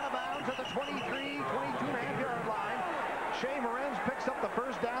 and out of bounds at the 22.5-yard line. Shea Morenz picks up the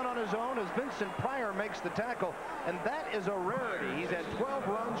first down on his own as Vincent Pryor makes the tackle, and that is a rarity. He's had 12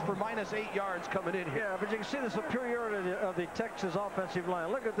 runs for -8 yards coming in here. Yeah, but you can see the superiority of the Texas offensive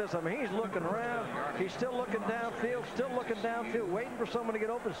line. Look at this. I mean, he's looking around. He's still looking downfield, waiting for someone to get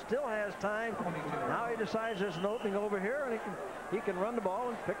open. Still has time. Now he decides there's an opening over here, and he can run the ball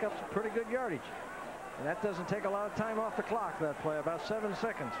and pick up some pretty good yardage. And that doesn't take a lot of time off the clock, that play, about 7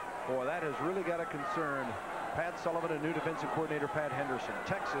 seconds. Boy, that has really got to concern Pat Sullivan and new defensive coordinator Pat Henderson.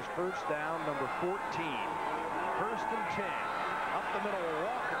 Texas first down, number 14. First and 10. Up the middle,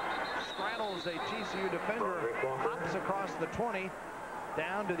 Walker straddles a TCU defender, hops across the 20,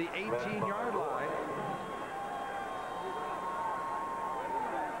 down to the 18-yard line.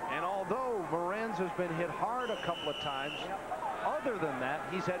 And although Morenz has been hit hard a couple of times, other than that,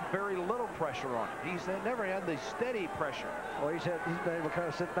 he's had very little pressure on him. He's never had the steady pressure. Well, he's been able to kind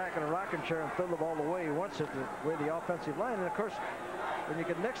of sit back in a rocking chair and throw the ball the way he wants it, the way the offensive line. And of course, when you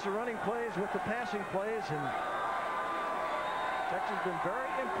can mix the running plays with the passing plays, and Texas has been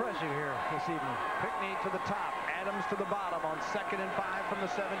very impressive here this evening. Pickney to the top, Adams to the bottom on 2nd and 5 from the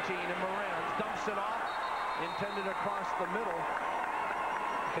 17, and Moran dumps it off, intended across the middle.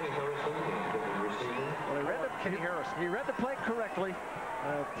 Kenny Harrison, the receiver. Well, he read the play correctly.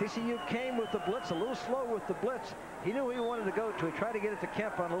 TCU came with the blitz, a little slow with the blitz. He knew who he wanted to go to. He tried to get it to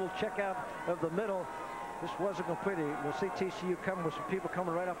Kemp on a little check out of the middle. This wasn't complete. We'll see TCU come with some people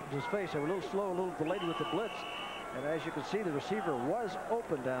coming right up into his face. They were a little slow, a little delayed with the blitz. And as you can see, the receiver was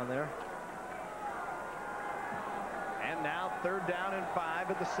open down there. And now 3rd down and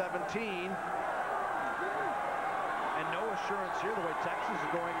 5 at the 17. And no assurance here the way Texas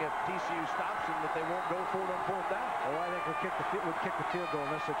is going if TCU stops them that they won't go for it on 4th down. Well, I think we'll kick the field goal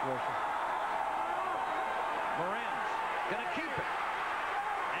in this situation. Moran's going to keep it.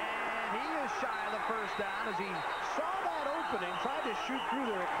 And he is shy of the 1st down as he saw that opening, tried to shoot through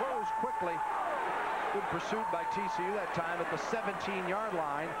there. It closed quickly. Good pursuit by TCU that time at the 17-yard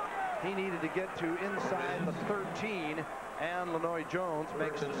line. He needed to get to inside the 13, and Lenoy Jones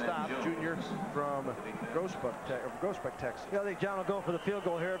makes the stop, junior from Groesbeck, Texas. Yeah, I think John will go for the field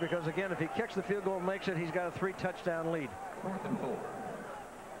goal here because, again, if he kicks the field goal and makes it, he's got a 3-touchdown lead. 4th and 4.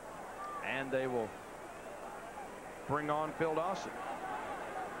 And they will bring on Phil Dawson.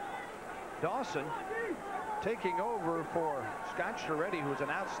 Dawson taking over for Scott Scheretti, who's an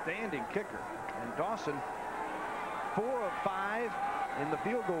outstanding kicker. And Dawson, 4 of 5 in the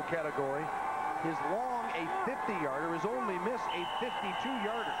field goal category. His long, a 50-yarder. His only miss, a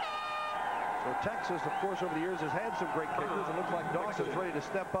 52-yarder. So Texas, of course, over the years has had some great kickers. It looks like Dawson's ready to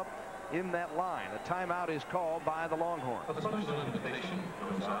step up in that line. A timeout is called by the Longhorns. A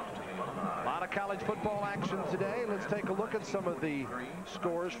lot of college football action today. Let's take a look at some of the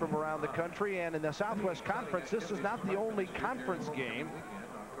scores from around the country. And in the Southwest Conference, this is not the only conference game.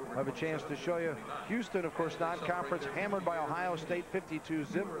 I have a chance to show you Houston, of course, non-conference, hammered by Ohio State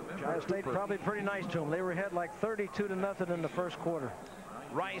 52-zip. Ohio State probably pretty nice to them. They were ahead like 32-0 in the first quarter.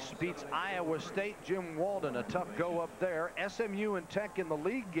 Rice beats Iowa State. Jim Walden, a tough go up there. SMU and Tech in the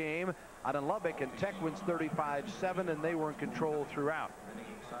league game out in Lubbock, and Tech wins 35-7, and they were in control throughout.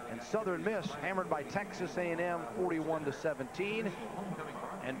 And Southern Miss hammered by Texas A&M 41-17.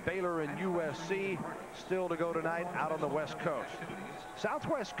 And Baylor and USC still to go tonight out on the West Coast.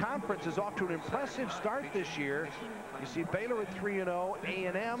 Southwest Conference is off to an impressive start this year. You see Baylor at 3-0,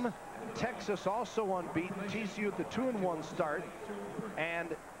 A&M, Texas also unbeaten, TCU at the 2-1 start.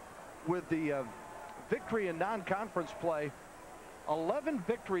 And with the victory in non-conference play, 11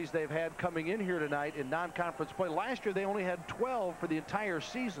 victories they've had coming in here tonight in non-conference play. Last year they only had 12 for the entire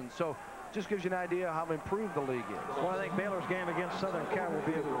season. So just gives you an idea how improved the league is. Well, I think Baylor's game against Southern Cal will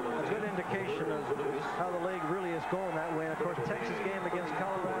be a good indication of how the league really is going that way. And, of course, Texas game against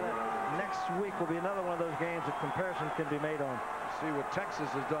Colorado next week will be another one of those games that comparison can be made on. See what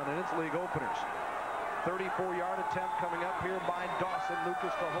Texas has done in its league openers. 34-yard attempt coming up here by Dawson.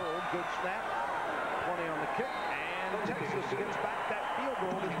 Lucas to hold. Good snap. 20 on the kick. And Texas gets back that field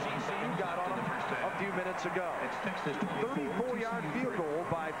goal that TCU got on them a few minutes ago. 34-yard field goal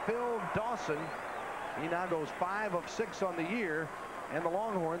by Phil Dawson. He now goes 5 of 6 on the year, and the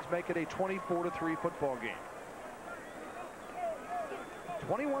Longhorns make it a 24-3 football game.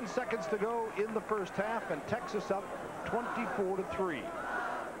 21 seconds to go in the first half, and Texas up 24-3.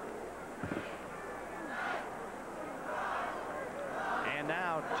 And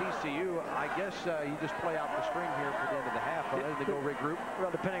now TCU, I guess you just play out the string here for the end of the half. They go regroup. Well,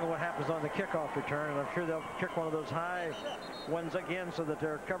 depending on what happens on the kickoff return, and I'm sure they'll kick one of those high ones again so that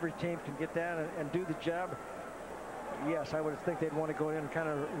their coverage team can get down and do the job. Yes, I would think they'd want to go in and kind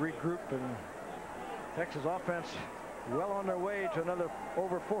of regroup. And Texas offense well on their way to another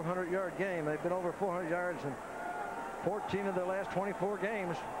over 400-yard game. They've been over 400 yards in 14 of their last 24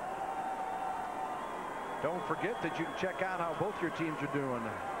 games. Don't forget that you can check out how both your teams are doing.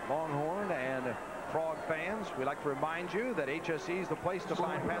 Longhorn and Frog fans, we'd like to remind you that HSE is the place to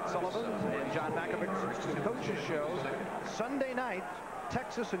find Pat Sullivan and John Makovich's coaches show. Sunday night,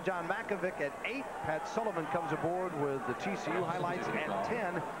 Texas and John Makovic at 8. Pat Sullivan comes aboard with the TCU highlights at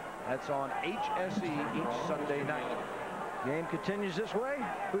 10. That's on HSE each Sunday night. Game continues this way.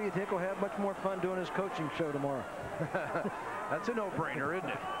 Who do you think will have much more fun doing his coaching show tomorrow? That's a no-brainer, isn't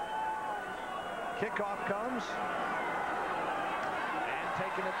it? Kickoff comes, and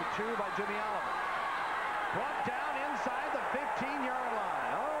taken at the 2 by Jimmy Oliver. Brought down inside the 15-yard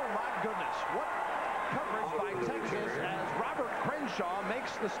line. Oh, my goodness. What coverage by Texas as Robert Crenshaw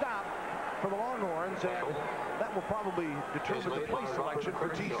makes the stop for the Longhorns, and that will probably determine the place selection for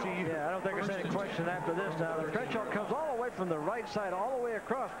TCU. Yeah, I don't think there's any question after this now. Crenshaw comes all the way from the right side all the way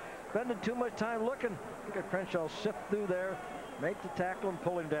across, spending too much time looking. Look at Crenshaw sift through there. make the tackle and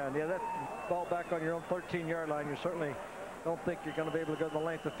pull him down. Yeah, that ball back on your own 13-yard line, you certainly don't think you're going to be able to go the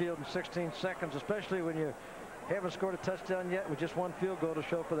length of the field in 16 seconds, especially when you haven't scored a touchdown yet with just one field goal to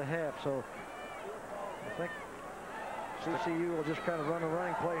show for the half. So I think TCU will just kind of run a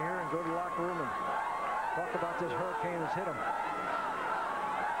running play here and go to the locker room and talk about this hurricane that's hit them.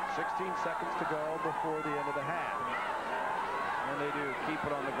 16 seconds to go before the end of the half. And they do keep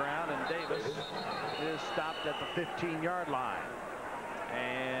it on the ground, and Davis is stopped at the 15-yard line.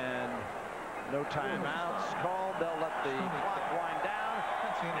 And no timeouts called. They'll let the clock wind down.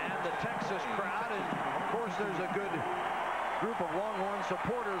 And the Texas crowd, and of course there's a good group of Longhorn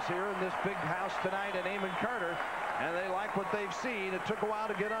supporters here in this big house tonight at Amon Carter, and they like what they've seen. It took a while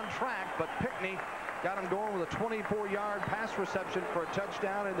to get on track, but Pickney got him going with a 24-yard pass reception for a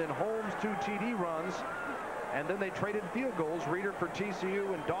touchdown, and then Holmes 2 TD runs. And then they traded field goals, Reeder for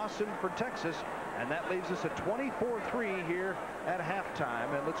TCU and Dawson for Texas. And that leaves us at 24-3 here at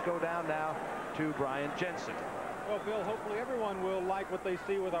halftime. And let's go down now to Brian Jensen. Well, Bill, hopefully everyone will like what they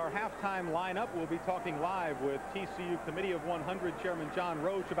see with our halftime lineup. We'll be talking live with TCU Committee of 100 Chairman John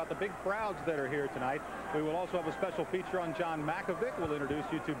Roach about the big crowds that are here tonight. We will also have a special feature on John Makovic. We'll introduce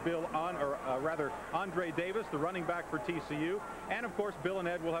you to Andre Davis, the running back for TCU. And, of course, Bill and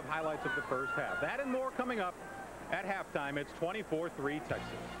Ed will have highlights of the first half. That and more coming up at halftime. It's 24-3 Texas.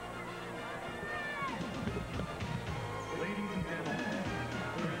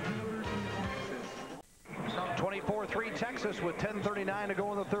 24-3 Texas with 10:39 to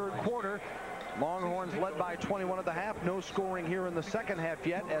go in the third quarter. Longhorns led by 21 at the half. No scoring here in the second half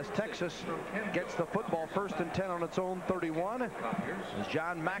yet as Texas gets the football 1st and 10 on its own 31.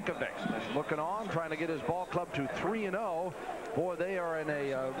 John Makovic looking on, trying to get his ball club to 3-0. Boy, they are in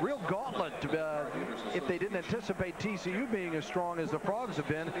a real gauntlet. If they didn't anticipate TCU being as strong as the Frogs have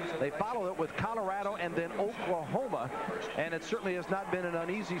been, they follow it with Colorado and then Oklahoma. And it certainly has not been an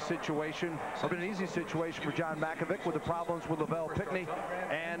easy situation for John Makovic with the problems with Lavelle Pickney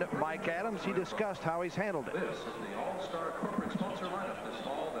and Mike Adams. He discussed how he's handled it.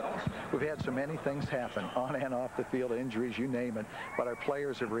 We've had so many things happen on and off the field, injuries, you name it, but our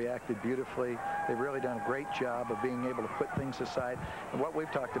players have reacted beautifully. They've really done a great job of being able to put things aside. And what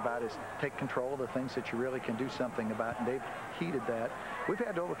we've talked about is take control of the things that you really can do something about, and they've heeded that. We've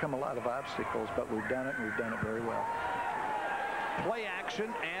had to overcome a lot of obstacles, but we've done it, and we've done it very well. Play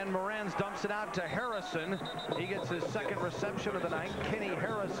action, and Moranz dumps it out to Harrison. He gets his second reception of the night. Kenny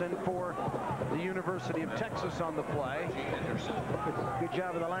Harrison for the University of Texas on the play. Good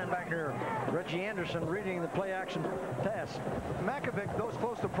job of the linebacker, Reggie Anderson, reading the play action pass. Makovic, those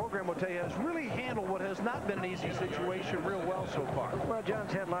close to the program will tell you, has really handled what has not been an easy situation real well so far. Well,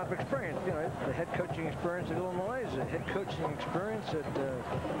 John's had a lot of experience. You know, the head coaching experience at Illinois, the head coaching experience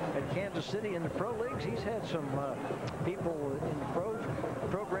at Kansas City in the pro leagues. He's had some people in the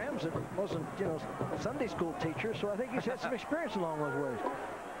programs that wasn't, you know, Sunday school teacher, so I think he's had some experience along those ways.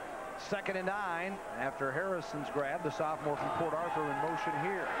 2nd and 9 after Harrison's grab. The sophomore from Port Arthur in motion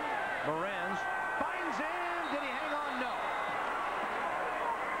here. Moranz finds him. Did he hang on? No.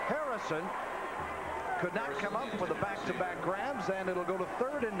 Harrison could not come up for the back-to-back grabs, and it'll go to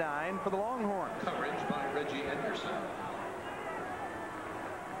 3rd and 9 for the Longhorns. Coverage by Reggie Anderson.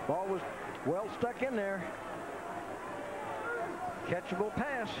 Ball was well stuck in there. Catchable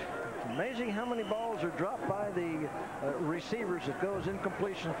pass. Amazing how many balls are dropped by the receivers that goes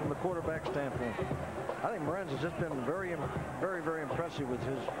incompletion from the quarterback standpoint. I think Moranz has just been very, very impressive with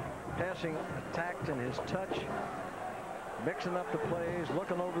his passing attack and his touch, mixing up the plays,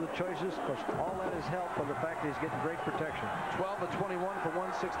 looking over the choices. Of course, all that is helped by the fact that he's getting great protection. 12 of 21 for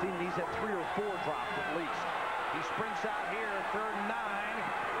 116. He's had 3 or 4 dropped at least. He sprints out here, 3rd and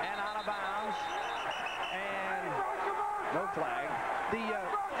 9, and out of bounds. And no flag.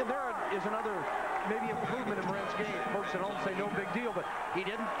 And there is another maybe improvement in Moranz's game. Folks at home say no big deal, but he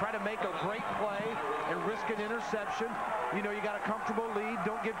didn't try to make a great play and risk an interception. You know, you got a comfortable lead.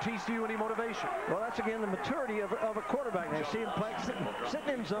 Don't give TCU any motivation. Well, that's again the maturity of a quarterback. Now, you see him play,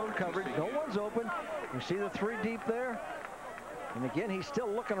 sitting in zone coverage. No one's open. You see the 3 deep there. And again, he's still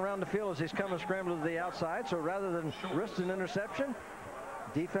looking around the field as he's coming scrambling to the outside. So rather than risk an interception,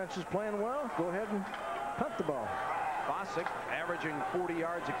 defense is playing well. Go ahead and punt the ball. Bosick averaging 40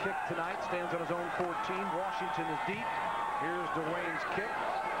 yards a kick tonight, stands on his own 14. Washington is deep. Here's Dwayne's kick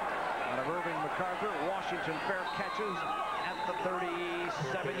out of Irving MacArthur. Washington fair catches at the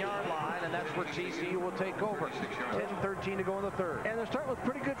 37-yard line, and that's where TCU will take over. 10-13 to go in the third. And they're starting with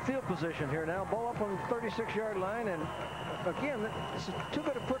pretty good field position here now. Ball up on the 36-yard line, and again, this is too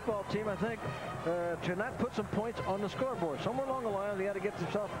good a football team, I think, to not put some points on the scoreboard. Somewhere along the line, they got to get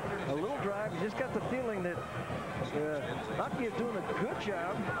themselves a little drive. You just got the feeling that Nocky is doing a good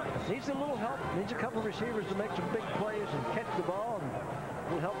job. Needs a little help. Needs a couple of receivers to make some big plays and catch the ball. And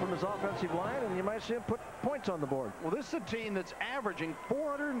a little help from his offensive line, and you might see him put points on the board. Well, this is a team that's averaging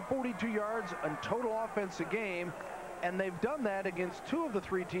 442 yards in total offense a game, and they've done that against 2 of the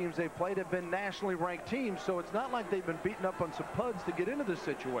 3 teams they've played have been nationally ranked teams, so it's not like they've been beaten up on some puds to get into this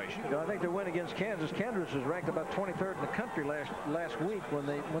situation. You know, I think their win against Kansas was ranked about 23rd in the country last week when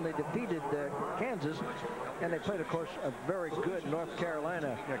they defeated Kansas, and they played, of course, a very good North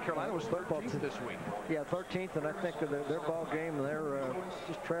Carolina. Yeah, Carolina was 13th this week. Yeah, 13th, and I think their ball game, they're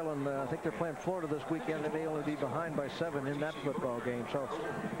just trailing. I think they're playing Florida this weekend. They may only be behind by 7 in that football game. So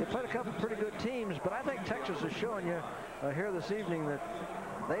they played a couple of pretty good teams, but I think Texas is showing you here this evening that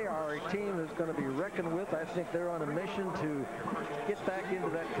they are a team that's going to be reckoned with. I think they're on a mission to get back into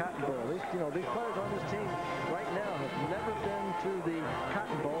that Cotton Bowl. These players on this team right now have never been to the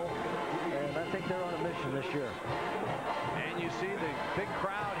Cotton Bowl, and I think they're on a mission this year. And you see the big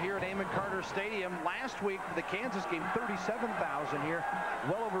crowd here at Amon Carter Stadium. Last week for the Kansas game, 37,000 here.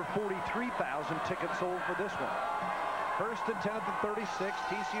 Well over 43,000 tickets sold for this one. First and 10 at the 36.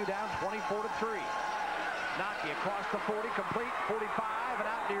 TCU down 24-3. Nocky across the 40, complete, 45, and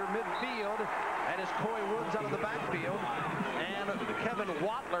out near midfield. And it's Coy Woods out of the backfield. And Kevin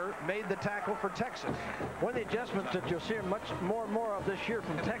Watler made the tackle for Texas. One of the adjustments that you'll see much more and more of this year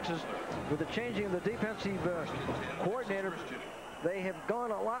from Texas, with the changing of the defensive coordinator, they have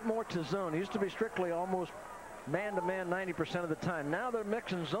gone a lot more to zone. It used to be strictly almost man-to-man 90% of the time. Now they're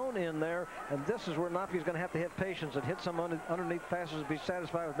mixing zone in there, and this is where Nocky's going to have patience and hit some underneath passes to be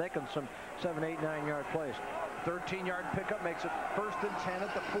satisfied with making some 7, 8, 9-yard plays. 13-yard pickup makes it first and 10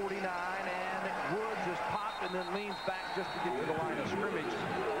 at the 49, and Woods is popped and then leans back just to get to the line of scrimmage.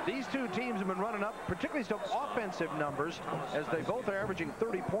 These two teams have been running up particularly some offensive numbers as they both are averaging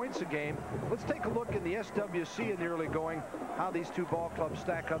 30 points a game. Let's take a look in the SWC in the early going, how these two ball clubs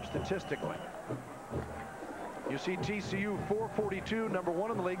stack up statistically. You see TCU 442, number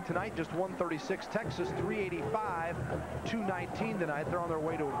 1 in the league tonight, just 136. Texas 385, 219 tonight. They're on their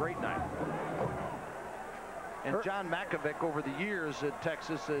way to a great night. And John Makovic, over the years at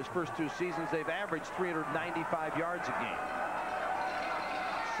Texas, his first 2 seasons, they've averaged 395 yards a game.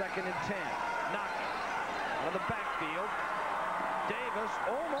 Second and 10. Nocky out of the backfield. Davis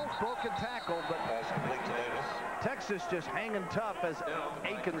almost broke a tackle, but Texas just hanging tough as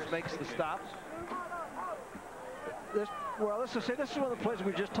Akins makes the stop. Well, let's just say this is one of the plays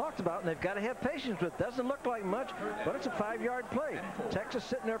we just talked about, and they've got to have patience with. Doesn't look like much, but it's a 5-yard play. Texas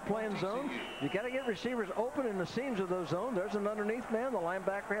sitting there playing zone. You got to get receivers open in the seams of those zones. There's an underneath man. The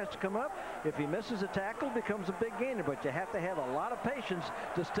linebacker has to come up. If he misses a tackle, it becomes a big gainer, but you have to have a lot of patience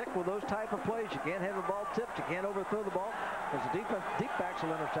to stick with those type of plays. You can't have the ball tipped. You can't overthrow the ball because the deep backs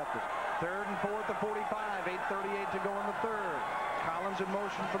will intercept it. Third and 4 at the 45. 8:38 to go in the third. Collins in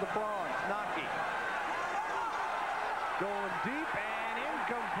motion for the Frogs. Nocky going deep and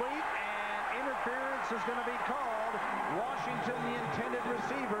incomplete, and interference is going to be called. Washington, the intended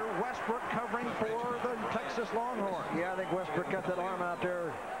receiver. Westbrook covering for the Texas Longhorns. Yeah, I think Westbrook got that arm out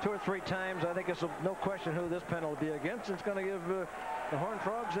there 2 or 3 times. I think it's no question who this penalty will be against. It's going to give the Horned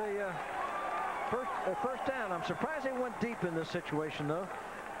Frogs a first down. I'm surprised they went deep in this situation, though.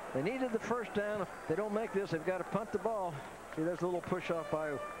 They needed the first down. If they don't make this, they've got to punt the ball. See, there's a little push-off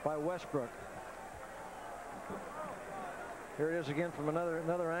by Westbrook. Here it is again from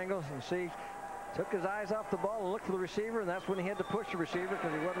another angle. And see, took his eyes off the ball and looked for the receiver, and that's when he had to push the receiver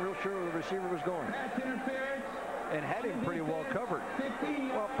because he wasn't real sure where the receiver was going. And had him pretty well covered.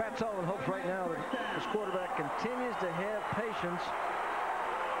 Well, Pat Sullivan hopes right now that this quarterback continues to have patience,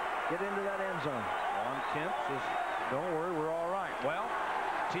 get into that end zone. Juan Kemp says, don't worry, we're all right. Well,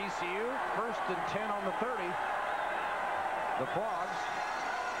 TCU, first and 10 on the 30. The Frogs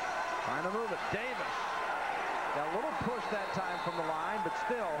trying to move it. Davis got a little push that time from the line, but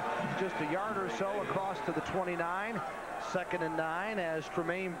still just a yard or so across to the 29. Second and 9 as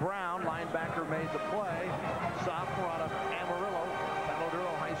Tremaine Brown, linebacker, made the play. Sophomore out of Amarillo,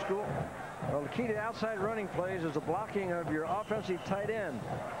 Paladuro High School. Well, the key to outside running plays is the blocking of your offensive tight end.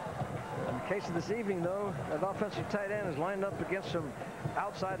 In the case of this evening, though, that offensive tight end is lined up against some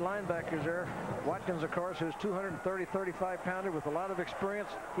outside linebackers there. Watkins, of course, who's 230, 35-pounder with a lot of experience.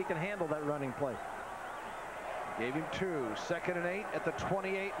 He can handle that running play. Gave him 2. Second and 8 at the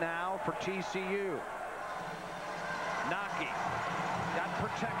 28 now for TCU. Naki got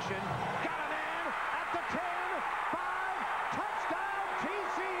protection, got a man at the 10, 5, touchdown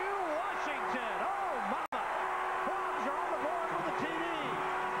TCU Washington. Oh, mama. Frogs are on the board with the TD.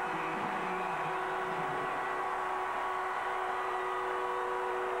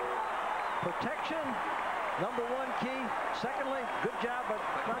 Protection, number one key. Secondly, good job by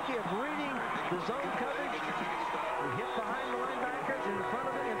Naki of reading the zone coverage. He hit behind the linebackers in front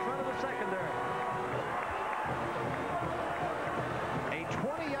of the secondary. A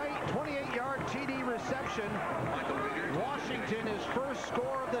 28-yard TD reception. Washington, his first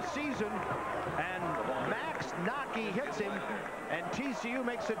score of the season, and Max Naki hits him, and TCU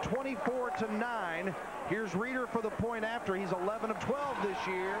makes it 24-9. Here's Reeder for the point after. He's 11 of 12 this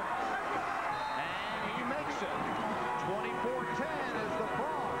year, and he makes it 24-10 as the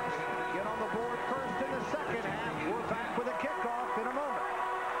Frogs get on the board first in the second half. We're back with a kickoff in a moment.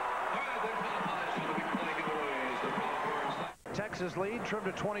 Texas lead trimmed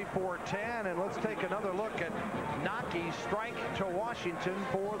to 24-10, and let's take another look at Naki's strike to Washington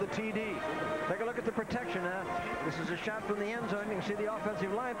for the TD. Take a look at the protection now. This is a shot from the end zone. You can see the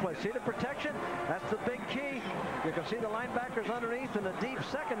offensive line play. See the protection? That's the big key. You can see the linebackers underneath in the deep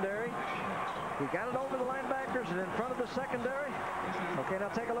secondary. He got it over the linebackers and in front of the secondary. Okay, now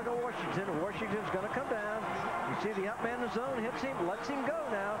take a look at Washington. Washington's going to come down. You see the up man in the zone, hits him, lets him go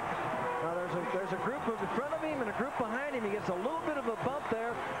now. Now there's a group in front of him and a group behind him. He gets a little bit of a bump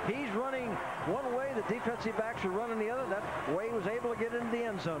there. He's running one way. The defensive backs are running the other. That way he was able to get into the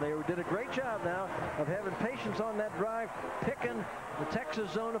end zone. They did a great job now of having patience on that drive, picking the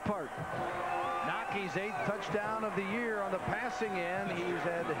Texas zone apart. Naki's 8th touchdown of the year on the passing end. He's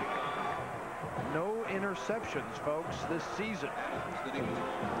had no interceptions, folks, this season.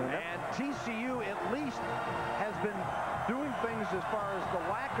 And TCU at least has been doing things as far as the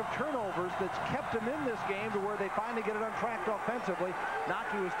lack of turnovers that's kept them in this game to where they finally get it on track offensively.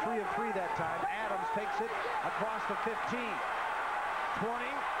 Naki was 3 of 3 that time. Adams takes it across the 15, 20,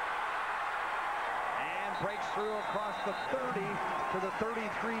 and breaks through across the 30 to the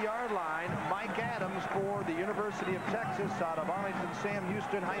 33-yard line. Mike Adams for the University of Texas out of Arlington Sam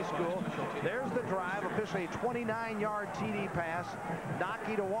Houston High School. There's the drive, officially a 29-yard TD pass.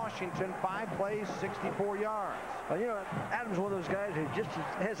 Naki to Washington, 5 plays, 64 yards. Well, you know, Adams is one of those guys who just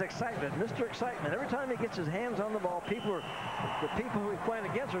has excitement, Mr. Excitement. Every time he gets his hands on the ball, the people who he's playing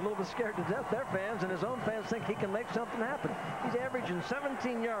against are a little bit scared to death. Their fans and his own fans think he can make something happen. He's averaging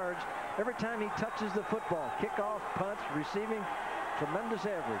 17 yards every time he touches the football. Kickoff, punt, receiving, tremendous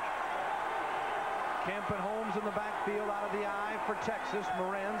average. Kemp and Holmes in the backfield out of the eye for Texas.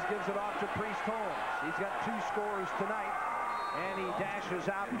 Morenz gives it off to Priest Holmes. He's got 2 scores tonight. And he dashes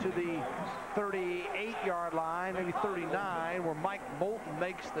out to the 38-yard line, maybe 39, where Mike Moulton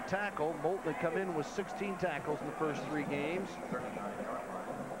makes the tackle. Moulton had come in with 16 tackles in the first 3 games.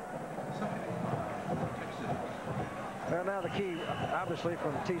 Well, now the key, obviously,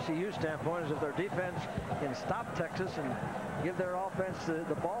 from TCU's standpoint, is if their defense can stop Texas and give their offense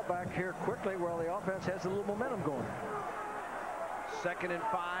the ball back here quickly, while the offense has a little momentum going. 2nd and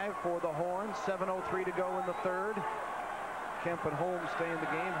 5 for the Horns. 7:03 to go in the 3rd. Kemp and Holmes stay in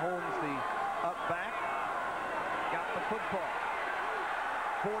the game. Holmes, the up back, got the football.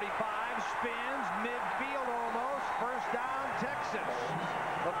 45, spins, midfield almost. First down, Texas.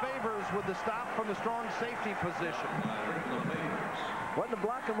 The Favors with the stop from the strong safety position. The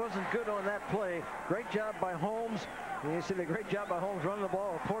blocking wasn't good on that play. Great job by Holmes. You see the great job by Holmes running the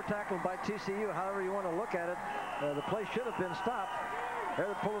ball. Poor tackle by TCU, however you want to look at it. The play should have been stopped.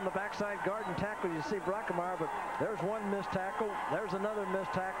 They're pulling the backside guard and tackle. You see Brockemeyer, but there's one missed tackle. There's another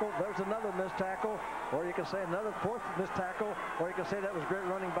missed tackle. There's another missed tackle. Or you can say another 4th missed tackle. Or you can say that was great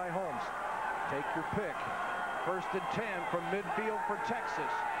running by Holmes. Take your pick. 1st and 10 from midfield for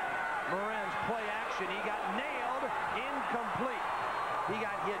Texas. Morenz play action. He got nailed. Incomplete. He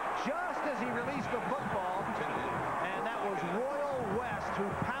got hit just as he released the football. And that was Royal West who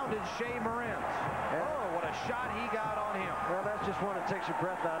pounded Shea Morenz. Oh, what a shot he got on him. Well, that's just one that takes your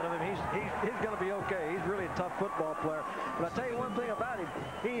breath out of him. He's going to be okay. He's really a tough football player. But I'll tell you one thing about him.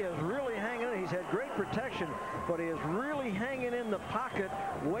 He is really hanging in. He's had great protection, but he is really hanging in the pocket,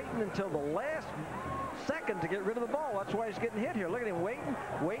 waiting until the last second to get rid of the ball. That's why he's getting hit here. Look at him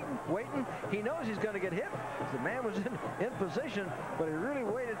waiting. He knows he's going to get hit. The man was in position, but he really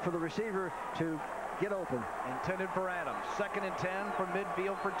waited for the receiver to get open. Intended for Adams. 2nd and 10 from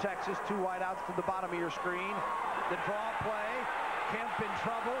midfield for Texas. 2 wideouts to the bottom of your screen. The draw play. Kemp in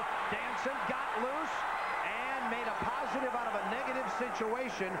trouble. Danson got loose and made a positive out of a negative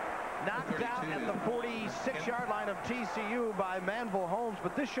situation. knocked out at the 46-yard line of TCU by Manville Holmes,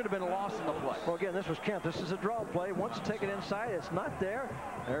 but this should have been a loss in the play. Well, again, this was Kemp. This is a draw play. Once you take it inside, it's not there.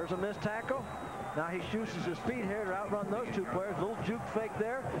 There's a missed tackle. Now he uses his speed here to outrun those two players. A little juke fake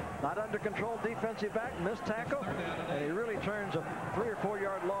there. Not under control defensive back. Missed tackle. And he really turns a 3 or 4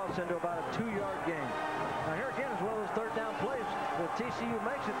 yard loss into about a 2-yard gain. Now here again is one of those third down plays. If TCU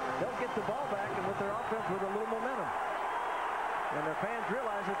makes it, they'll get the ball back, and with their offense with a little momentum. And their fans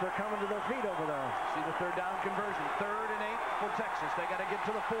realize that they're coming to their feet over there. See the third down conversion. 3rd and 8 for Texas. They got to get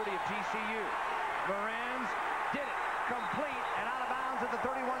to the 40 of TCU. Moranz did it. Complete and out of bounds at the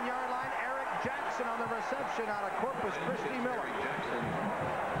 31-yard line. Jackson on the reception out of Corpus Christi Miller.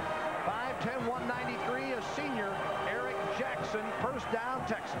 5'10", 193, a senior, Eric Jackson, first down,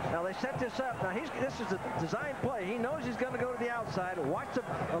 Texas. Now they set this up. Now this is a design play. He knows he's going to go to the outside. Watch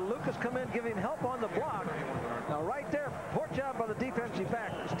Lucas come in, give him help on the block. Now right there, poor job by the defensive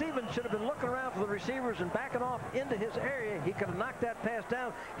back. Stevens should have been looking around for the receivers and backing off into his area. He could have knocked that pass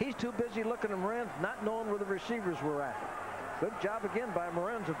down. He's too busy looking at Moran, not knowing where the receivers were at. Good job again by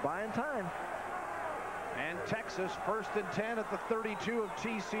Moran of buying time. And Texas 1st and 10 at the 32 of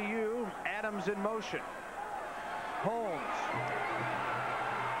TCU. Adams in motion. Holmes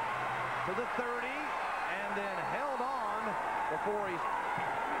to the 30 and then held on before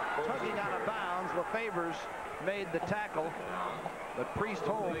he's tugging out of bounds. LeFevers made the tackle, but Priest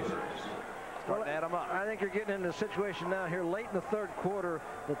Holmes starting to add him up. I think you're getting into a situation now here late in the 3rd quarter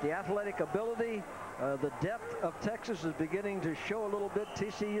that the athletic ability, the depth of Texas is beginning to show a little bit.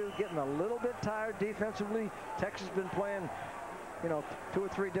 TCU getting a little bit tired defensively. Texas has been playing, you know, 2 or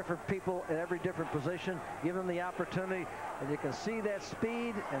 3 different people at every different position. Give them the opportunity, and you can see that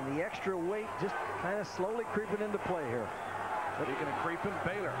speed and the extra weight just kind of slowly creeping into play here. Speaking of creeping,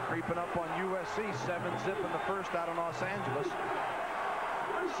 Baylor creeping up on USC. 7-zip in the first out of Los Angeles.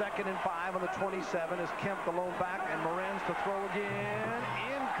 2nd and 5 on the 27 as Kemp the lone back, and Moranz to throw again.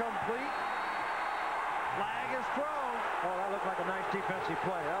 Incomplete. Flag is thrown. Oh, that looked like a nice defensive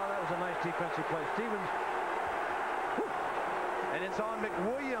play. Oh, that was a nice defensive play. Stevens. And it's on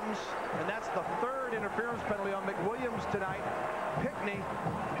McWilliams, and that's the 3rd interference penalty on McWilliams tonight. Pickney,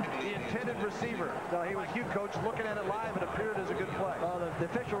 the intended receiver. No, he was, like you, Coach, looking at it live, it appeared as a good play. The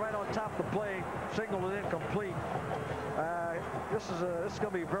official right on top of the play signaled it incomplete. This is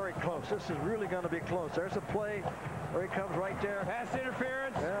going to be very close. This is really going to be close. There's a play where he comes right there. Pass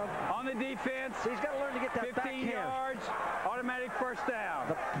interference on the defense. He's got to learn to get that 15 yards, automatic first down.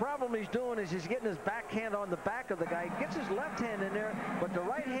 The problem he's doing is he's getting his backhand on the back of the guy. He gets his left hand in there, but the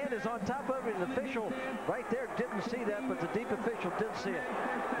right hand is on top of it. And the official right there didn't see that, but the deep official did see it.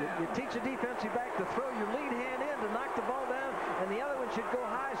 You teach a defensive back to throw your lead hand in to knock the ball down, and the other one should go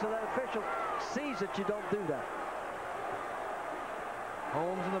high so that official sees that you don't do that.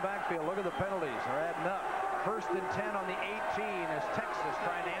 Holmes in the backfield. Look at the penalties. They're adding up. 1st and 10 on the 18 as Texas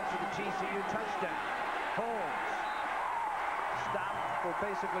trying to answer the TCU touchdown. Holmes stopped for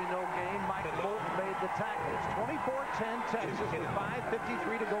basically no gain. Mike Moulton made the tackle. It's 24-10 Texas with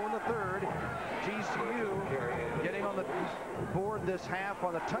 5:53 to go in the 3rd. TCU getting on the board this half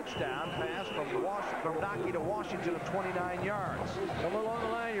on the touchdown pass from Nocky to Washington of 29 yards. Somewhere along the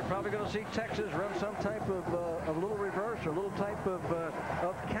line, you're probably going to see Texas run some type of little reverse or a little type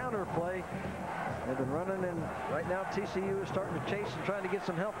of counter play. They've been running, and right now TCU is starting to chase and trying to get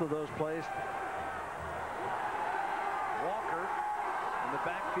some help with those plays. Walker in the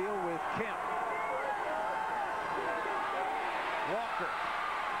backfield with Kemp. Walker.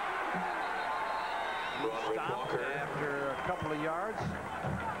 Stopped after a couple of yards.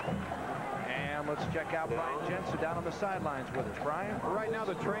 And let's check out Brian Jensen down on the sidelines with us. Brian? Right now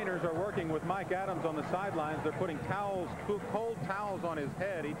the trainers are working with Mike Adams on the sidelines. They're putting towels, cold towels on his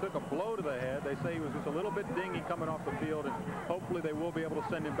head. He took a blow to the head. They say he was just a little bit dingy coming off the field, and hopefully they will be able to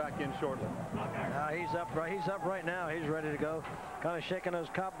send him back in shortly. He's up right now. He's ready to go. Kind of shaking those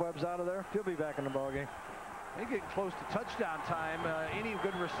cobwebs out of there. He'll be back in the ballgame. They get close to touchdown time. Any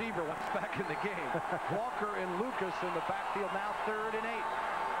good receiver wants back in the game. Walker and Lucas in the backfield now. 3rd and 8.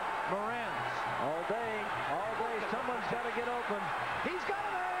 Moranz. All day, someone's got to get open. He's got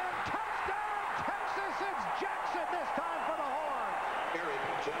it in. Touchdown, Texas. It's Jackson this time for the Horns. Eric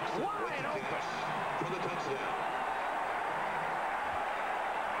Jackson wide open for the touchdown.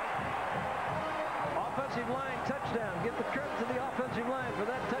 Offensive line touchdown. Give the credit to the offensive line for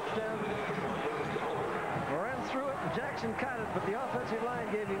that touchdown. Moran threw it, and Jackson caught it, but the offensive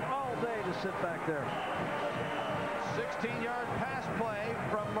line gave him all day to sit back there. 16-yard pass play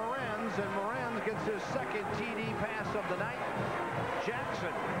from Moranz, and Moranz gets his 2nd TD pass of the night.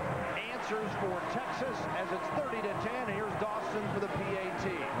 Jackson answers for Texas as it's 30-10. Here's Dawson for the PAT.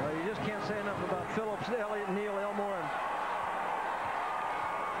 Well, you just can't say enough about Phillips, Elliott, Neal, Elmore, and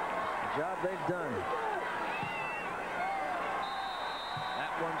the job they've done.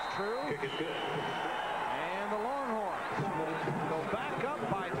 That one's true. And the Longhorns go back up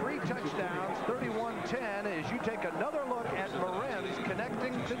by 3 touchdowns, 31-10, as you take another look at Morenz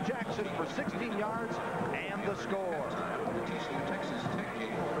connecting to Jackson for 16 yards and the score. Texas Tech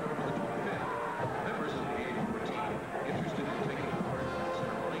game for the 25th. Members of the age team interested in taking part in the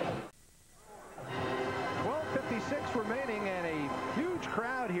ceremony. 12:56 remaining and a huge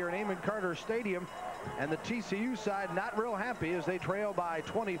crowd here at Amon Carter Stadium. And the TCU side not real happy as they trail by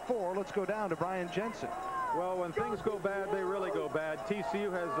 24. Let's go down to Brian Jensen. Well, when things go bad, they really go bad. TCU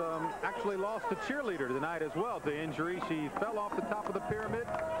has actually lost a cheerleader tonight as well to injury. She fell off the top of the pyramid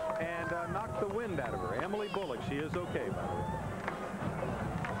and knocked the wind out of her. Emily Bullock, she is okay, by the way.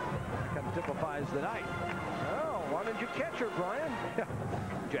 Kind of typifies the night. Oh, why didn't you catch her, Brian?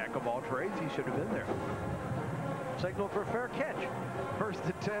 Jack of all trades, he should have been there. Signal for fair catch. First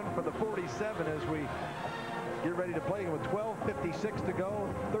and 10 for the 47 as we get ready to play with 12:56 to go.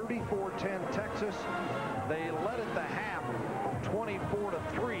 34-10 Texas. They led at the half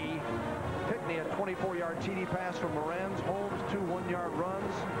 24-3. Pickney a 24-yard TD pass from Morenz. Holmes 2 one-yard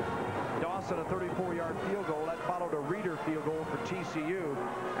runs. Dawson a 34-yard field goal. That followed a Reeder field goal for TCU.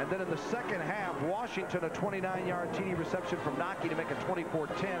 And then in the second half, Washington a 29-yard TD reception from Naki to make it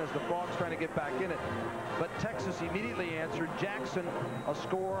 24-10 as the Frogs trying to get back in it. But Texas immediately answered. Jackson a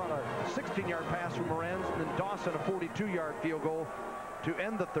score on a 16-yard pass from Morenz, and then Dawson a 42-yard field goal to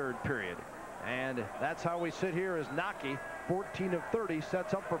end the third period. And that's how we sit here as Naki, 14 of 30,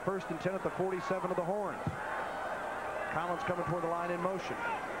 sets up for first and 10 at the 47 of the Horns. Collins coming toward the line in motion.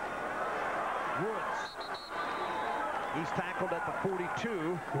 Woods. He's tackled at the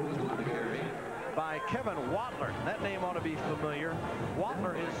 42 by Kevin Watler. That name ought to be familiar.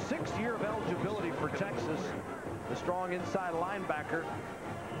 Watler is 6th year of eligibility for Texas. The strong inside linebacker,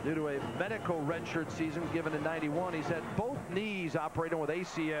 due to a medical redshirt season given in '91. He's had both knees operating with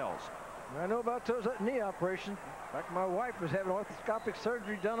ACLs. I know about those knee operations. In fact, my wife was having orthoscopic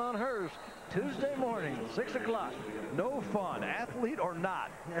surgery done on hers Tuesday morning, 6 o'clock. No fun, athlete or not.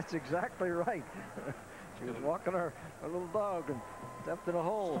 That's exactly right. She was walking her little dog and stepped in a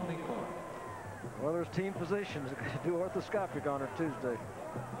hole. Well, there's team physicians that do orthoscopic on her Tuesday.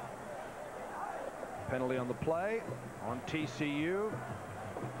 Penalty on the play on TCU.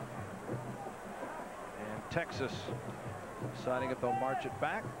 And Texas deciding if they'll march it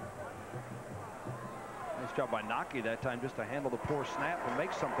back. Nice job by Naki that time just to handle the poor snap and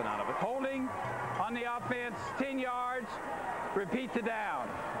make something out of it. Holding on the offense, 10 yards. Repeat the down.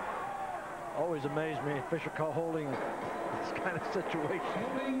 Always amazed me. Fisher call holding in this kind of situation.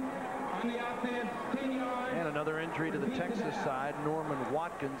 Holding on the offense, 10 yards. And another injury to the Texas side. Norman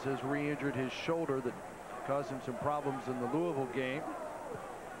Watkins has re-injured his shoulder that caused him some problems in the Louisville game.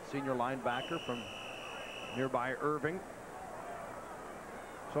 Senior linebacker from nearby Irving.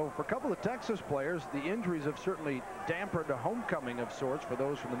 So for a couple of Texas players, the injuries have certainly dampened a homecoming of sorts for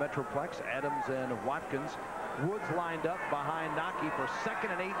those from the Metroplex. Adams and Watkins. Woods lined up behind Naki for 2nd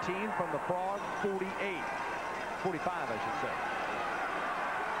and 18 from the Frog 48. 45, I should say.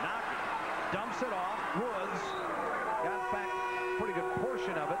 Naki dumps it off. Woods got back a pretty good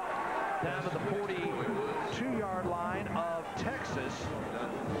portion of it down to the 42-yard line of Texas.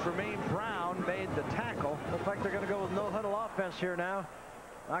 Tremaine Brown made the tackle. Looks like they're going to go with no huddle offense here now.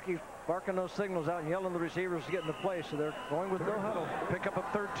 Naki's barking those signals out and yelling the receivers to get into place, so they're going with no huddle. Pick up a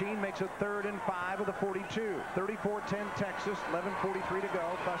 13, makes it 3rd and 5 of the 42. 34-10 Texas, 11:43 to go,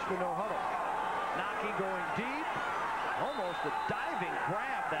 plus the no huddle. Naki going deep, almost a diving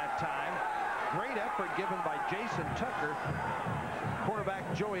grab that time. Great effort given by Jason Tucker.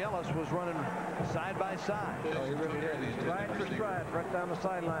 Quarterback Joey Ellis was running side by side. Oh, he really did. Stride for stride, right down the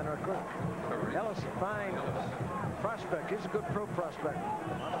sideline. Ellis, fine prospect. He's a good pro prospect.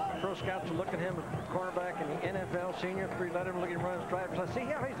 Pro scouts are looking at him as cornerback in the NFL, senior, 3-letter, look at him running stride. So see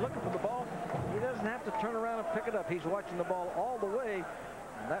how he's looking for the ball? He doesn't have to turn around and pick it up. He's watching the ball all the way,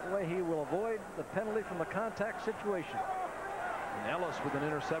 and that way he will avoid the penalty from the contact situation. And Ellis with an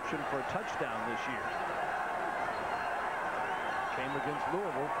interception for a touchdown this year. Came against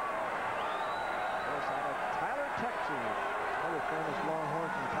Louisville. Ellis out of Tyler, Texas. Another famous Longhorn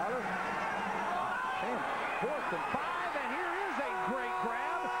from Tyler. And 4th and 5, and here is a great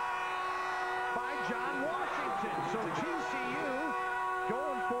grab by John Washington. So TCU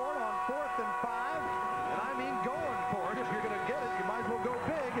going for it on 4th and 5, and I mean going for it. If you're going to get it, you might as well go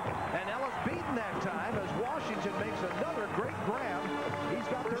big. And Ellis beaten that time as Washington makes another great grab. He's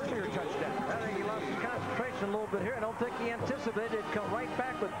got the earlier touchdown. bit here. I don't think he anticipated it come right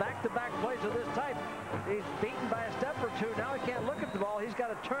back with back-to-back plays of this type. He's beaten by a step or two. Now he can't look at the ball. He's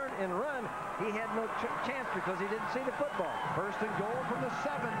got to turn and run. He had no chance because he didn't see the football. First and goal from the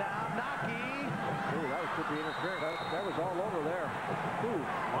 7 now. Naki. Ooh, that could be interference. That was all over there. Ooh,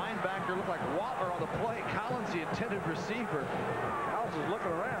 linebacker looked like Watler on the play. Collins, the intended receiver. Collins is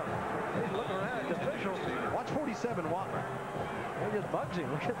looking around. He's looking around at the officials. Watch 47 Watler. He just bugs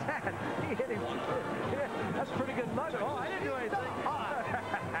him. Look at that. He hit him. That's pretty good mug. Oh, I didn't do anything. It's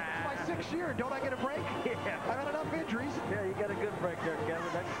my 6th year. Don't I get a break? Yeah. I've had enough injuries. Yeah, you got a good break there, Kevin.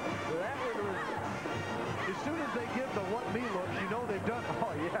 That was... As soon as they give the what me looks, you know they've done. Oh,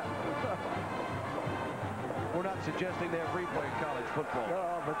 yeah. We're not suggesting they have replay in college football.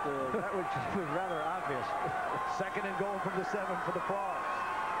 No, but that was rather obvious. Second and goal from the 7 for the Frogs.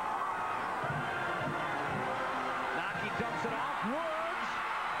 Naki dumps it off. Woods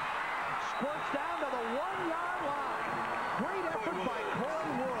squirts down to the 1-yard line. Great effort by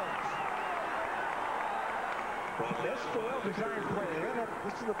Corey Woods. That's the well-designed play.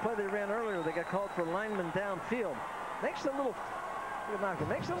 This is the play they ran earlier. They got called for lineman downfield. Makes a little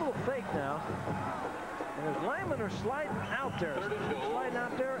fake now. And his linemen are sliding out there.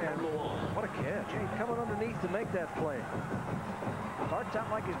 And what a catch. He's coming underneath to make that play. Starts out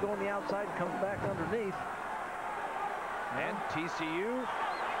like he's going the outside, comes back underneath. And TCU,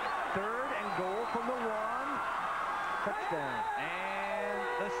 3rd and goal from the 1. Touchdown. And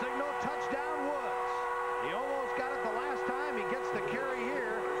the signal, touchdown Woods. He almost got it the last time. He gets the carry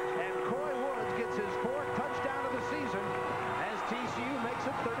here. And Coy Woods gets his 4th touchdown of the season as TCU makes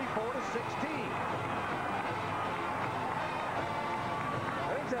it 34-16.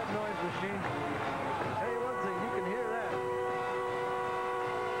 There's that noise machine. I'll tell you one thing, you can hear that.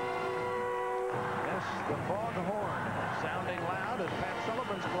 Yes, the foghorn sounding loud at Pat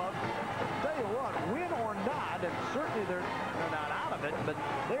Sullivan's club. Tell you what, win or not, and certainly they're not out of it, but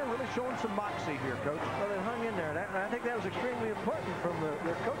they're really showing some moxie here, Coach. Well, they hung in there. I think that was extremely important from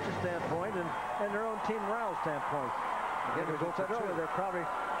their coach's standpoint and their own team morale standpoint. Again, as I said earlier, they're probably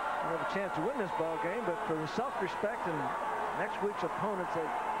have a chance to win this ball game, but for the self-respect and next week's opponents, they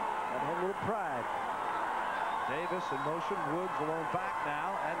have a little pride. Davis in motion, Woods alone back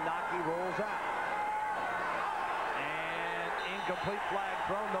now, and Naki rolls out. Incomplete flag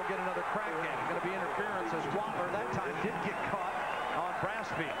thrown. They'll get another crack at it. Going to be interference as Watler that time did get caught on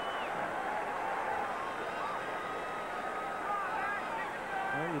Brassfield.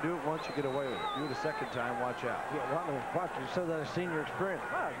 Well, you do it once, you get away with it. Do it a second time, watch out. Yeah, Watler, watch, you said that a senior experience.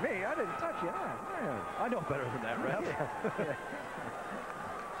 Oh, me, I didn't touch you. I know better than that, ref. Yeah.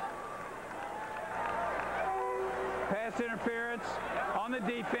 Pass interference on the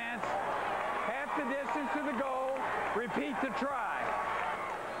defense. Half the distance to the goal. Repeat the try.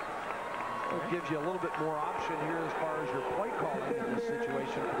 It gives you a little bit more option here as far as your play calling in this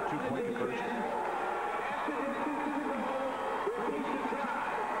situation for the 2-point conversion.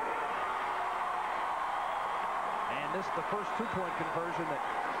 And this is the first 2-point conversion that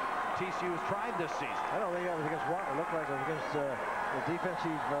TCU has tried this season. I don't think that was against Watler. It looked like it was against the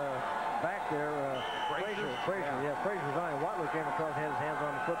defensive back there. Frazier. Yeah, Frazier's on. Watler came across and had his hands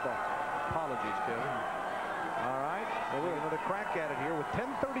on the football. Apologies, Kevin. All right, well, we're another crack at it here with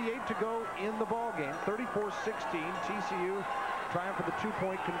 10:38 to go in the ball game. 34-16. TCU trying for the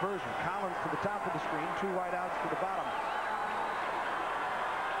 2-point conversion. Collins to the top of the screen. 2 wideouts to the bottom.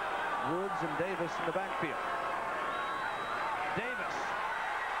 Woods and Davis in the backfield. Davis,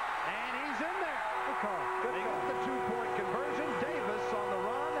 and he's in there. Good call. Good they call. got the 2-point conversion. Davis on the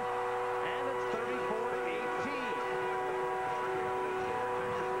run, and it's 34-18.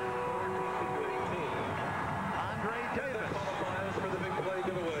 Davis. For the big play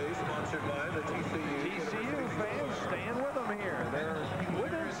giveaway, sponsored by the TCU fans staying with them here. They're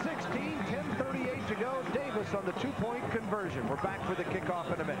within 16, 10:38 to go. Davis on the 2-point conversion. We're back for the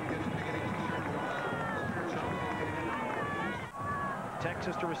kickoff in a minute.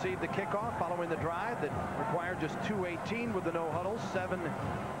 Texas to receive the kickoff following the drive that required just 2:18 with the no huddle. 7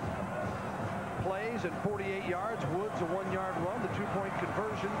 plays and 48 yards. Woods a 1-yard run, the 2-point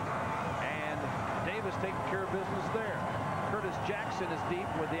conversion. Davis taking care of business there. Curtis Jackson is deep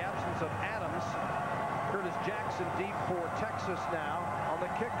with the absence of Adams. Curtis Jackson deep for Texas now on the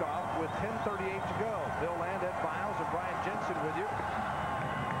kickoff with 10:38 to go. Bill Land, Ed Biles, and Brian Jensen with you.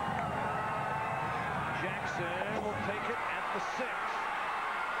 Jackson will take it at the 6.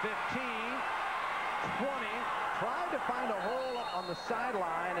 15, 20. Tried to find a hole up on the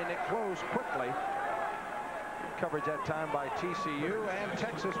sideline, and it closed quickly. Coverage that time by TCU, and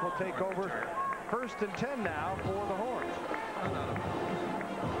Texas will take over. 1st and 10 now for the Horns.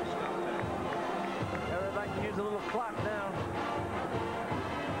 They'd like to use a little clock now.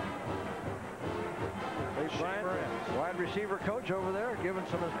 Bryant, wide receiver coach over there, giving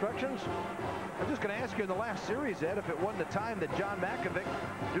some instructions. I'm just going to ask you in the last series, Ed, if it wasn't the time that John Makovic,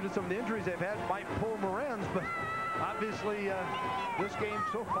 due to some of the injuries they've had, might pull Morenz, but obviously this game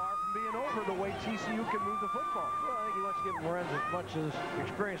so far from being over the way TCU can move the football. Well, I think he wants to give Morenz as much as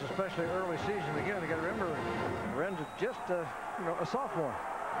experience, especially early season. Again, you got to remember, Morenz is just a sophomore.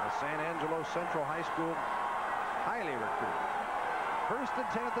 San Angelo Central High School, highly recruited. 1st and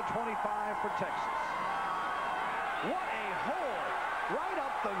 10 at the 25 for Texas. What a hole! Right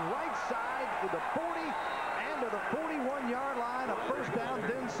up the right side to the 40 and to the 41-yard line. A first down,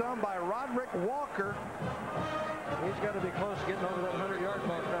 then some by Roderick Walker. He's got to be close to getting over that 100-yard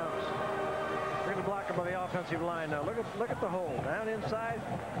mark now. We're going to block him by the offensive line now. Look at the hole down inside.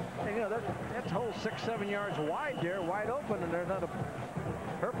 And, you know, that's hole 6-7 yards wide there, wide open, and there's not a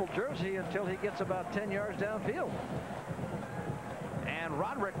purple jersey until he gets about 10 yards downfield. And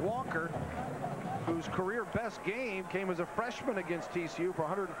Roderick Walker, whose career best game came as a freshman against TCU for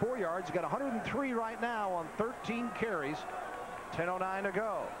 104 yards. He's got 103 right now on 13 carries. 10:09 to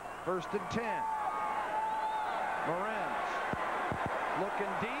go. 1st and 10. Morenz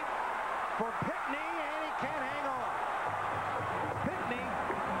looking deep for Pickney, and he can't hang on. Pickney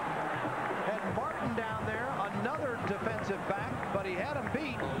had Martin down there, another defensive back, but he had him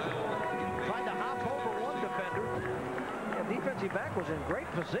beat. Tried to hop over one defender. The defensive back was in great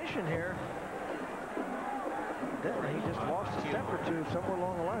position here. Then he just lost a step or two somewhere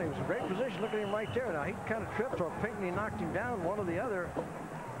along the line. He was in great position. Look at him right there. Now he kind of tripped, or Pinkney knocked him down, one or the other.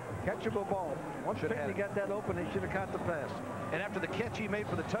 Catchable ball. Once Pinkney got that open, he should have caught the pass. And after the catch he made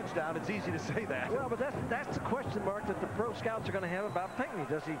for the touchdown, it's easy to say that. Well, but that's the question mark that the pro scouts are going to have about Pinkney.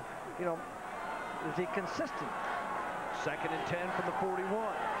 Does he, you know, is he consistent? 2nd and 10 from the 41.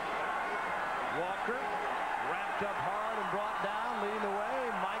 Walker wrapped up hard and brought down, leading the way.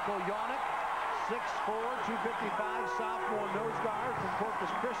 Michael Yannick. 6'4", 255 sophomore nose guard from Corpus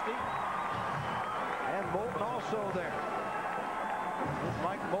Christi. And Moulton also there.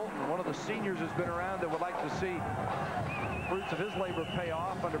 Mike Moulton, one of the seniors, has been around that would like to see fruits of his labor pay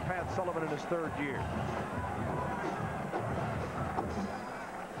off under Pat Sullivan in his 3rd year.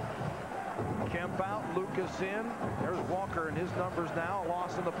 Kemp out, Lucas in. There's Walker and his numbers now. A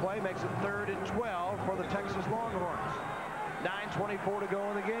loss in the play makes it 3rd and 12 for the Texas Longhorns. 9:24 to go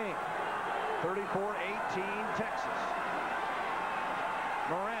in the game. 34-18 Texas.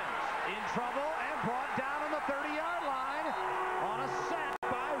 Morenz in trouble and brought down on the 30-yard line on a sack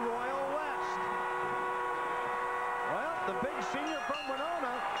by Royal West. Well, the big senior from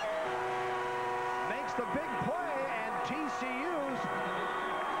Winona makes the big play, and TCU's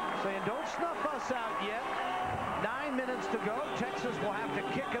saying, don't snuff us out yet. 9 minutes to go. Texas will have to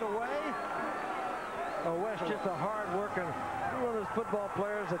kick it away. Oh, West just a hard-working, one of those football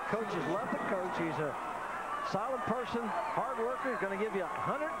players that coaches love to coach. He's a solid person, hard worker. He's going to give you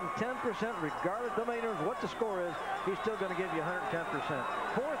 110% regardless. No matter what the score is, he's still going to give you 110%.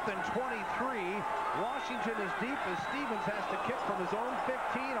 4th and 23. Washington is deep as Stevens has to kick from his own 15.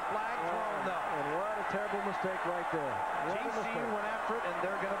 A flag thrown, though. And what a terrible mistake right there. TCU went after it, and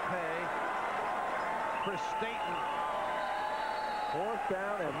they're going to pay Chris Staten. 4th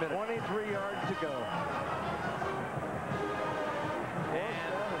down and 23 yards to go. 4th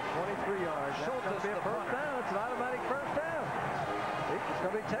down and 23 yards. That's going to be a first down. It's an automatic first down. It's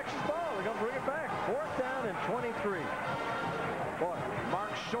going to be Texas ball. They're going to bring it back. 4th down and 23. Boy,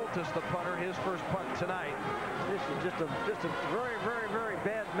 Mark Schultes, the punter, his first punt tonight. This is just a very, very, very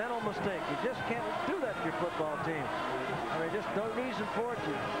bad mental mistake. You just can't do that to your football team. I mean, just no reason for it.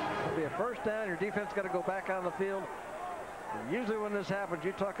 It'll be a first down. Your defense got to go back on the field. Usually when this happens,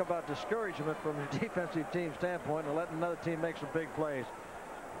 you talk about discouragement from the defensive team standpoint and letting another team make some big plays.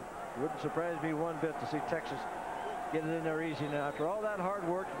 Wouldn't surprise me one bit to see Texas get it in there easy now. After all that hard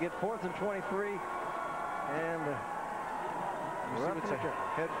work to get 4th and 23, and you see what's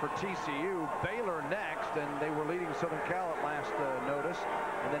ahead for TCU. Baylor next, and they were leading Southern Cal at last notice.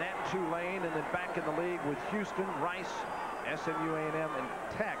 And then at Tulane, and then back in the league with Houston, Rice, SMU, A&M, and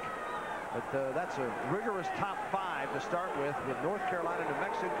Tech. But that's a rigorous top 5 to start with North Carolina, New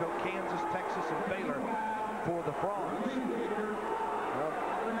Mexico, Kansas, Texas, and Baylor for the Frogs. Well,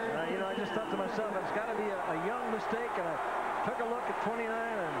 you know, I just thought to myself, it's got to be a young mistake, and I took a look at 29,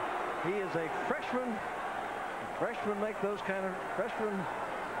 and he is a freshman. Freshmen make those kind of, freshmen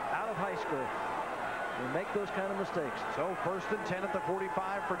out of high school, they make those kind of mistakes. So 1st and 10 at the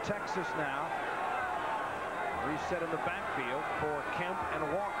 45 for Texas now. Reset in the backfield for Kemp and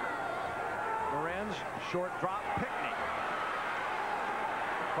Walker. Morenz, short drop, Pickney.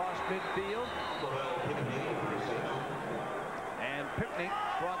 across midfield. And Pickney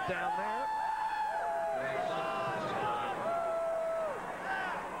brought down there.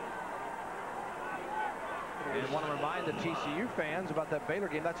 And want to remind the TCU fans about that Baylor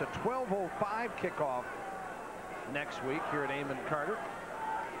game. That's a 12:05 kickoff next week here at Amon Carter.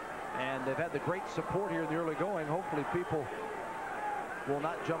 And they've had the great support here in the early going. Hopefully people will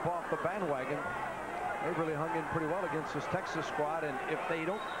not jump off the bandwagon. They really hung in pretty well against this Texas squad. And if they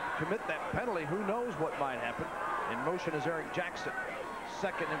don't commit that penalty, who knows what might happen. In motion is Eric Jackson.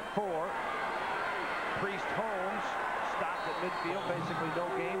 2nd and 4. Priest Holmes stopped at midfield. Basically no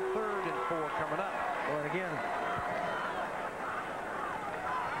game. 3rd and 4 coming up. Well, again,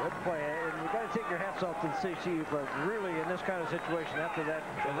 good play. And you've got to take your hats off to the TCU, but really in this kind of situation, after that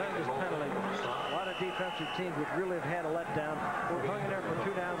horrendous penalty, a lot of defensive teams would really have had a letdown. We're hung in there for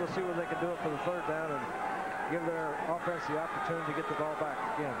 2 downs. Let's see whether they can do it for the 3rd down and give their offense the opportunity to get the ball back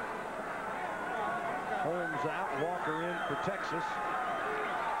again. Holmes out, Walker in for Texas.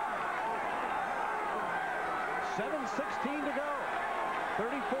 7:16 to go.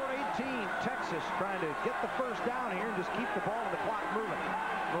 34-18, Texas trying to get the 1st down here and just keep the ball and the clock moving.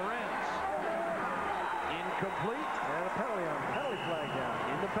 Lorenz, incomplete, and a penalty flag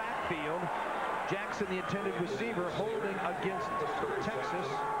down. In the backfield, Jackson, the intended receiver, holding against Texas.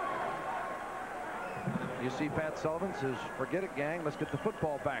 You see Pat Sullivan says, forget it, gang, let's get the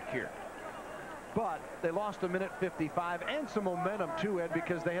football back here. But they lost 1:55 and some momentum too, Ed,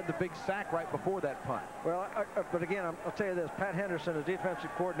 because they had the big sack right before that punt. Well, but again, I'll tell you this, Pat Henderson, the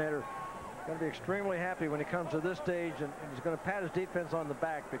defensive coordinator, going to be extremely happy when he comes to this stage, and he's going to pat his defense on the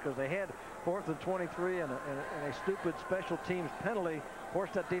back because they had 4th and 23 and a stupid special teams penalty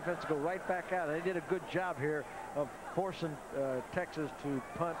forced that defense to go right back out. They did a good job here of forcing Texas to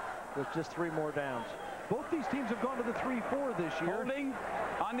punt with just 3 more downs. Both these teams have gone to the 3-4 this year. Holding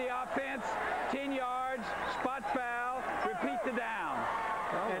on the offense, 10 yards, spot foul, repeat the down.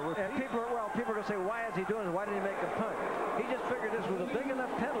 And people are going to say, why is he doing it? Why did he make a punt? He just figured this was a big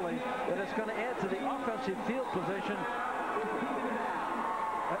enough penalty that it's going to add to the offensive field position.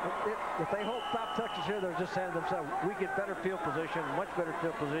 If they stop Texas here, they're just saying to themselves, we get better field position, much better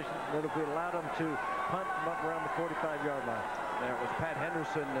field position, than if we allow them to punt from up around the 45-yard line. There was Pat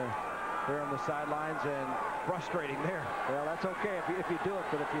Henderson there on the sidelines, and frustrating there. Well, that's okay if you do it,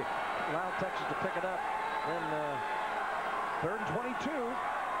 but if you allow Texas to pick it up, then 3rd and 22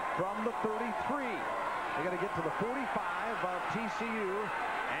 from the 33. They got to get to the 45 of TCU,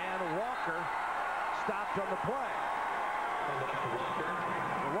 and Walker stopped on the play.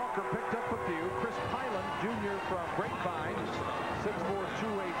 Walker picked up a few. Chris Pylan, Jr. from Grapevine, 6'4",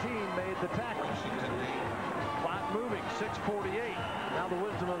 218, made the tackle. Clock moving, 6:48. Now the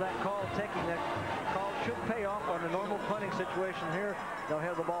wisdom of that call, taking that call should pay off on a normal punting situation here. They'll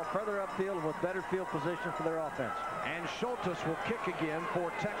have the ball further upfield and with better field position for their offense. And Schultes will kick again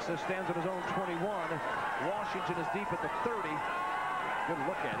for Texas, stands at his own 21. Washington is deep at the 30. Good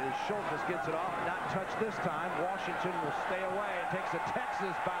look at it as Schultes gets it off, not touched this time. Washington will stay away and takes a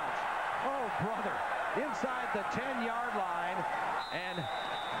Texas bounce. Oh, brother, inside the 10-yard line, and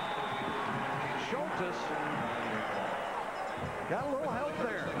Schultes got a little help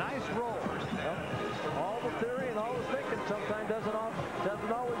there. Nice roll. Well, all the theory and all the thinking sometimes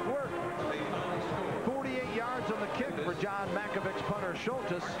doesn't always work. 48 yards on the kick for John Makovic's punter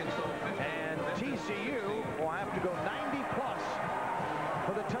Schultes, and TCU will have to go 90+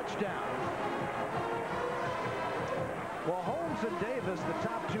 for the touchdown. Well, Holmes and Davis, the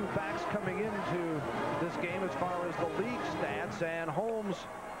top 2 backs coming into this game as far as the league stats, and Holmes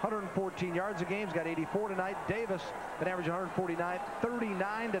 114 yards a game. He's got 84 tonight. Davis, an average of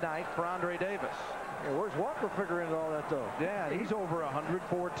 39 tonight for Andre Davis. Yeah, where's Walker figuring into all that, though? Yeah, he's over 100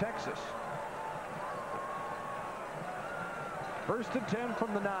 for Texas. 1st and 10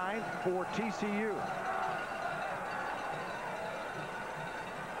 from the 9 for TCU.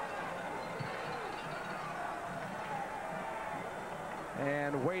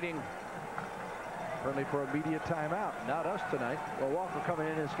 And waiting Friendly for a media timeout. Not us tonight. Well, Walker coming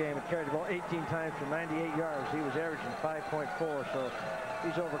in this game and carried the ball 18 times for 98 yards. He was averaging 5.4, so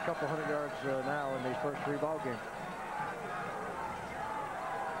he's over a couple hundred yards now in these first 3 ball games.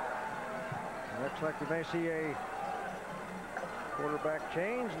 Looks like we may see a quarterback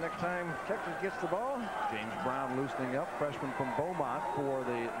change next time Texas gets the ball. James Brown loosening up, freshman from Beaumont for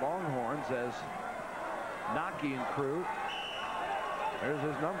the Longhorns, as Naki and crew. There's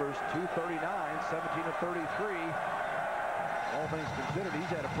his numbers, 239, 17 of 33. All things considered, he's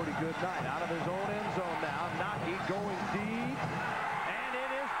had a pretty good night. Out of his own end zone now. Naki going deep, and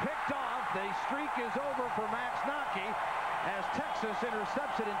it is picked off. The streak is over for Max Naki. as Texas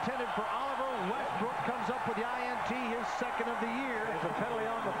intercepts it, intended for Oliver. Westbrook comes up with the INT, his second of the year. There's a penalty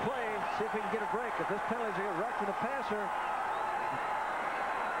on the play. See if he can get a break. If this penalty is a roughing the passer.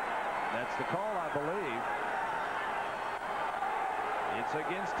 That's the call, I believe. It's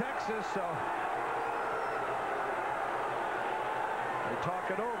against Texas, so they talk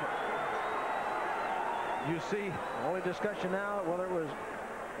it over. You see, the only discussion now whether it was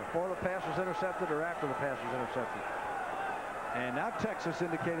before the pass was intercepted or after the pass was intercepted. And now Texas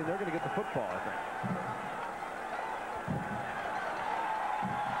indicating they're going to get the football, I think.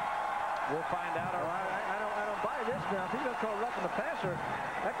 We'll find out. Well, I don't buy this now. If he's going to call roughing the passer,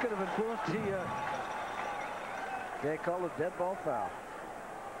 that could have influenced the. They call it dead ball foul.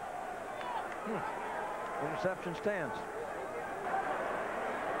 Interception stands.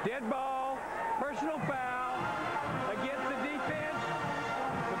 Dead ball, personal foul against the defense.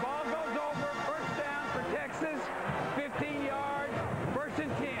 The ball goes over, first down for Texas, 15 yards, 1st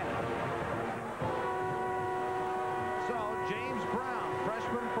and 10. So James Brown,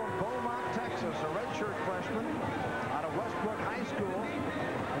 freshman from Beaumont, Texas, a redshirt freshman out of Westbrook High School,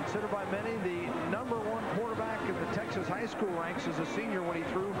 considered by many the #1 quarterback in the Texas high school ranks as a senior when he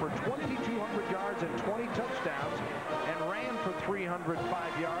threw for 2,200 yards and 20 touchdowns and ran for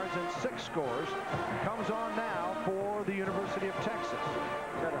 305 yards and 6 scores. Comes on now for the University of Texas.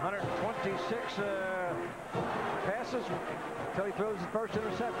 Got 126 passes until he throws his first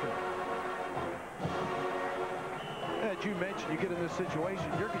interception. As you mentioned, you get in this situation,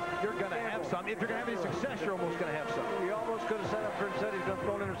 you're going to have some. If you're going to have any success, you're almost going to have some. You almost could have set up for instead he's going to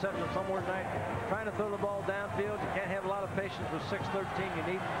throw an interception somewhere tonight, trying to throw the ball downfield. You can't have a lot of patience with 6-13. You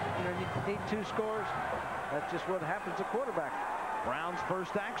need 2 scores. That's just what happens to quarterback. Brown's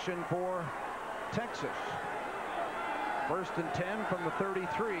first action for Texas. 1st and 10 from the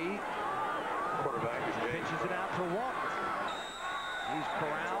 33. Quarterback is pitches it out to Walker. He's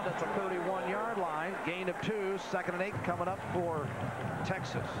corralled at the 31-yard line. Gain of 2. 2nd and 8 coming up for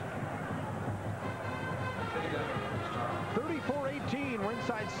Texas. 34-18. We're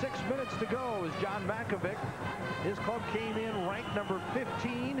inside 6 minutes to go as John Vakovic. His club came in ranked number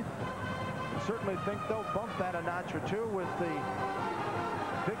 15. Certainly think they'll bump that a notch or 2 with the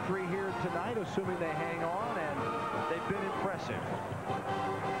victory here tonight, assuming they hang on, and they've been impressive.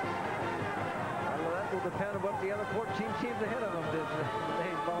 That will depend on what the other 14 teams ahead of them did in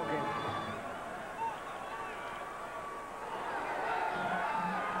today's ball game.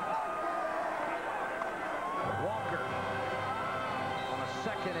 Walker on a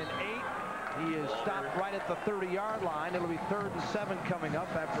 2nd and 8. He is stopped right at the 30-yard line. It'll be 3rd and 7 coming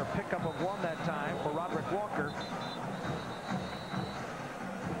up after a pickup of 1 that time for Roderick Walker.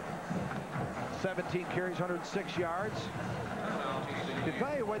 17 carries, 106 yards.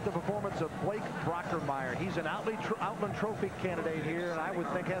 Evaluate the performance of Blake Brockermeyer. He's an Outland Trophy candidate here, and I would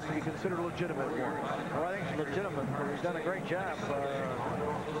think has to be considered a legitimate one. Well, I think it's legitimate because he's done a great job.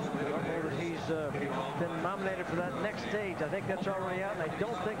 He's been nominated for that next stage. I think that's already out, and I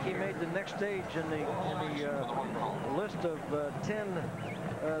don't think he made the next stage in the list of 10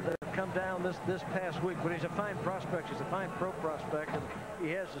 that have come down this past week. But he's a fine prospect. He's a fine pro prospect, and he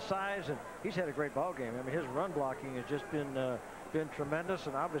has the size, and he's had a great ball game. I mean, his run blocking has just been tremendous,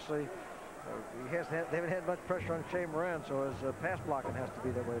 and obviously they haven't had much pressure on Shea Moran, so his pass blocking has to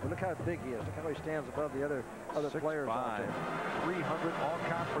be that way. But look how big he is. Look how he stands above the other players out there. 300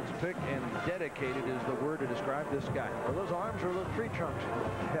 all-conference pick, and dedicated is the word to describe this guy. Well, those arms are little tree trunks.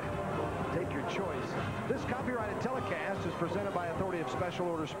 Take your choice. This copyrighted telecast is presented by authority of Special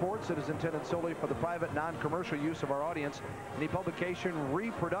Order Sports. It is intended solely for the private, non-commercial use of our audience. Any publication,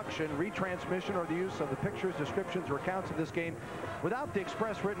 reproduction, retransmission, or the use of the pictures, descriptions, or accounts of this game without the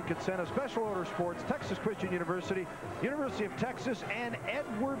express written consent of Special Order Sports, Texas Christian University, University of Texas, and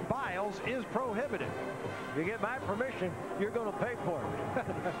Edward Biles is prohibited. If you get my permission, you're going to pay for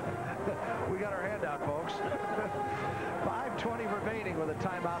it. We got our hand out, folks. 5:20 remaining with a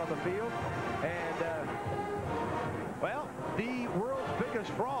timeout on the field. And, well, the world's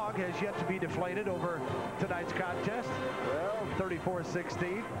biggest frog has yet to be deflated over tonight's contest. Well,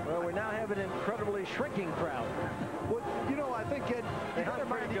 34-16. Well, we now have an incredibly shrinking crowd. Well, you know, I think you got to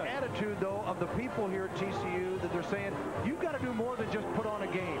mind the attitude, though, of the people here at TCU that they're saying, you've got to do more than just put on a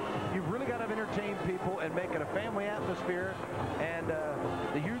game. You've really got to entertain people and make it a family atmosphere. And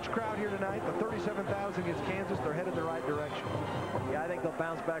the huge crowd here tonight, the 37,000 against Kansas, they're headed the right direction. Yeah, I think they'll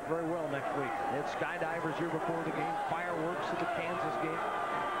bounce back very well next week. They had skydivers here before the game, fireworks at the Kansas game.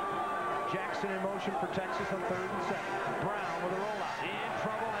 Jackson in motion for Texas on 3rd and 7. Brown with a rollout. In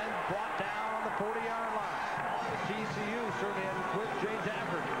trouble and brought down on the 40-yard line. TCU certainly hadn't quit. Jay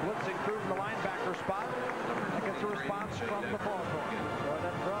Dafford blitzing through from the linebacker spot. Looking through a sponsor. from the far corner. Boy,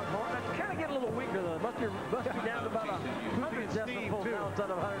 that pronghorn, that's kind of getting a little weaker, though. It must be down to about 100 decibels now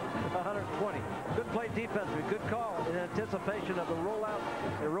instead of 120. Good play defensively. Good call in anticipation of the rollout.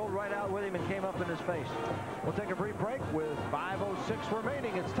 They rolled right out with him and came up in his face. We'll take a brief break with 5:06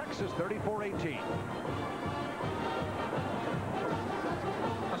 remaining. It's Texas 34-18.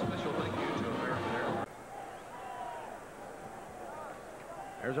 A special thank you to American Airlines.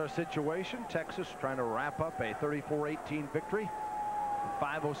 There's our situation. Texas trying to wrap up a 34-18 victory.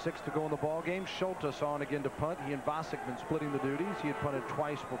 5:06 to go in the ball game. Schultes on again to punt. He and Vossickman splitting the duties. He had punted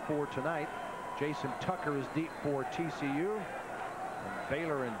twice before tonight. Jason Tucker is deep for TCU. And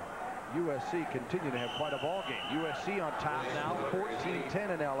Baylor and USC continue to have quite a ball game. USC on top now,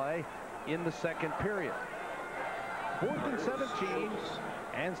 14-10 in LA in the second period. 4th and 17,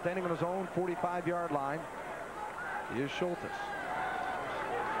 and standing on his own 45-yard line is Schultes.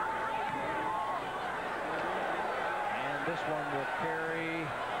 And this one will carry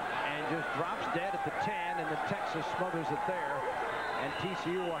and just drops dead at the 10, and then Texas smothers it there. And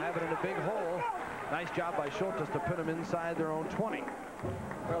TCU will have it in a big hole. Nice job by Schultes to put him inside their own 20.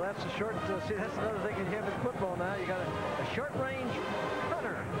 Well, that's a short, see, that's another thing you have in football now. You got a short-range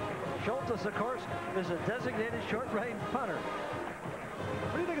punter. Schultes, of course, is a designated short-range punter.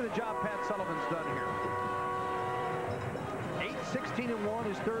 What do you think of the job Pat Sullivan's done here? 8-16-1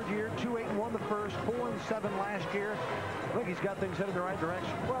 his third year, 2-8-1 the first, 4-7 last year. I think he's got things headed in the right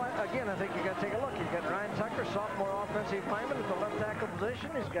direction. Well, again, I think you got to take a look. You've got Ryan Tucker, sophomore offensive lineman at the left tackle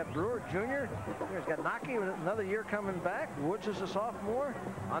position. He's got Brewer Jr. He's got Naki with another year coming back. Woods is a sophomore.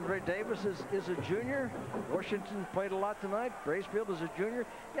 Andre Davis is a junior. Washington played a lot tonight. Bracefield is a junior.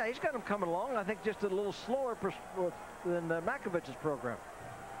 Yeah, he's got them coming along. I think just a little slower than Makovich's program.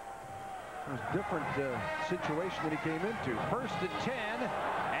 It was a different situation that he came into. 1st and 10,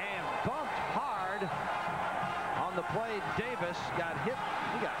 and bumped hard on the play. Davis got hit.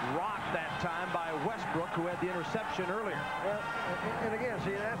 He got rocked that time by Westbrook, who had the interception earlier. Well, and again,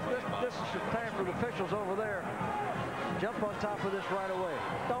 see, this is the time for the officials over there. Jump on top of this right away.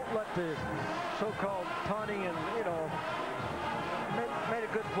 Don't let the so-called taunting and, you know, made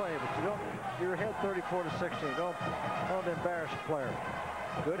a good play, but you don't. You're ahead 34-16. Don't embarrass the player.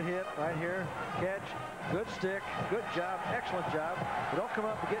 Good hit right here. Catch. Good stick. Good job. Excellent job. But don't come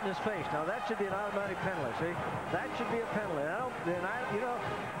up and get in his face. Now that should be an automatic penalty. See, that should be a penalty. You know,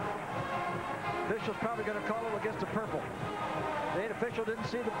 official's probably going to call him against the purple. The official didn't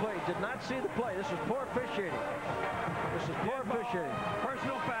see the play. Did not see the play. This is poor officiating. This is poor officiating.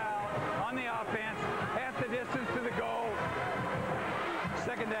 Personal foul on the offense. Half the distance to the goal.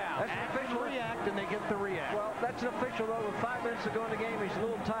 Second down. That's an official react, and they get the react. Well, that's an official, though, with 5 minutes to go in the game. He's a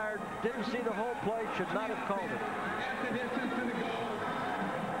little tired. Didn't see the whole play. Should not have called it.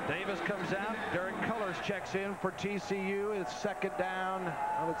 Davis comes out. Derek Cullors checks in for TCU. It's 2nd down.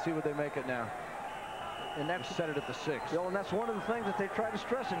 Well, let's see what they make it now. And that's set it at the 6. You know, and that's one of the things that they try to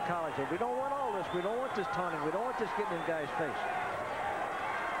stress in college. We don't want all this. We don't want this taunting. We don't want this getting in guys' face.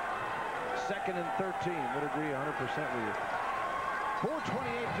 2nd and 13. Would agree 100% with you. 4:28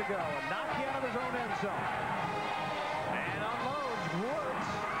 to go. A knock out of his own end zone. And unloads Woods.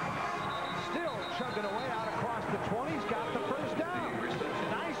 Still chugging away out across the 20. He's got the first down.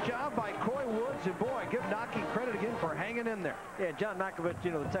 Nice job by Coy Woods. And boy, give Naki credit again for hanging in there. Yeah, John Makovich,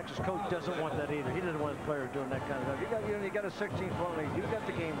 you know, the Texas coach doesn't want that either. He doesn't want his players doing that kind of stuff. You got a 16-point lead. You got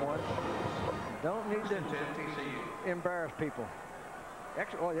the game won. Don't need to embarrass people.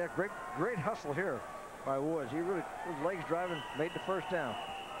 Actually, oh yeah, great hustle here by Woods. He really, his legs driving, made the first down.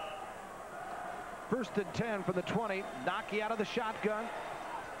 1st and 10 from the 20. Naki out of the shotgun.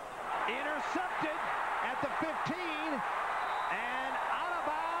 Intercepted at the 15. And out of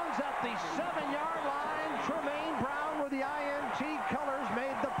bounds at the 7-yard line. Tremaine Brown with the INT. Colors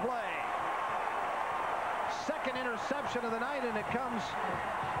made the play. 2nd interception of the night, and it comes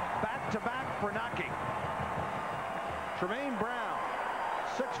back-to-back for Naki. Tremaine Brown.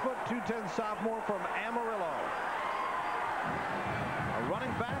 6', 210 sophomore from Amarillo. A running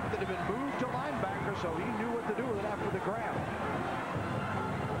back that had been moved to linebacker, so he knew what to do with it after the grab.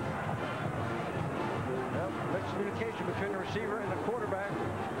 Well, miscommunication between the receiver and the quarterback.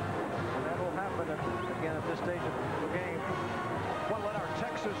 And that will happen again at this stage of the game. Well, let our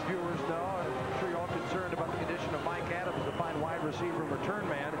Texas viewers know, I'm sure you're all concerned about the condition of Mike Adams, the fine wide receiver and return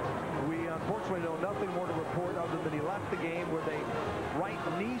man. We unfortunately know nothing more to report other than he left the game with a right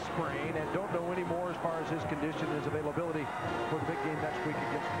knee sprain and don't know any more as far as his condition and his availability for the big game next week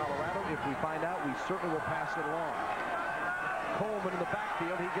against Colorado. If we find out, we certainly will pass it along. Coleman in the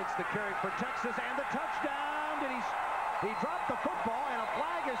backfield. He gets the carry for Texas and the touchdown. He dropped the football, and a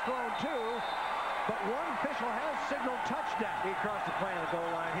flag is thrown too. but one official has signaled touchdown. He crossed the plane of the goal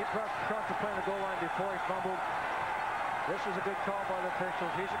line. He crossed the plane of the goal line before he fumbled. This is a good call by the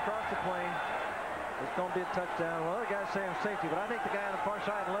officials. He's across the plane. It's going to be a touchdown. Well, the guy's saying safety, but I think the guy on the far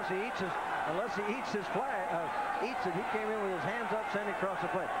side, unless he eats his flag, eats it, he came in with his hands up, sending across the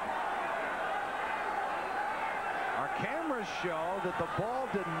plate. Our cameras show that the ball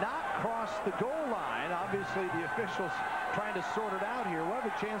did not cross the goal line. Obviously, the officials trying to sort it out here. We'll have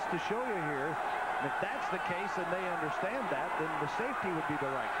a chance to show you here. And if that's the case and they understand that, then the safety would be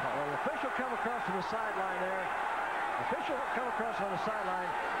the right call. Well, the official come across from the sideline there. Official come across on the sideline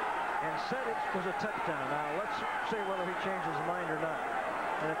and said it was a touchdown. Now, let's see whether he changes his mind or not.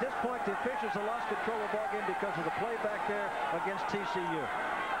 And at this point, the officials have lost control of the ball game because of the play back there against TCU.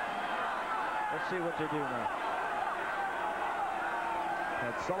 Let's see what they do now.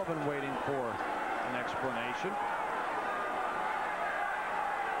 Had Sullivan waiting for an explanation.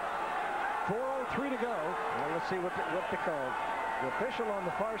 4:03 to go. Well, let's see what they called. The official on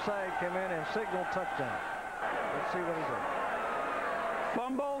the far side came in and signaled touchdown. Let's see what he did.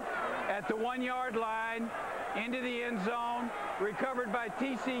 Fumble at the 1-yard line, into the end zone, recovered by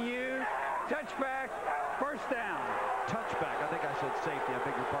TCU, touchback, first down. Touchback. I think I said safety. I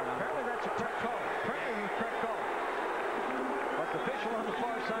beg your pardon. Apparently that's a correct call. Apparently it's a correct call. But the official on the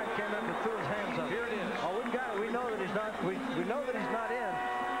far side came up and threw his hands up. Here it is. Oh, we've got it. We know that he's not. We know that he's not in.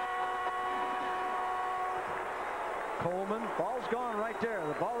 Coleman, ball's gone right there.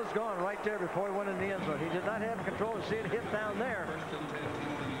 The ball is gone right there before he went in the end zone. He did not have control to see it hit down there.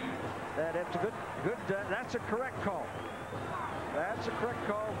 That's a good. That's a correct call. That's a correct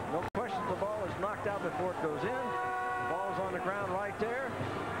call. No question. The ball is knocked out before it goes in. The ball's on the ground right there.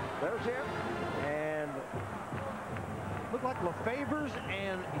 There's it. And looked like LeFevers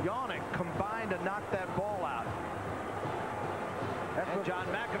and Yannick combined to knock that ball out. And John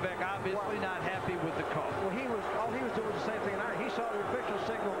Makovic obviously not happy with the call. Well, all he was doing was the same thing. He saw the official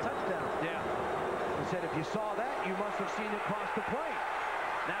signal touchdown. Yeah. He said if you saw that, you must have seen it cross the plate.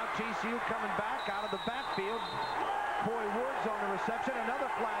 Now TCU coming back out of the backfield. Coy Woods on the reception.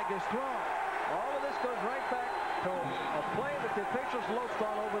 Another flag is thrown. All of this goes right back to a play that the officials loafed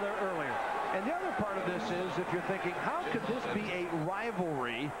on over there earlier. And the other part of this is, if you're thinking, how could this be a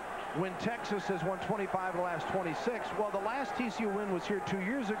rivalry when Texas has won 25 of the last 26? Well, the last TCU win was here 2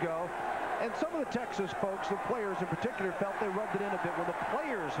 years ago, and some of the Texas folks, the players in particular, felt they rubbed it in a bit when the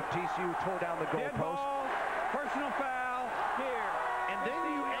players of TCU tore down the goalpost. Personal foul here. And then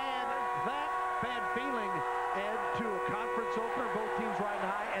you add that bad feeling, Ed, to a conference opener, both teams riding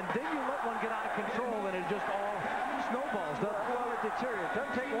high, and then you let one get out of control, and it just all snowballs. Well, it deteriorates. It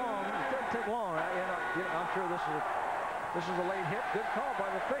doesn't take long. It doesn't take long. I'm sure this is a late hit. Good call by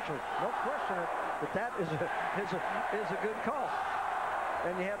the officials. No question that is a good call.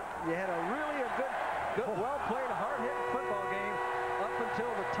 And you had a really good well played, hard hit football game up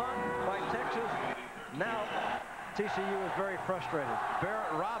until the taunt by Texas. Now TCU is very frustrated.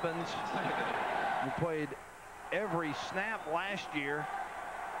 Barrett Robbins, who played every snap last year,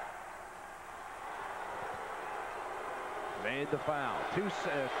 made the foul.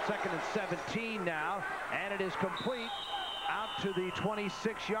 Second and 17 now, and it is complete out to the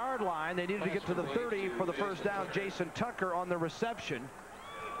 26-yard line. They needed to get to the 30 for the first down. Jason Tucker on the reception.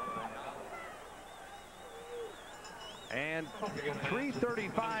 And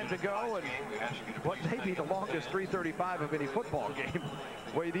 3:35 to go, and what may be the longest 3:35 of any football game.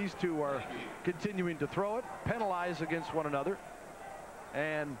 The way these two are continuing to throw it, penalize against one another,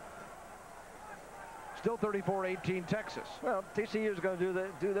 and still 34-18 Texas. Well, TCU is going to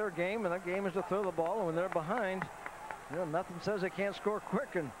do their game, and that game is to throw the ball. And when they're behind, nothing says they can't score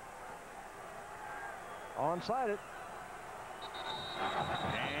quick and onside it.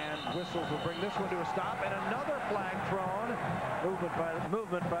 And whistles will bring this one to a stop, and another flag thrown.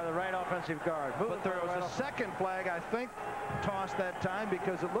 Movement by the right offensive guard. But there was a second flag, I think, tossed that time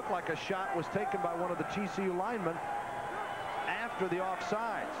because it looked like a shot was taken by one of the TCU linemen after the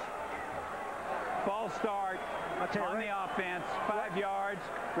offsides. False start on the offense, 5 yards,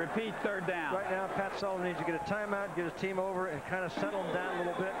 repeat third down. Right now, Pat Sullivan needs to get a timeout, get his team over, and kind of settle them down a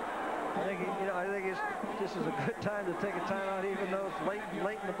little bit. I think this is a good time to take a timeout, even though it's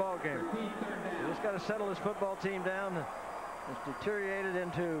late in the ball game. You just got to settle this football team down. It's deteriorated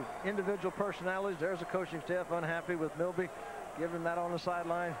into individual personalities. There's the coaching staff unhappy with Milby, giving that on the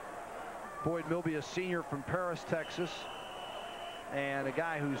sideline. Boyd Milby, a senior from Paris, Texas, and a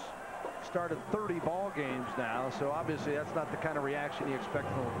guy who's started 30 ball games now, so obviously that's not the kind of reaction you expect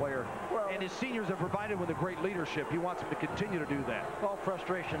from a player. Well, and his seniors have provided with a great leadership. He wants them to continue to do that. All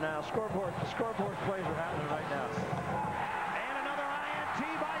frustration now. The scoreboard plays are happening right now. And another INT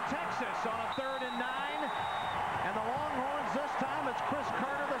by Texas on a 3rd and 9. And the Longhorns this time, it's Chris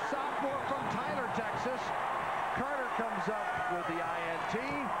Carter, the sophomore from Tyler, Texas. Carter comes up with the INT.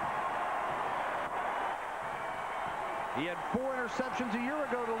 He had 4 interceptions a year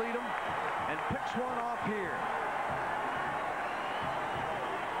ago to lead him and picks one off here.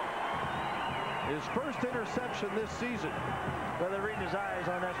 His first interception this season. Well, they're reading his eyes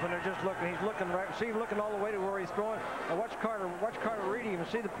on this one. They're just looking. He's looking right. See him looking all the way to where he's throwing. And watch Carter reading him and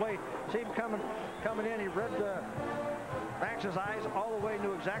see the play. See him coming in. He read Max's eyes all the way.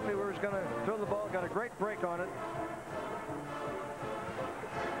 Knew exactly where he was going to throw the ball. Got a great break on it.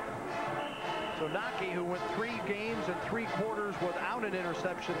 So Naki, who went 3 games and 3 quarters without an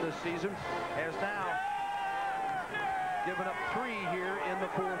interception this season, has now given up 3 here in the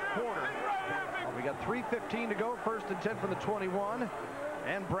 4th quarter. Well, we got 3:15 to go. 1st and 10 from the 21.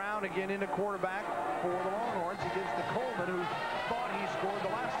 And Brown again into quarterback for the Longhorns. He gives to Coleman, who thought he scored the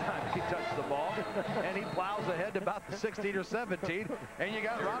last time he touched the ball. And he plows ahead to about the 16 or 17. And you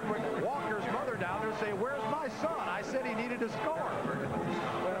got Roderick Walker's mother down there saying, "Where's my son? I said he needed to score."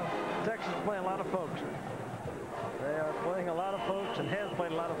 Well, Texas is playing a lot of folks. They are playing a lot of folks and has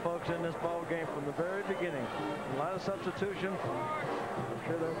played a lot of folks in this ball game from the very beginning. A lot of substitution. I'm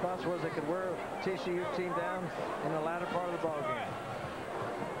sure their thoughts was they could wear a TCU team down in the latter part of the ball game.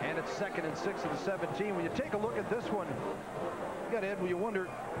 And it's 2nd and 6 of the 17. When you take a look at this one, you got Ed, well, you wonder,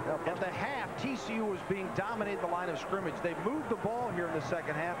 at the half, TCU was being dominated the line of scrimmage. They moved the ball here in the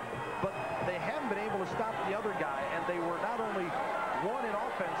 2nd half, but they haven't been able to stop the other guy, and they were not only 1 in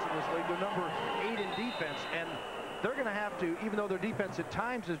offense in this league, they're number 8 in defense, and they're going to have to, even though their defense at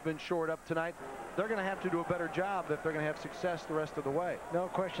times has been shored up tonight, they're going to have to do a better job if they're going to have success the rest of the way. No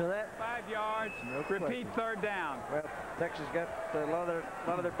question of that. 5 yards. No Repeat 3rd down. Well, Texas got a lot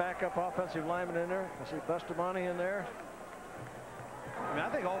of their backup offensive linemen in there. I see Bustamante in there. I mean, I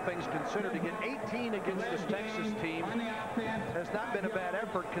think all things considered, to get 18 against this Texas team has not been a bad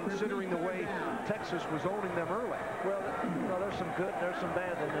effort considering the way Texas was owning them early. Well, you know, there's some good, there's some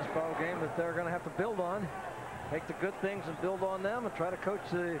bad in this ball game that they're going to have to build on. Take the good things and build on them and try to coach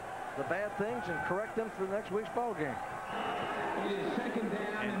the bad things and correct them for the next week's ball game.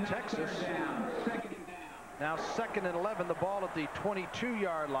 And Texas now 2nd and 11, the ball at the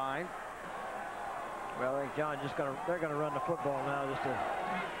 22-yard line. Well, I think John they're gonna run the football now just to.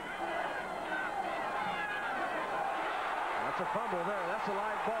 That's a fumble there. That's a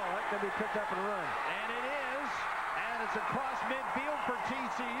live ball. That can be picked up and run. And it is. And it's across midfield for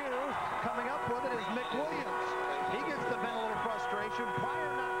TCU. Coming up with it is McWilliams. He gets the vent a little frustration.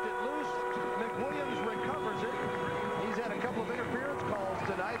 Pryor knocked it loose. McWilliams recovers it. He's had a couple of interference calls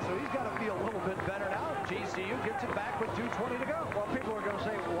tonight, so he's got to feel a little bit better now. TCU gets it back with 2:20 to go. Well, people are going to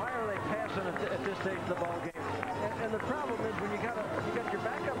say, why are they passing at this stage of the ball game? And the problem is when you got your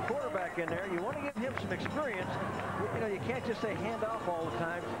backup quarterback in there, you want to give him some experience. You know, you can't just say hand off all the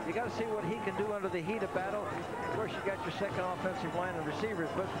time. You got to see what he can do under the heat of battle. Of course, you got your 2nd offensive line and receivers,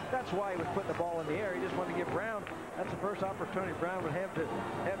 but that's why he was putting the ball in the air. He just wanted to give Brown. That's the first opportunity Brown would have to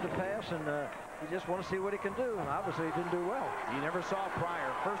pass, and you just want to see what he can do. And obviously, he didn't do well. He never saw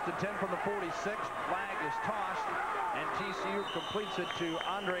Pryor. 1st and 10 from the 46. Flag is tossed, and TCU completes it to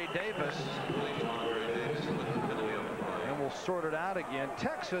Andre Davis. And we'll sort it out again.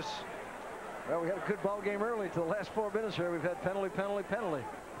 Texas. Well, we had a good ball game early to the last 4 minutes here. We've had penalty, penalty, penalty.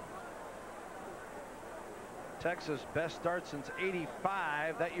 Texas best start since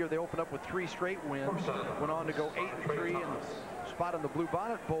 '85. That year they opened up with 3 straight wins. Went on to go 8-3 and spot in the Blue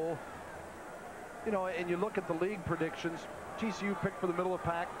Bonnet Bowl. You know, and you look at the league predictions. TCU picked for the middle of the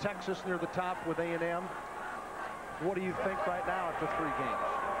pack. Texas near the top with A&M. What do you think right now after 3 games?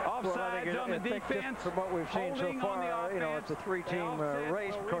 Offsides on the defense. From what we've seen so far, you know, it's a 3-team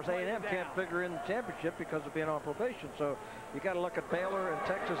race. Of course, A&M can't figure in the championship because of being on probation. So you got to look at Baylor and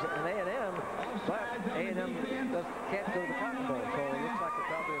Texas and A&M. But A&M can't go to the Cotton Bowl. So it looks like it's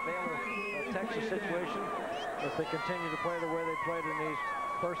probably a Baylor-Texas situation if they continue to play the way they played in these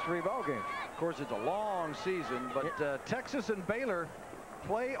first 3 ball games. Of course, it's a long season, but Texas and Baylor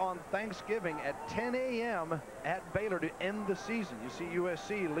play on Thanksgiving at 10 a.m. at Baylor to end the season. You see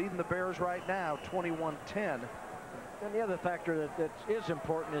USC leading the Bears right now, 21-10. And the other factor that is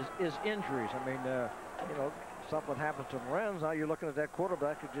important is injuries. I mean, you know, something happens to Lorenz. Now you're looking at that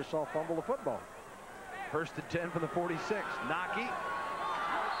quarterback who just saw fumble the football. 1st and 10 from the 46. Naki.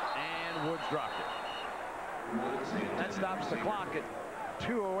 And Woods dropped it. That stops the clock at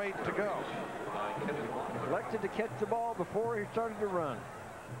 2:08 to go. Elected to catch the ball before he started to run.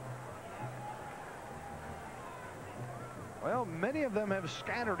 Well, many of them have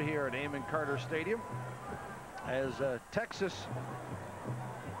scattered here at Amon Carter Stadium as Texas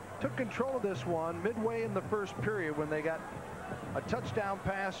took control of this one midway in the first period when they got a touchdown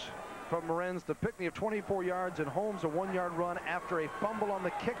pass from Morenz to Pickney of 24 yards and Holmes a 1-yard run after a fumble on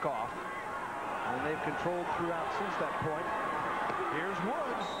the kickoff. And they've controlled throughout since that point. Here's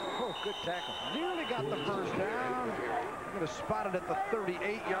Woods. Oh, good tackle. Nearly got the first down. I'm going to spot it at the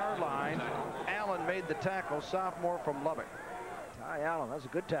 38-yard line. Allen made the tackle, sophomore from Lubbock. Ty Allen, that's a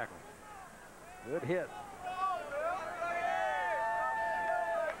good tackle. Good hit.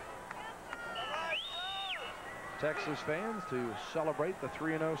 Texas fans to celebrate the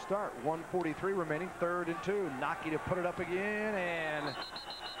 3-0 start. 1:43 remaining, 3rd and 2. Nocky to put it up again, and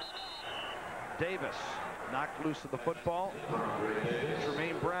Davis knocked loose of the football.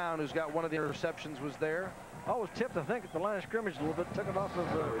 Tremaine Brown, who's got one of the interceptions, was there. Oh, was tipped, I think, at the line of scrimmage a little bit. Took it off of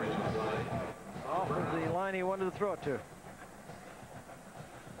the line he wanted to throw it to.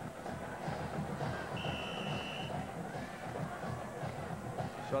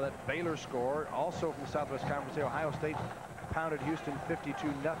 So that Baylor score, also from the Southwest Conference, Ohio State pounded Houston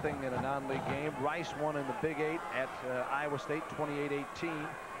 52-0 in a non-league game. Rice won in the Big 8 at Iowa State 28-18.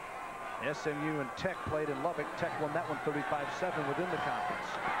 SMU and Tech played in Lubbock. Tech won that one 35-7 within the conference.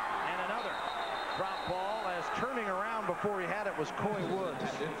 And another drop ball as turning around before he had it was Coy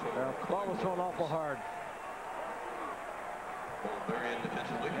Woods. Ball was thrown awful hard.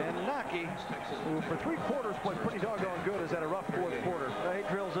 And Nocky, who for 3 quarters played pretty doggone good, has had a rough 4th quarter. He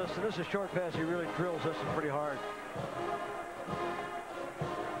drills this, and this is a short pass. He really drills this one pretty hard.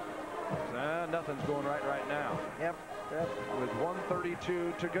 Nothing's going right now. Yep. With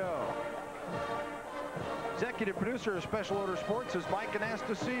 1:32 to go. Executive producer of Special Order Sports is Mike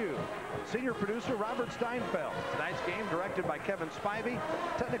Anastasiou. Senior producer Robert Steinfeld. Tonight's game directed by Kevin Spivey.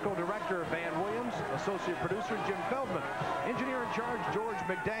 Technical director Van Williams. Associate producer Jim Feldman. Engineer in charge George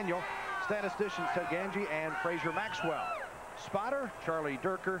McDaniel. Statisticians Ted Ganji and Fraser Maxwell. Spotter Charlie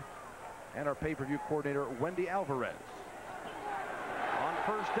Durker. And our pay-per-view coordinator Wendy Alvarez. On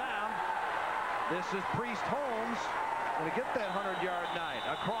first down, this is Priest Holmes. Going to get that 100-yard night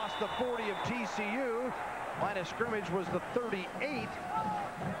across the 40 of TCU. Line of scrimmage was the 38.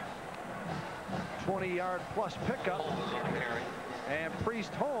 20-yard plus pickup. And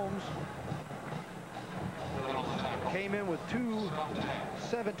Priest Holmes came in with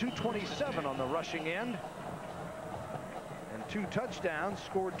 227 on the rushing end. And 2 touchdowns,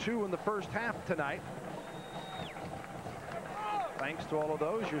 scored 2 in the first half tonight. Thanks to all of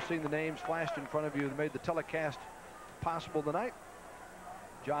those. You're seeing the names flashed in front of you that made the telecast possible tonight.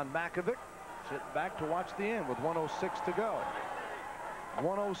 John Makovic sitting back to watch the end with 1:06 to go.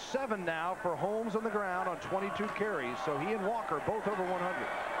 1:07 now for Holmes on the ground on 22 carries. So he and Walker both over 100.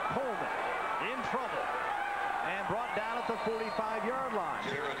 Coleman in trouble and brought down at the 45-yard line.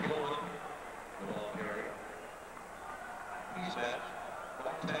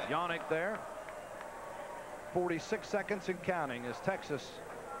 Yannick there. 46 seconds and counting as Texas.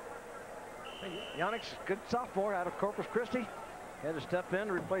 Yannick's good sophomore out of Corpus Christi. Had to step in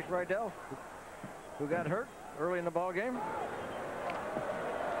to replace Rydell, who got hurt early in the ball game.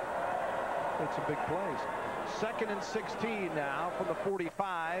 It's a big play. 2nd and 16 now from the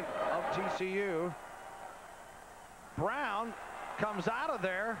 45 of TCU. Brown comes out of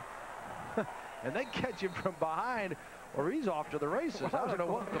there, and they catch him from behind, or he's off to the races. I don't know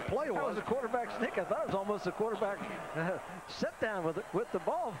what the play was. That was a quarterback sneak. I thought it was almost a quarterback sit down with the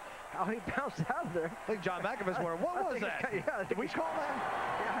ball. How he bounced out of there. I think John McAfee went, what was that? Yeah, Did we call that?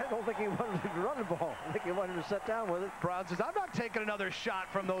 Yeah, I don't think he wanted to run the ball. I think he wanted to sit down with it. Brown says, I'm not taking another shot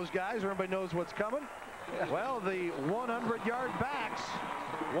from those guys. Everybody knows what's coming. Yeah. Well, the 100-yard backs,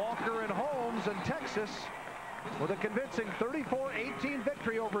 Walker and Holmes and Texas, with a convincing 34-18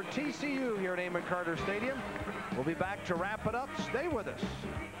 victory over TCU here at Amon Carter Stadium. We'll be back to wrap it up. Stay with us.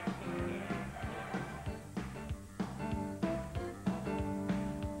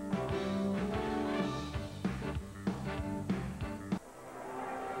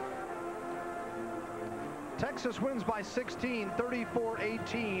 Texas wins by 16,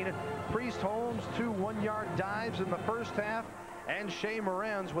 34-18. Priest Holmes, 2 one-yard dives in the first half, and Shea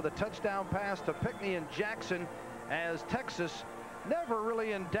Morenz with a touchdown pass to Pickney and Jackson, as Texas never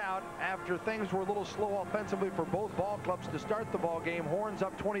really in doubt after things were a little slow offensively for both ball clubs to start the ball game. Horns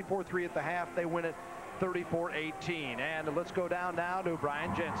up 24-3 at the half. They win it 34-18. And let's go down now to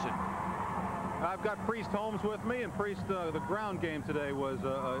Brian Jensen. I've got Priest Holmes with me, and Priest, the ground game today was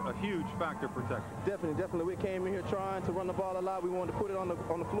a huge factor for Texas. Definitely. We came in here trying to run the ball a lot. We wanted to put it on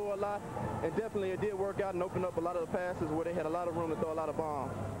the floor a lot, and definitely it did work out and open up a lot of the passes where they had a lot of room to throw a lot of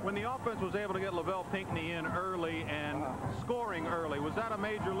bombs. When the offense was able to get Lavelle Pinckney in early and scoring early, was that a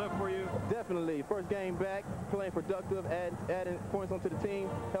major lift for you? Definitely. First game back, playing productive, adding points onto the team,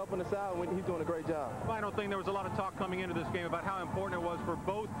 helping us out, and he's doing a great job. Final thing, there was a lot of talk coming into this game about how important it was for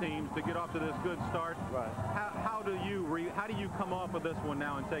both teams to get off to this good start. Right. How do you come off of this one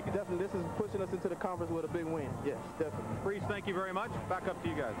now and take it? Definitely, this is pushing us into the conference with a big win. Yes, definitely. Priest, thank you very much. Back up to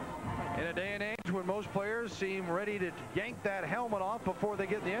you guys. In a day and age when most players seem ready to yank that helmet off before they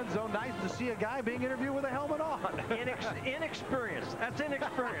get in the end zone, nice to see a guy being interviewed with a helmet on. Inexperience. That's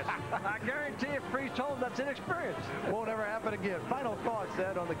inexperience. I guarantee you, Priest told him that's inexperience. Won't ever happen again. Final thoughts,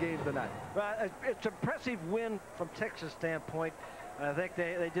 Ed, on the game tonight. It's an impressive win from Texas standpoint. I think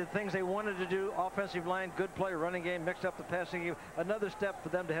they did things they wanted to do. Offensive line, good play, running game, mixed up the passing game. Another step for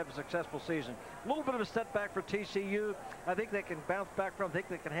them to have a successful season. A little bit of a setback for TCU. I think they can bounce back from. I think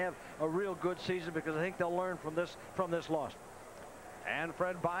they can have a real good season because I think they'll learn from this loss. And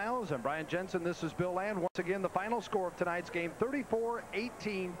Fred Biles and Brian Jensen, this is Bill Land. Once again, the final score of tonight's game,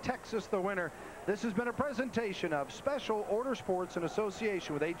 34-18, Texas the winner. This has been a presentation of Special Order Sports in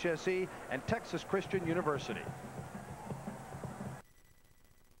association with HSE and Texas Christian University.